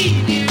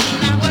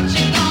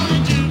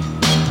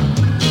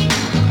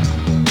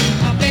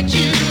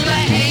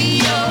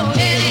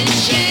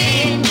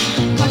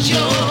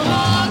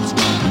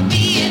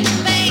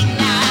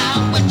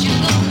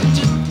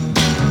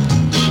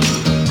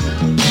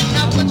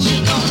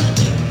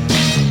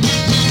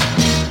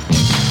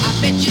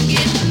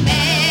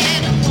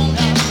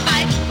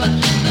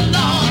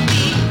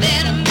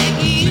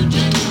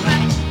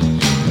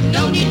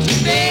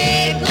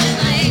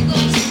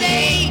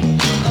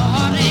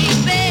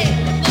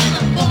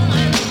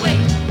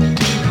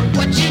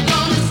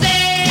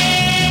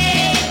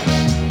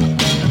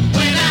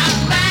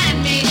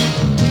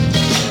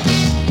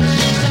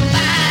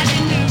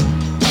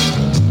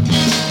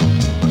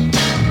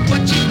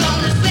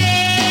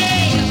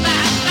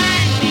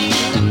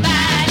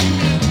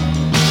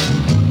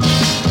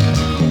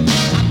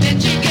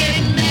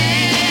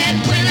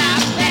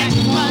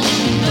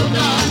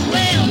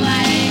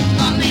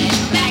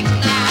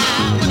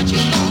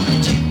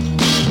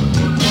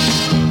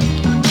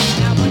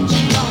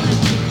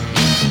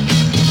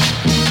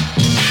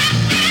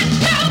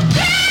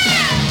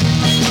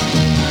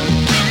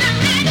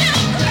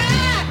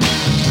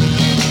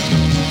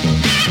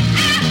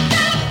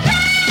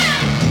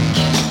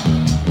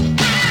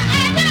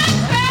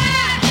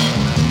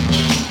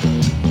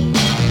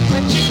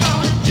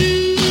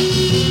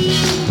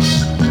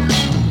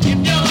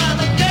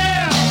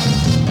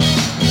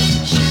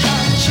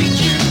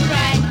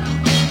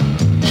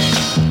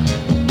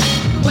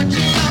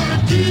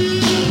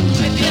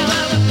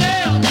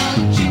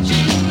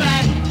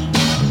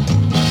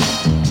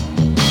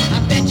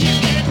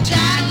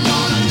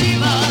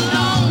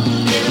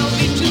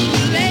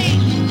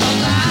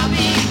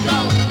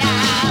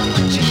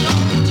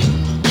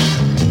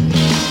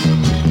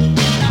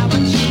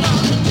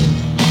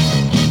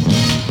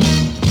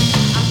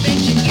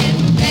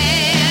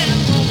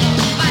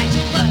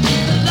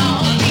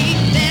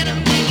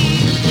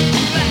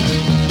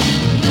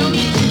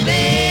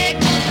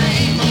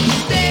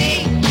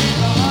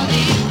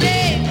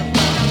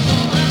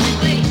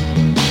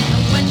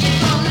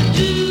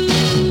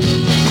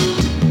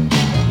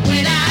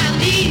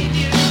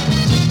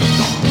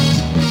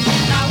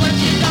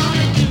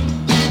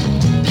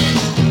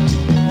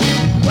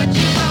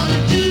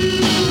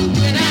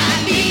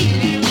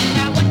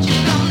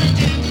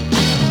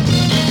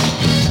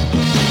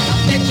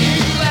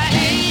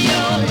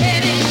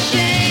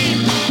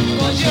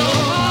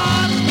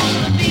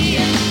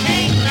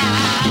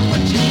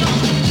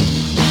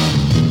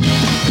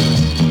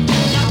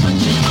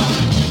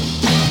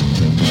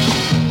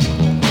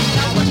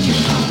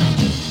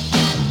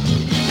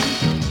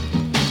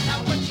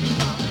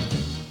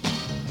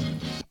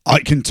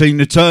Ike and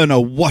Tina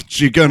Turner, What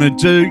You Gonna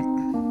Do?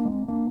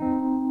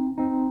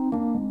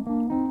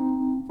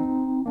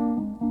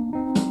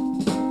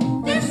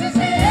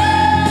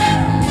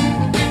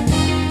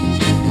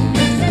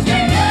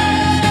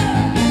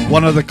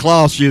 One of the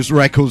classiest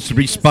records to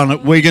be spun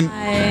at Wigan.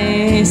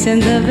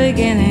 In the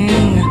beginning,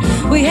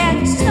 we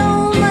had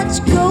so much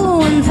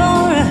going for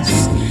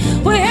us.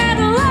 We had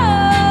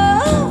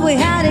love, we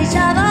had each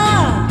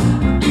other.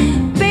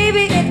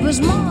 Baby, it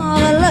was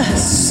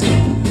marvelous.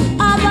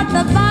 Oh, but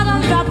the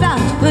bottom dropped out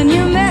when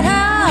you met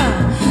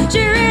her.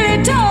 She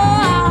really tore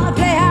our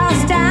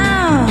playhouse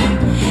down,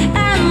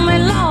 and we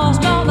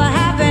lost all the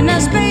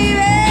happiness, baby,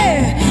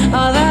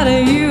 that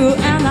you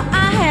and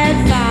I had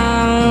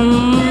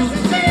found.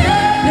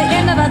 The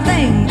end of a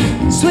thing,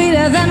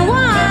 sweeter than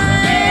wine.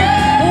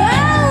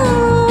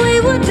 Well, we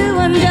were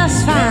doing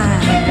just fine.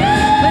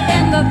 But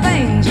in the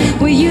things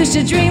we used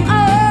to dream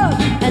of,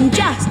 and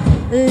just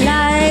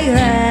like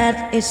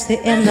that, it's the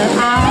end of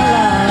our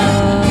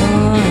love.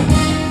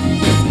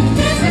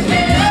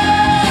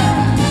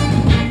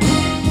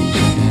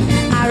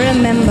 I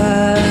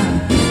remember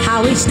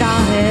how we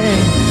started.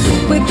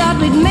 We thought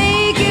we'd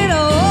make it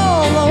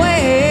all the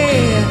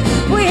way.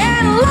 We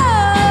had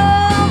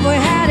love, we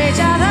had each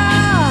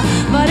other,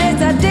 but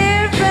it's a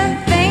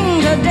different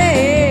thing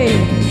today.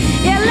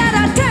 You let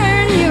her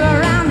turn you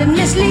around and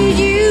mislead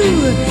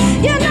you.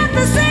 You're not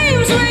the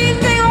same sweet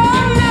thing,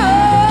 oh no.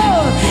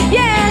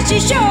 Yeah, she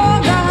sure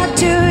got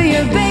to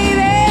you,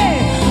 baby.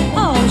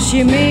 Oh,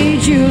 she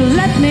made you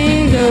let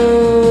me go.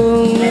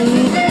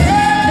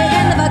 The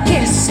end of a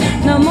kiss,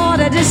 no more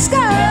to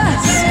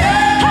discuss.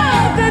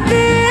 How could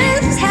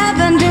this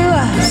happen to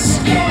us?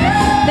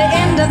 The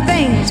end of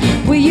things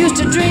we used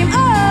to dream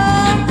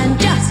of, and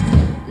just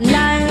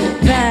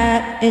like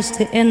that, it's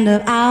the end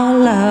of our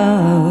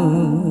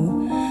love.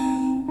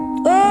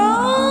 Oh,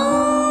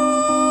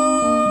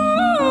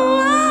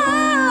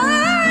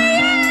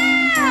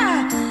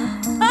 yeah.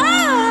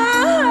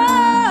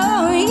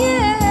 Oh,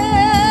 yeah.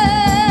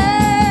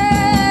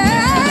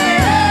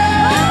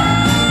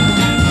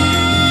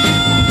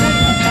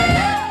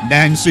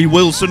 Nancy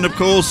Wilson, of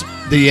course,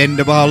 The End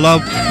of Our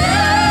Love.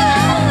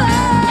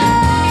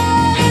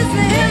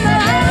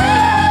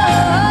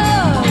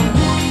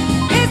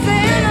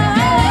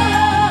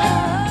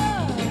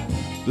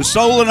 The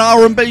Soul and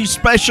R&B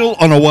special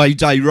on Away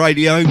Day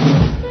Radio.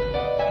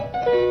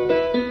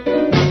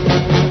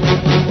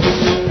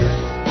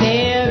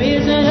 There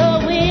isn't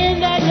a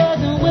wind that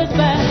doesn't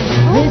whisper.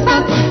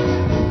 Whisper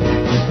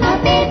my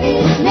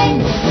baby's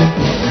name.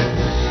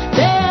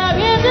 There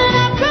isn't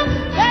a brook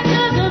that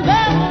doesn't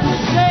babble to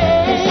say.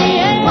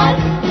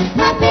 What's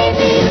my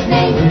baby's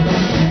name?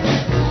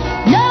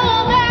 No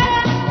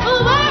matter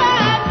where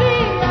I be,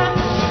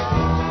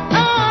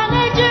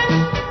 nature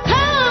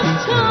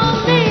comes to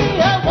me.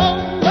 Oh, whoa,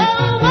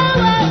 whoa,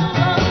 whoa,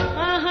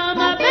 whoa,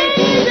 my baby.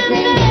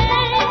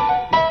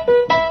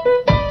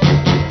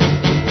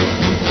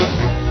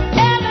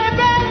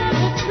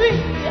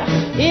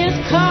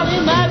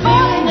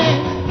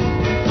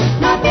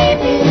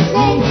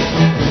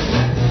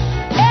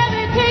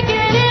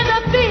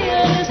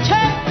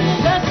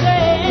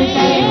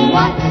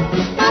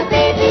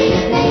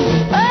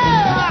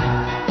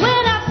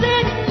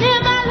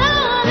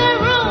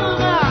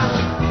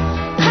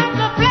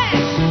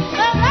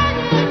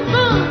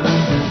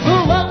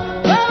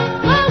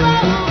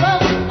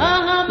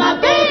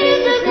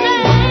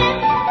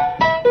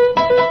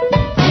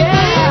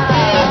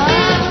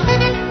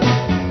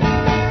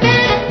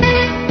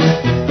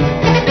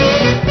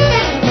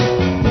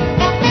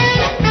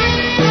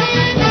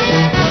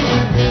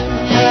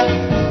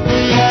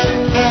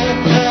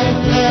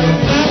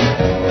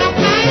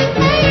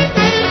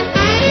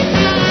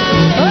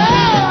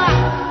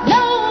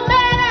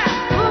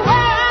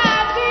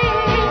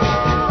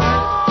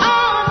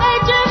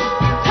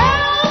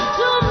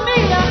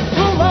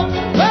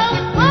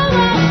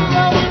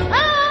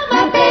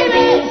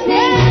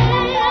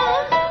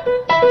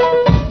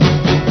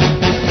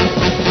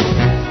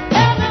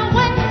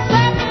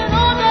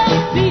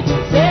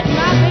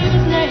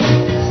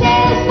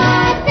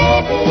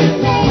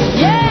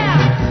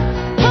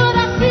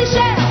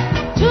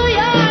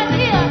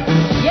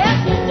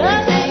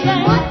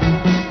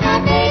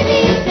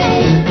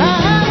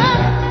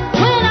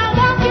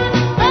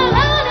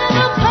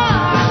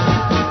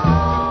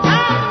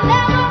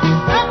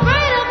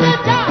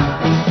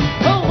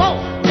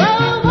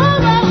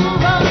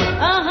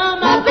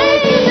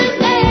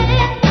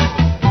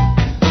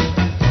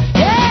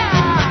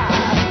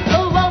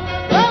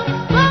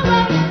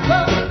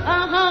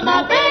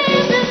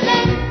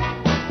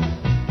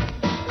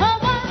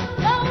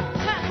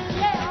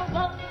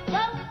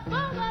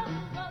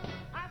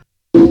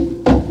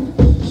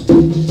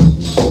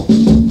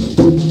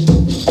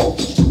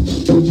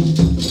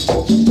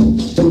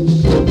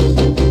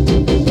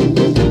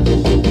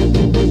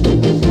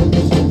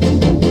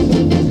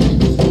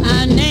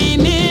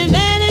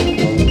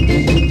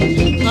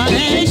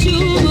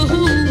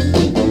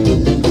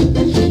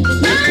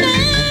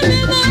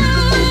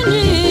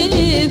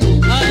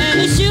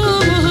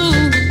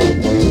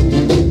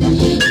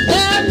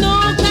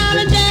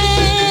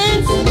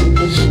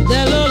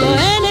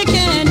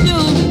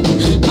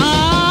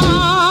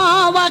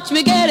 watch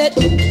me get it.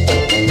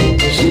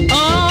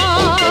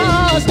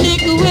 Oh,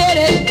 stick with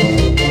it.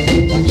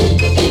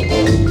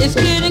 It's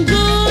getting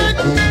good.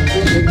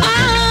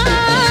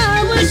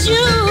 I wish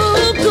you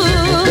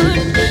could.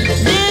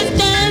 This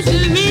dance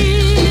is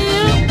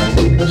real.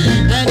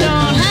 I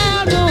don't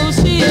have no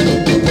fear.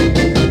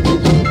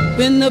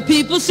 When the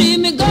people see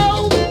me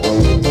go,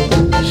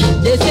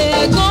 they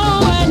say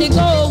go and they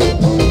go.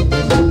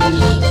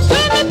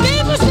 When the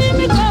people see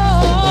me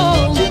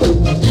go,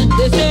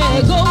 they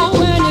say go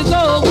and they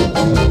go.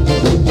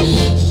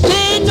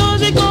 They know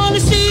they're gonna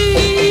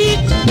see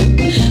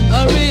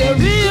a real,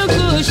 real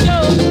good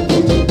show.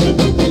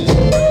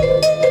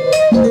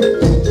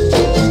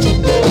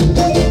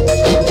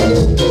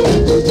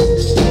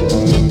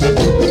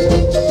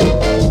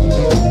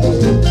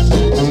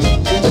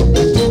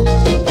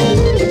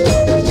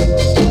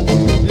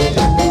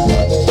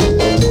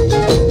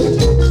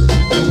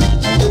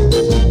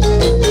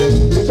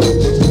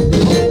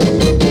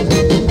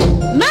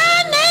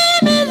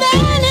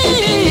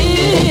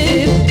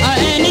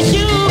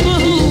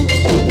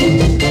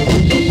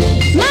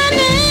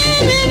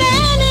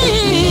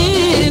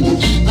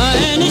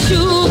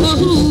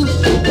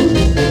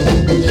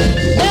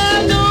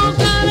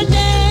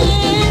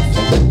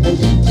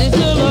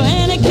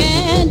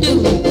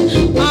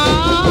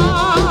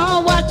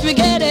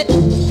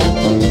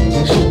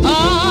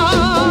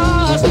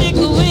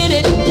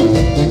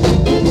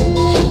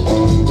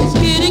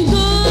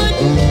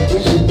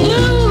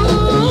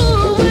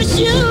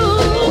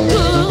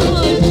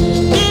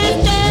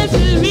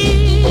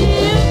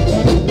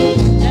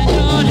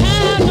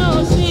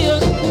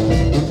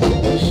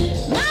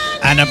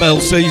 Annabelle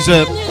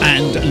Caesar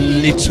and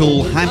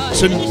Little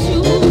Hampton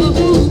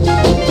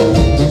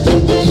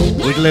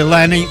with Lil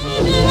Annie.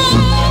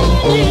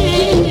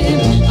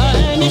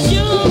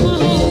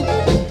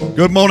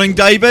 Good morning,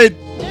 David.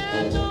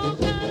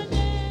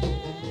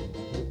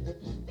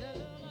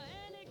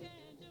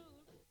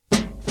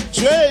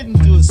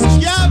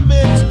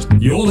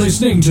 You're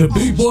listening to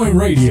Boot Boy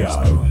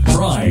Radio.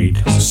 Pride,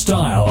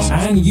 style,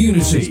 and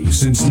unity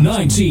since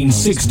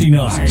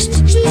 1969.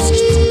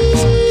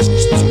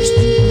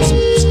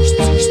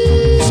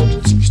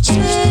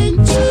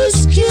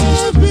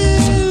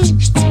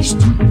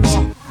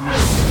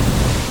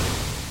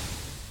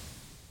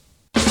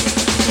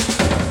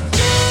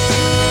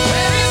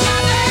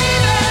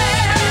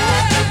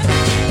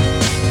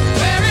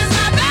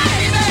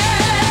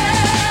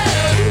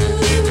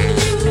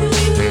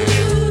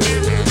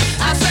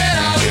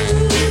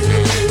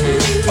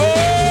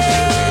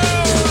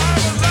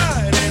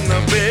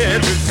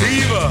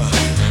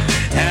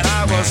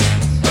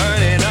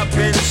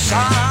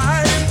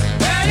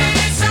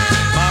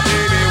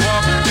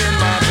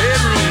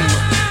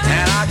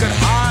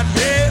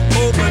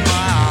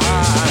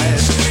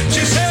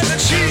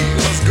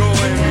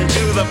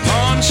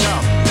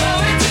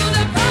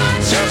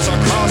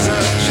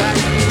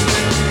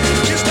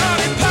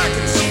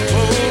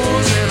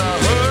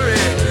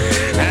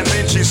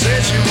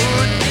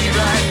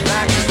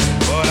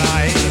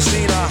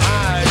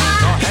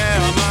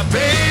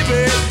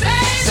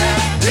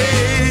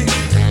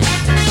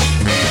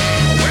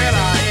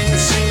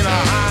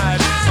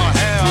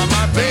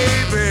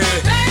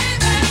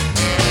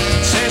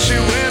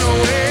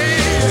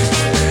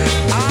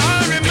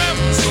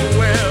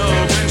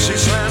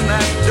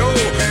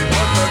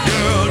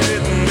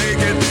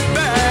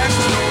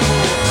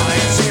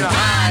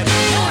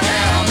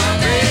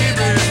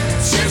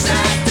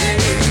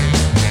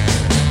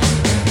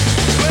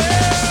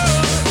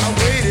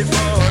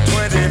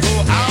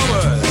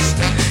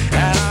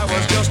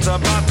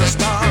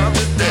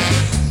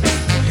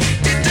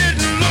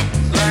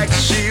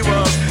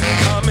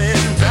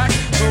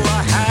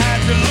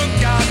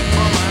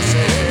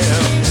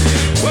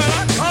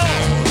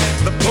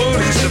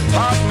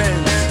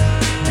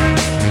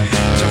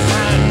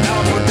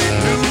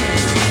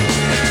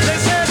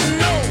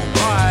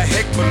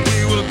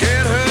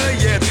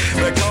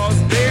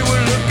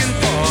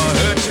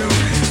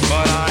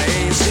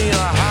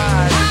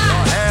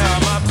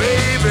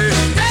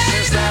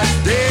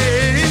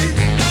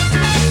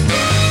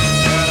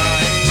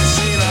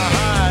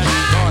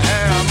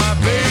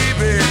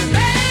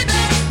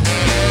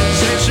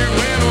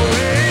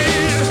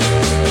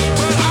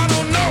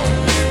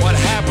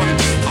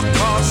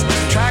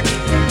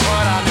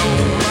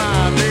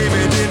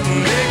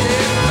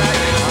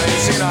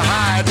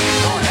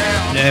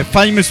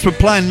 Famous for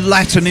playing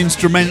Latin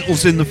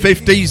instrumentals in the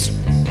 50s.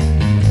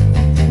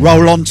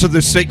 Roll on to the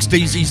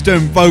 60s, he's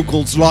doing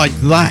vocals like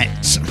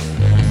that.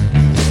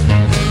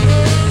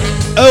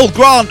 Earl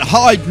Grant,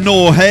 Hide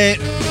Nor Hair.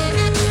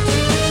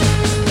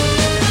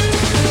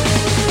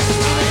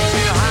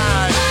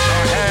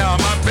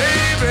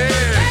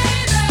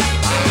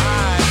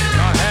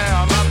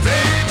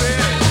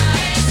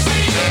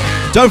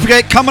 Don't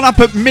forget, coming up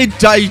at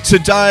midday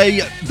today,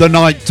 the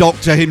Night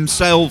Doctor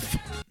himself.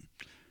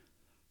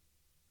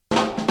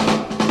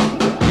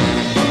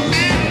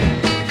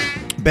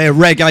 Bit of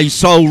reggae,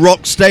 soul,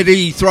 rock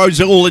steady,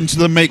 throws it all into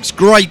the mix.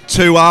 Great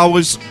 2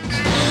 hours.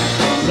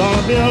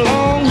 Gonna be a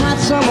long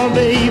summer,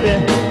 baby.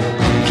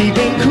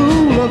 Keeping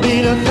cool will be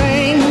the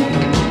thing.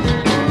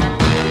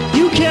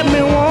 You kept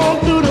me warm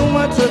through the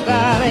winter,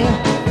 darling.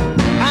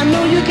 I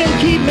know you can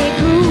keep me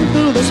cool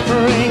through the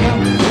spring.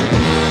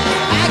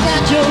 I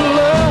got your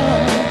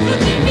love,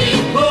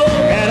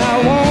 and I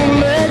won't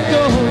let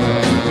go.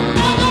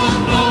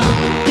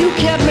 You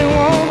kept me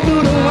warm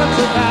through the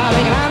winter,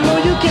 darling. I know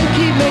you can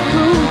keep me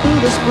cool through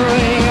the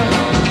spring.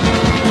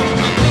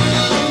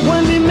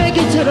 When we make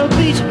it to the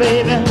beach,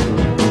 baby,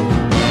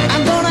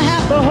 I'm gonna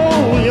have to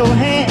hold your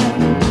hand.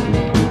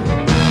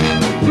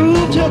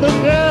 Prove to the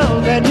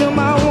girls that you're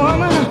my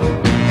woman,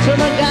 to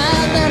the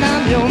guys that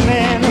I'm your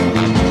man.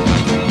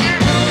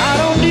 I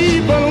don't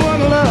need but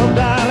one love,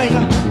 darling.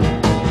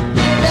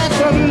 That's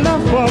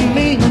enough for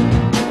me.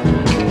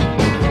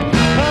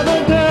 Other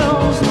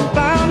girls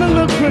bound to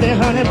look pretty,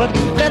 honey, but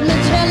let me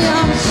tell you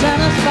I'm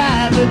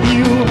satisfied with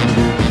you.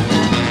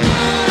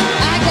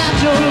 I got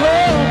your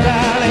love,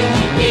 darling,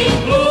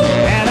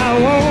 and I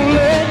won't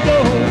let go.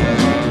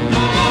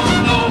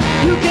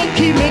 You can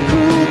keep me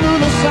cool through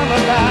the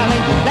summer,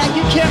 darling, like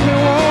you kept me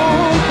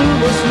warm through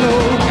the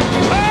snow.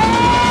 Oh,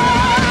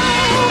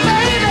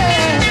 baby,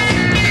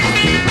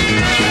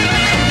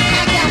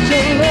 I got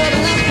your love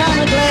and I'm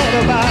kinda glad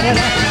about it.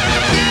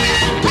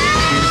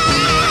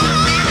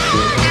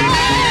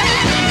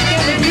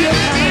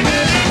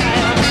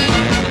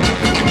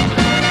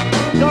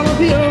 Gonna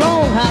be a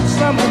long hot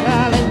summer,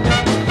 darling.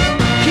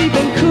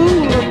 Keeping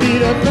cool will be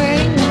the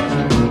thing.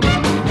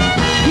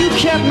 You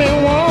kept me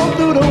warm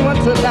through the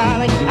winter,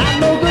 darling. I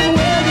know good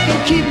well you can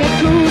keep me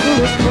cool through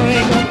the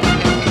spring.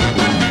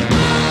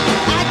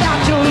 I got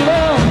your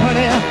love,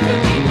 honey,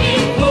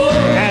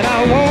 and I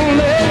won't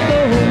let go.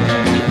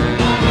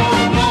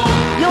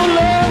 Your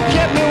love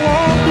kept me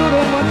warm through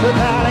the winter,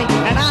 darling,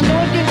 and I know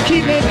you can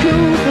keep me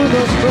cool through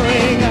the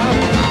spring.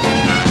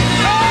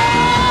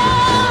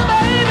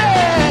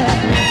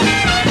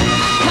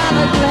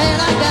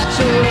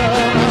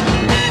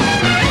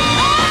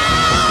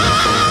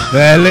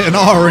 There, little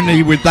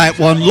irony with that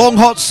one. Long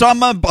Hot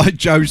Summer by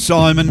Joe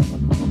Simon.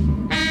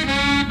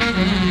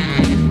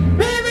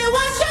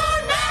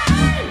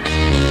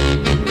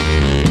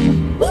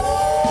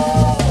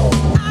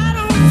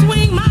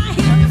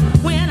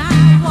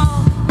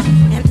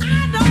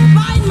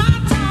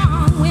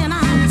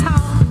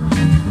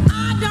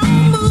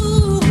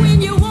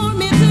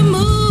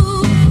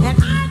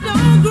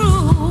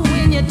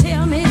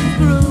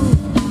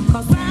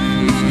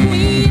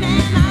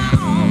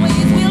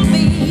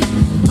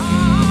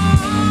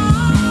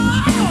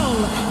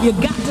 You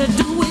got to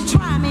do it,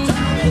 try me.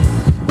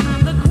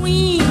 I'm the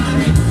queen.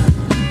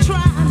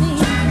 Try me.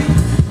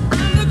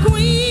 I'm the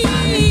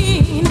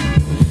queen.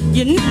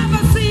 You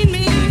never seen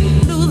me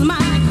lose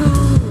my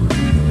cool.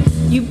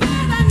 You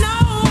better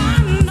know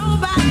I'm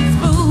nobody's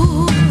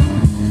fool.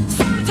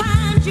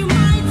 Sometimes you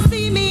might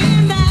see me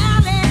in the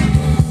alley,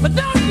 but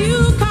don't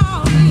you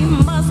call me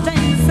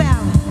Mustang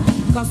Sally,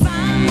 'cause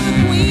I'm the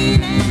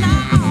queen and I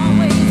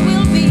always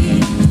will be.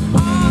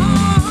 Oh,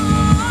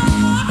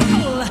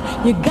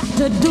 you got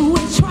to do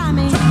it, try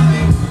me.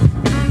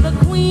 I'm the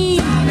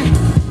queen.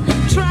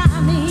 Try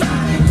me.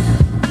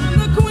 I'm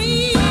the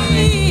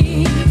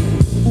queen.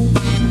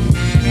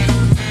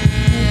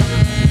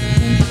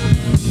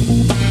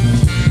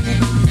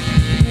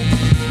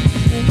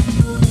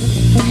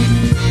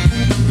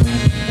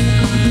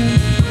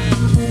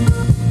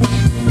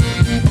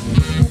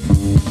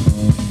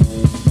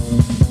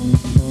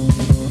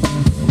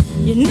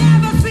 You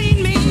never seen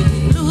me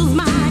lose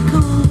my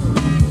cool.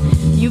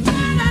 You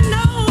better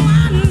know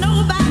I'm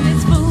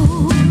nobody's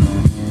fool.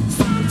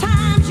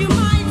 Sometimes you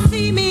might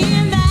see me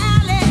in the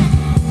alley,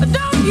 but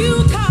don't you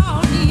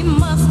call me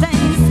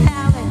Mustang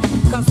Sally,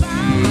 'cause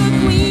I'm the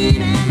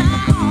queen and I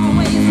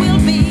always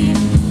will be.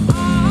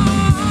 Oh,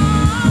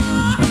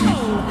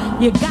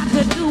 you got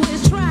to do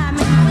is try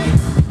me.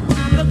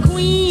 I'm the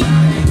queen.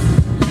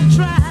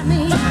 Try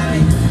me.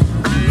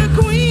 I'm the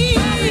queen.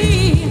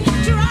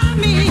 Try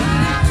me.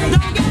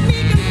 Don't get me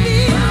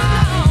confused.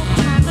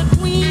 I'm the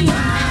queen.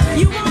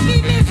 You won't be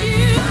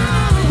misused.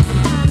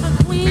 I'm the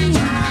queen.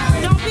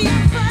 Don't be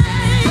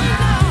afraid.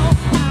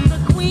 I'm the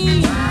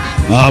queen.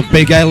 Ah,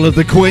 Big L of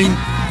the Queen.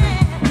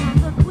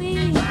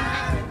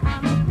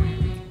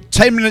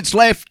 10 minutes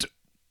left.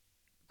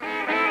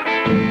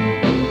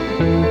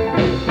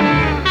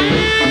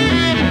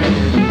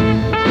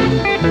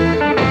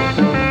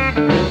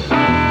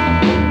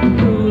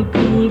 Cool,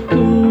 cool,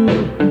 cool.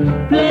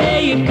 Play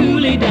it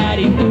coolly,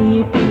 daddy.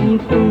 Cool, cool,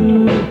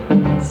 cool.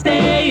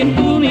 Stay and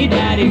fool me,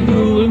 daddy.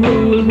 Rule,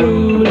 rule,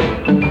 rule.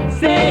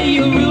 Say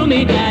you rule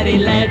me, daddy.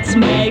 Let's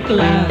make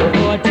love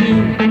for two.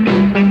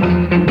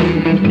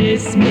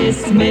 Miss, miss,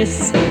 miss.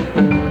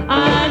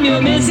 I'm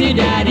your missy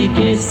daddy.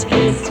 Kiss,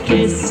 kiss,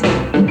 kiss.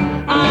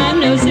 I'm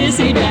no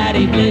sissy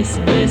daddy. Bliss,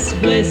 bliss,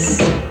 bliss.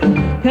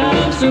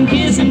 Comes from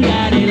kissing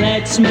daddy.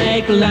 Let's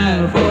make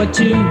love for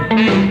two.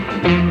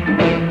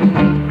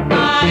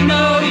 I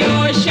know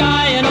you're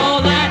shy and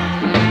all that,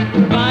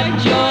 but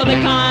you're the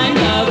kind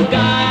of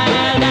guy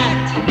that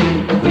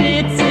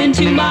fits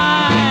into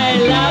my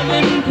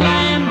loving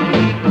plan.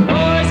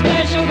 Oh,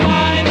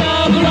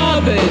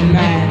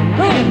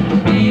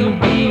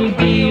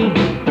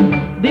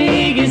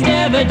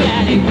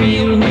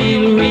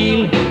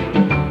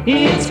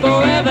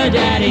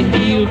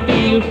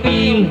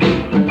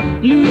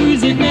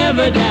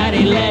 never,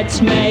 Daddy,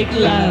 let's make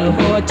love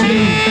for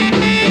two.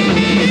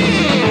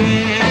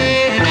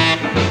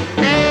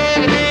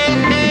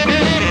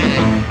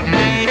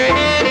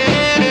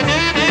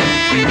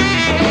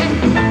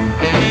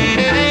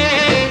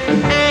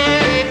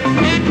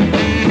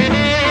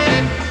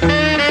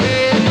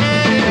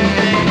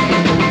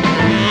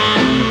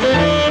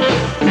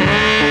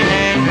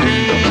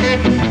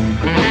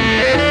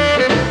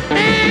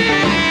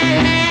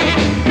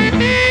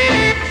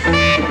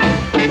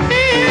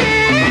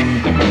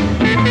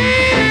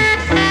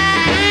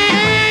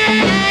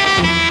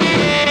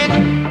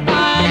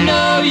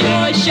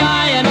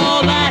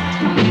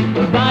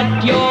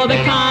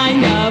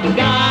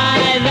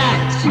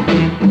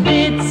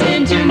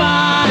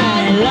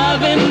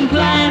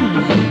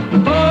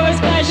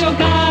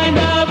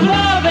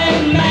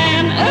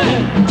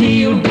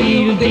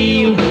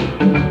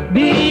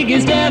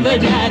 Biggest ever,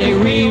 Daddy,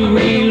 real,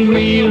 real,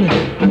 real.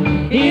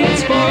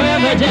 It's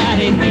forever,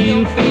 Daddy,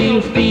 feel,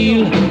 feel,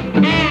 feel.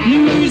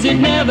 Lose it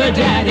never,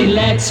 Daddy,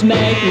 let's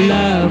make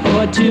love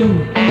for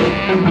two.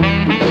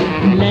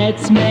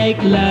 Let's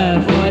make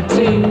love for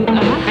two.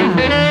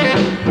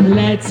 Ah,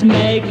 let's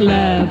make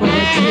love for two.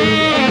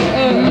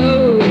 Oh, oh,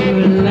 oh.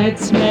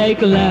 Let's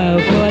make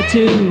love for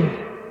two.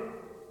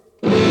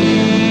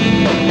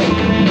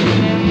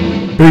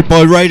 Boot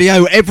Boy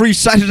Radio every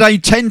Saturday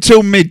 10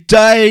 till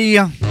midday.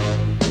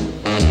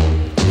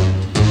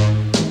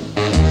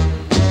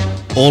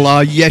 All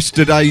our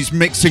yesterdays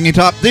mixing it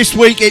up. This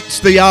week it's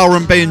the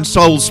R&B and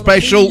Soul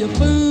special.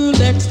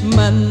 Next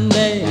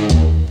Monday,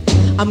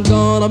 I'm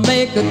gonna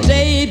make a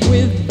date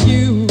with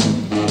you.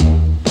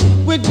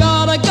 We're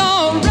gonna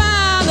go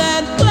around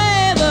and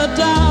play the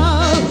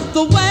town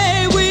the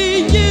way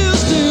we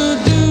used to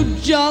do,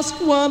 just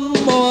one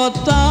more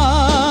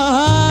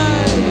time,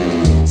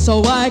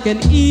 so I can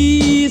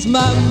ease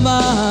my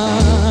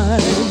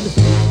mind.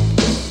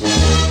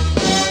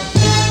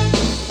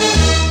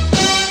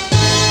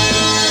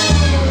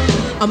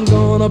 I'm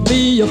gonna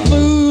be a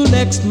fool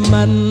next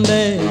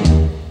Monday.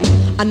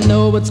 I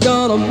know it's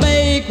gonna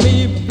make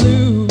me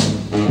blue.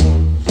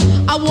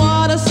 I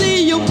wanna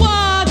see you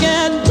walk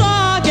and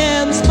talk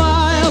and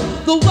smile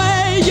the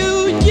way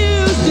you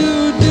used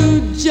to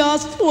do,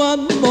 just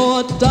one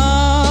more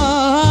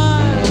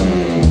time,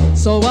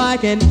 so I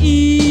can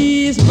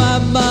ease my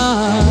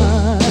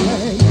mind.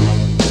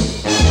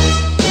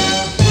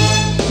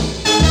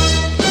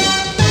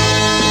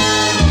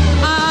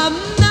 I'm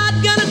not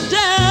gonna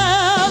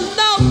tell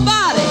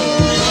nobody,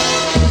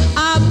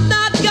 I'm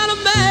not gonna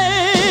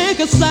make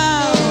a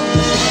sound.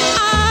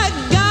 I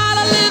got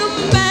a little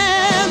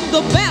man,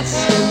 the best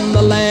in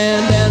the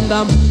land, and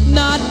I'm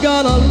not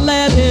gonna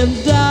let him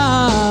down.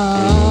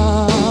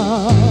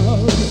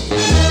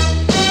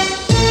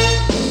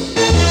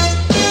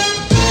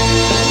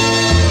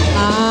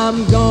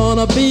 I'm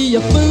gonna be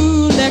a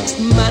fool next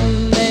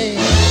Monday.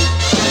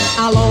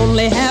 I'll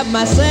only have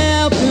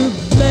myself to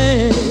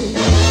blame.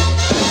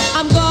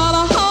 I'm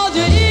gonna hold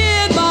you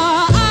in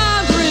my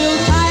arms real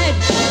tight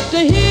to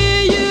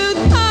hear you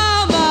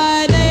call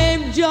my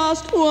name,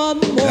 just one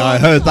more I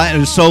heard that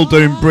in a Soul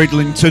doing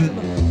Bridlington,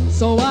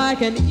 so I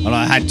can and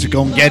I had to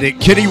go and get it.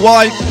 Kitty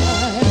White.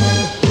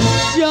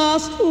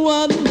 just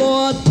one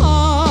more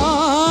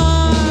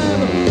time,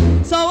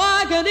 so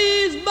I can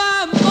ease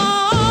my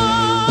mind.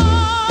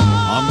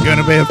 I'm going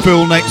to be a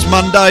fool next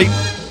Monday.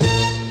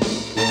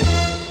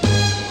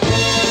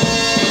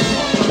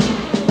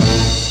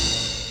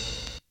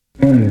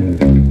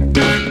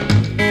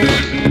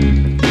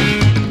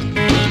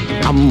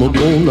 I'm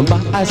gonna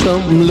buy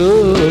some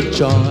love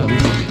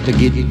charms to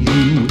get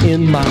you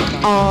in my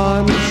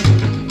arms.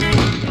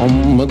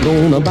 I'm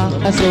gonna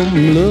buy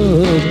some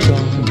love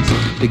charms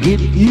to get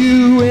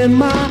you in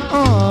my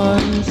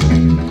arms.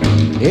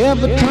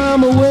 Every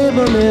time I wave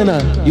them in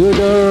your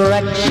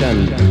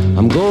direction,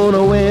 I'm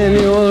gonna win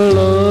your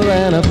love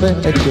and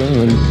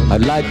affection.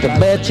 I'd like to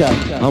bet you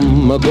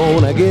I'm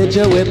gonna get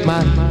you with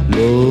my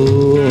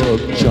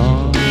love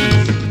charms.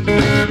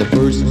 The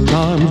first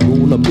charm's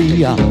gonna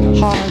be a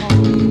heart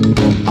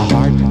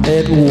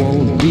that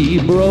won't be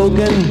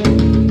broken.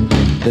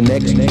 The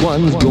next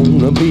one's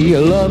gonna be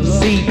a love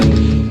seat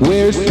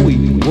where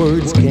sweet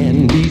words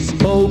can be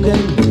spoken.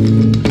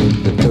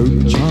 The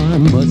third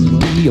charm must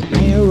be a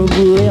pair of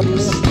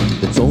lips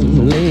that's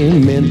only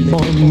meant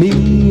for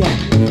me.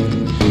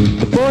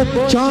 The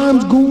fourth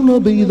charm's gonna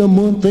be the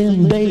month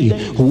and day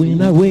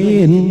when our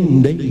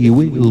wedding day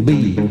will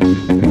be.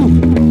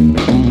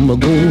 I'm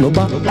gonna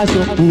buy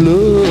some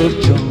love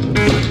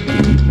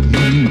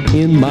charms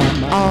in my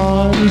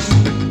arms.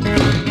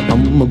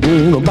 I'm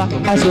gonna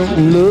buy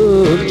some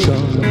love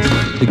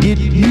charms to get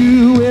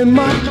you in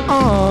my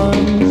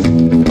arms.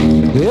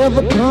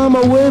 Every time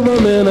I wave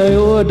them in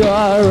your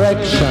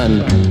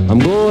direction, I'm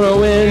gonna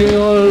win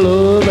your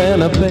love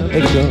and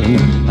affection.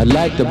 I'd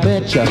like to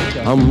bet you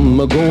I'm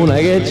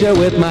gonna get you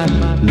with my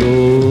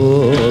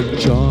love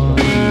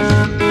charms.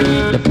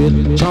 The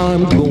fifth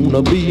charm's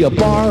gonna be a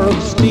bar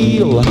of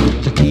steel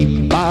to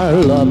keep our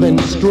loving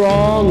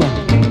strong.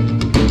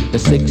 The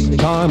sixth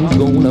charm's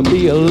gonna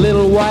be a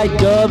little white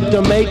dove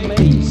to make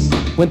peace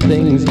when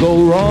things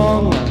go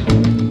wrong.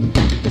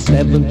 The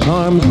seventh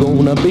charm's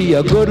gonna be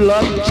a good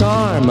luck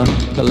charm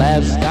to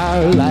last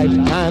our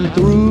lifetime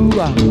through.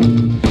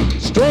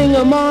 String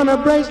 'em on a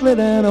bracelet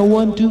and a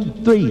 1, 2,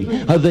 3.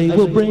 They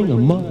will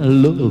bring my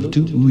love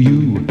to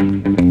you.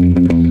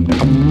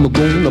 I'm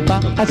gonna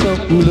buy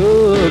some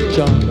love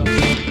charms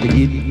to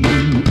get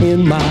you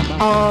in my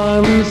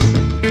arms.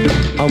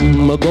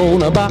 I'm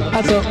gonna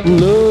buy some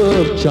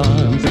love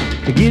charms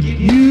to get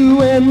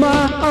you in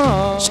my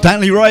arms.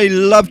 Stanley Ray,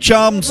 Love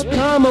Charms.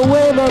 Come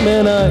away,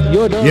 Lamina,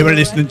 you're done. You were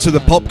listening to the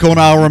Popcorn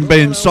R&B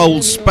and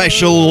Soul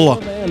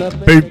Special,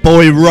 Boot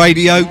Boy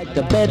Radio.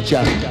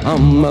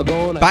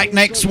 Back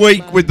next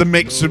week with the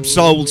mix of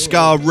soul,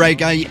 ska,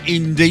 reggae,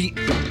 indie,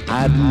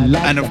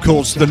 and of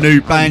course the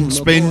new band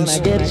spins.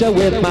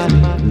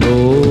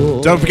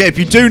 Don't forget, if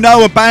you do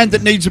know a band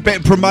that needs a bit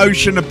of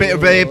promotion, a bit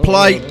of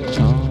airplay,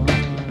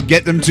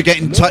 get them to get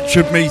in touch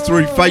with me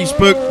through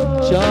Facebook.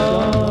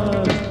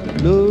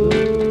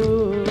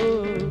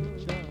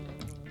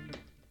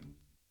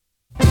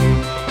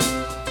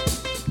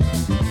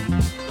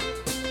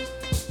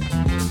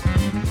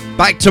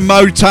 Back to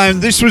Motown.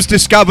 This was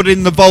discovered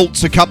in the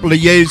vaults a couple of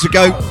years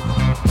ago.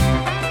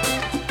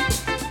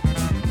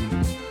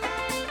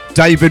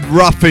 David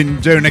Ruffin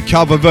doing a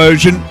cover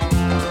version.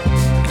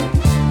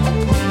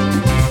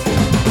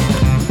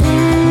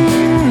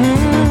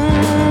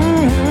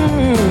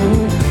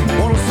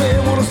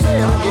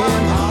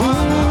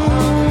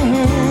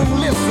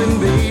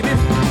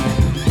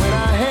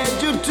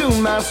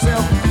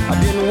 I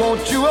didn't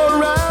want you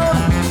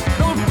around.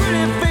 Those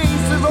pretty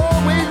faces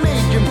always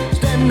make you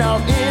stand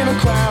out in a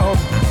crowd.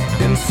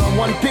 Then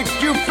someone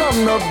picked you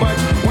from the bunch.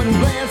 One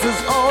glance is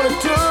all it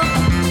took.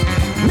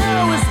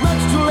 Now it's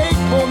much too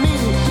late for me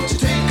to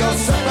take a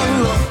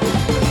second look.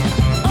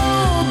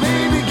 Oh,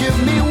 baby, give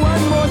me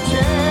one more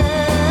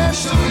chance.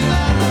 Show me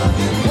that love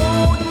you.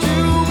 Won't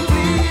you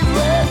please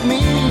let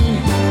me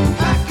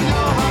back in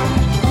your heart?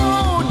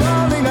 Oh,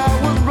 darling, I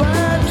was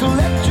glad to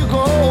let you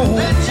go.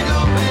 Let you go,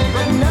 baby.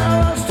 But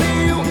now I see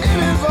you in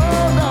his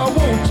arms. I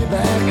want you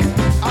back.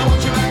 I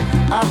want you back.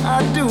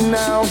 I do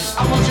now. I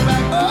want you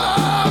back.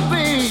 Oh,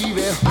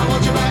 baby. I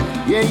want you back.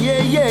 Yeah,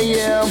 yeah, yeah,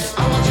 yeah.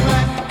 I want you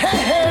back. Hey,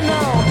 hey,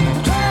 now.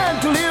 Trying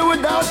to live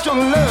without your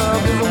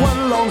love is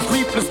one long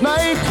sleepless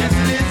night. Yes,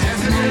 it is. Yes,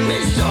 it is. Let me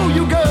show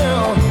you,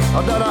 girl,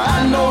 that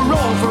I know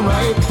wrong from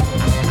right.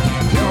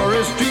 There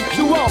is street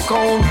you walk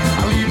on.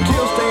 I leave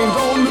tear stains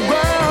on the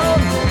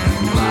ground.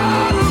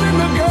 Bothering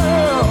the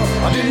girl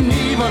I didn't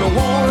even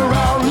want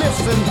around.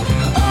 Listen,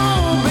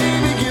 oh,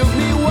 baby, give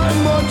me one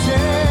more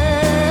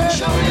chance.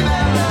 Show me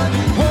that love.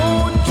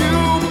 Won't you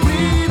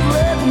please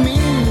let me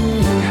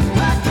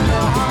back in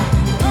your heart?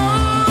 Oh,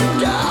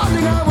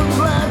 darling, I was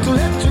glad to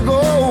let you go.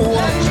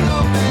 Let you go,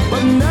 baby.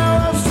 But now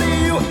I see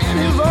you in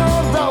his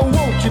arms. I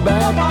want you back.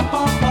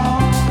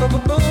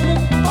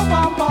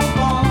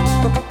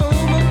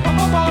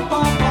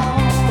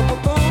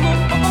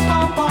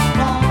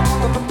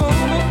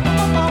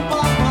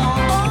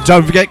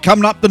 Don't forget,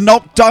 coming up the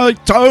knock down,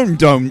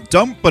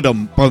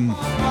 bum.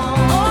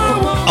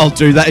 I'll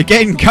do that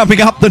again. Coming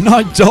up, the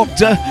Night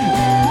Doctor.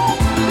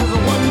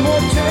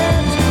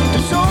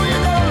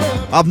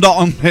 I'm not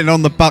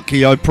on the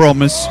Bucky, I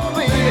promise.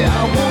 Baby,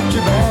 I want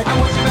you back. I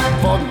want you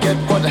back. Forget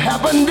what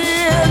happened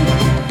then.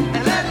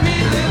 And let me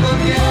live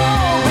again.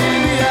 Oh,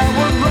 baby, I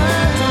was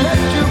glad to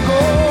let you go.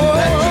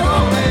 Let you go,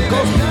 baby.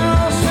 'Cause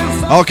now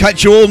since I'll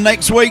catch you all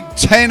next week,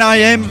 10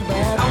 a.m.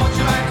 I want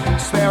you back.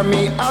 Spare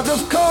me, I'll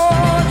just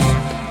call.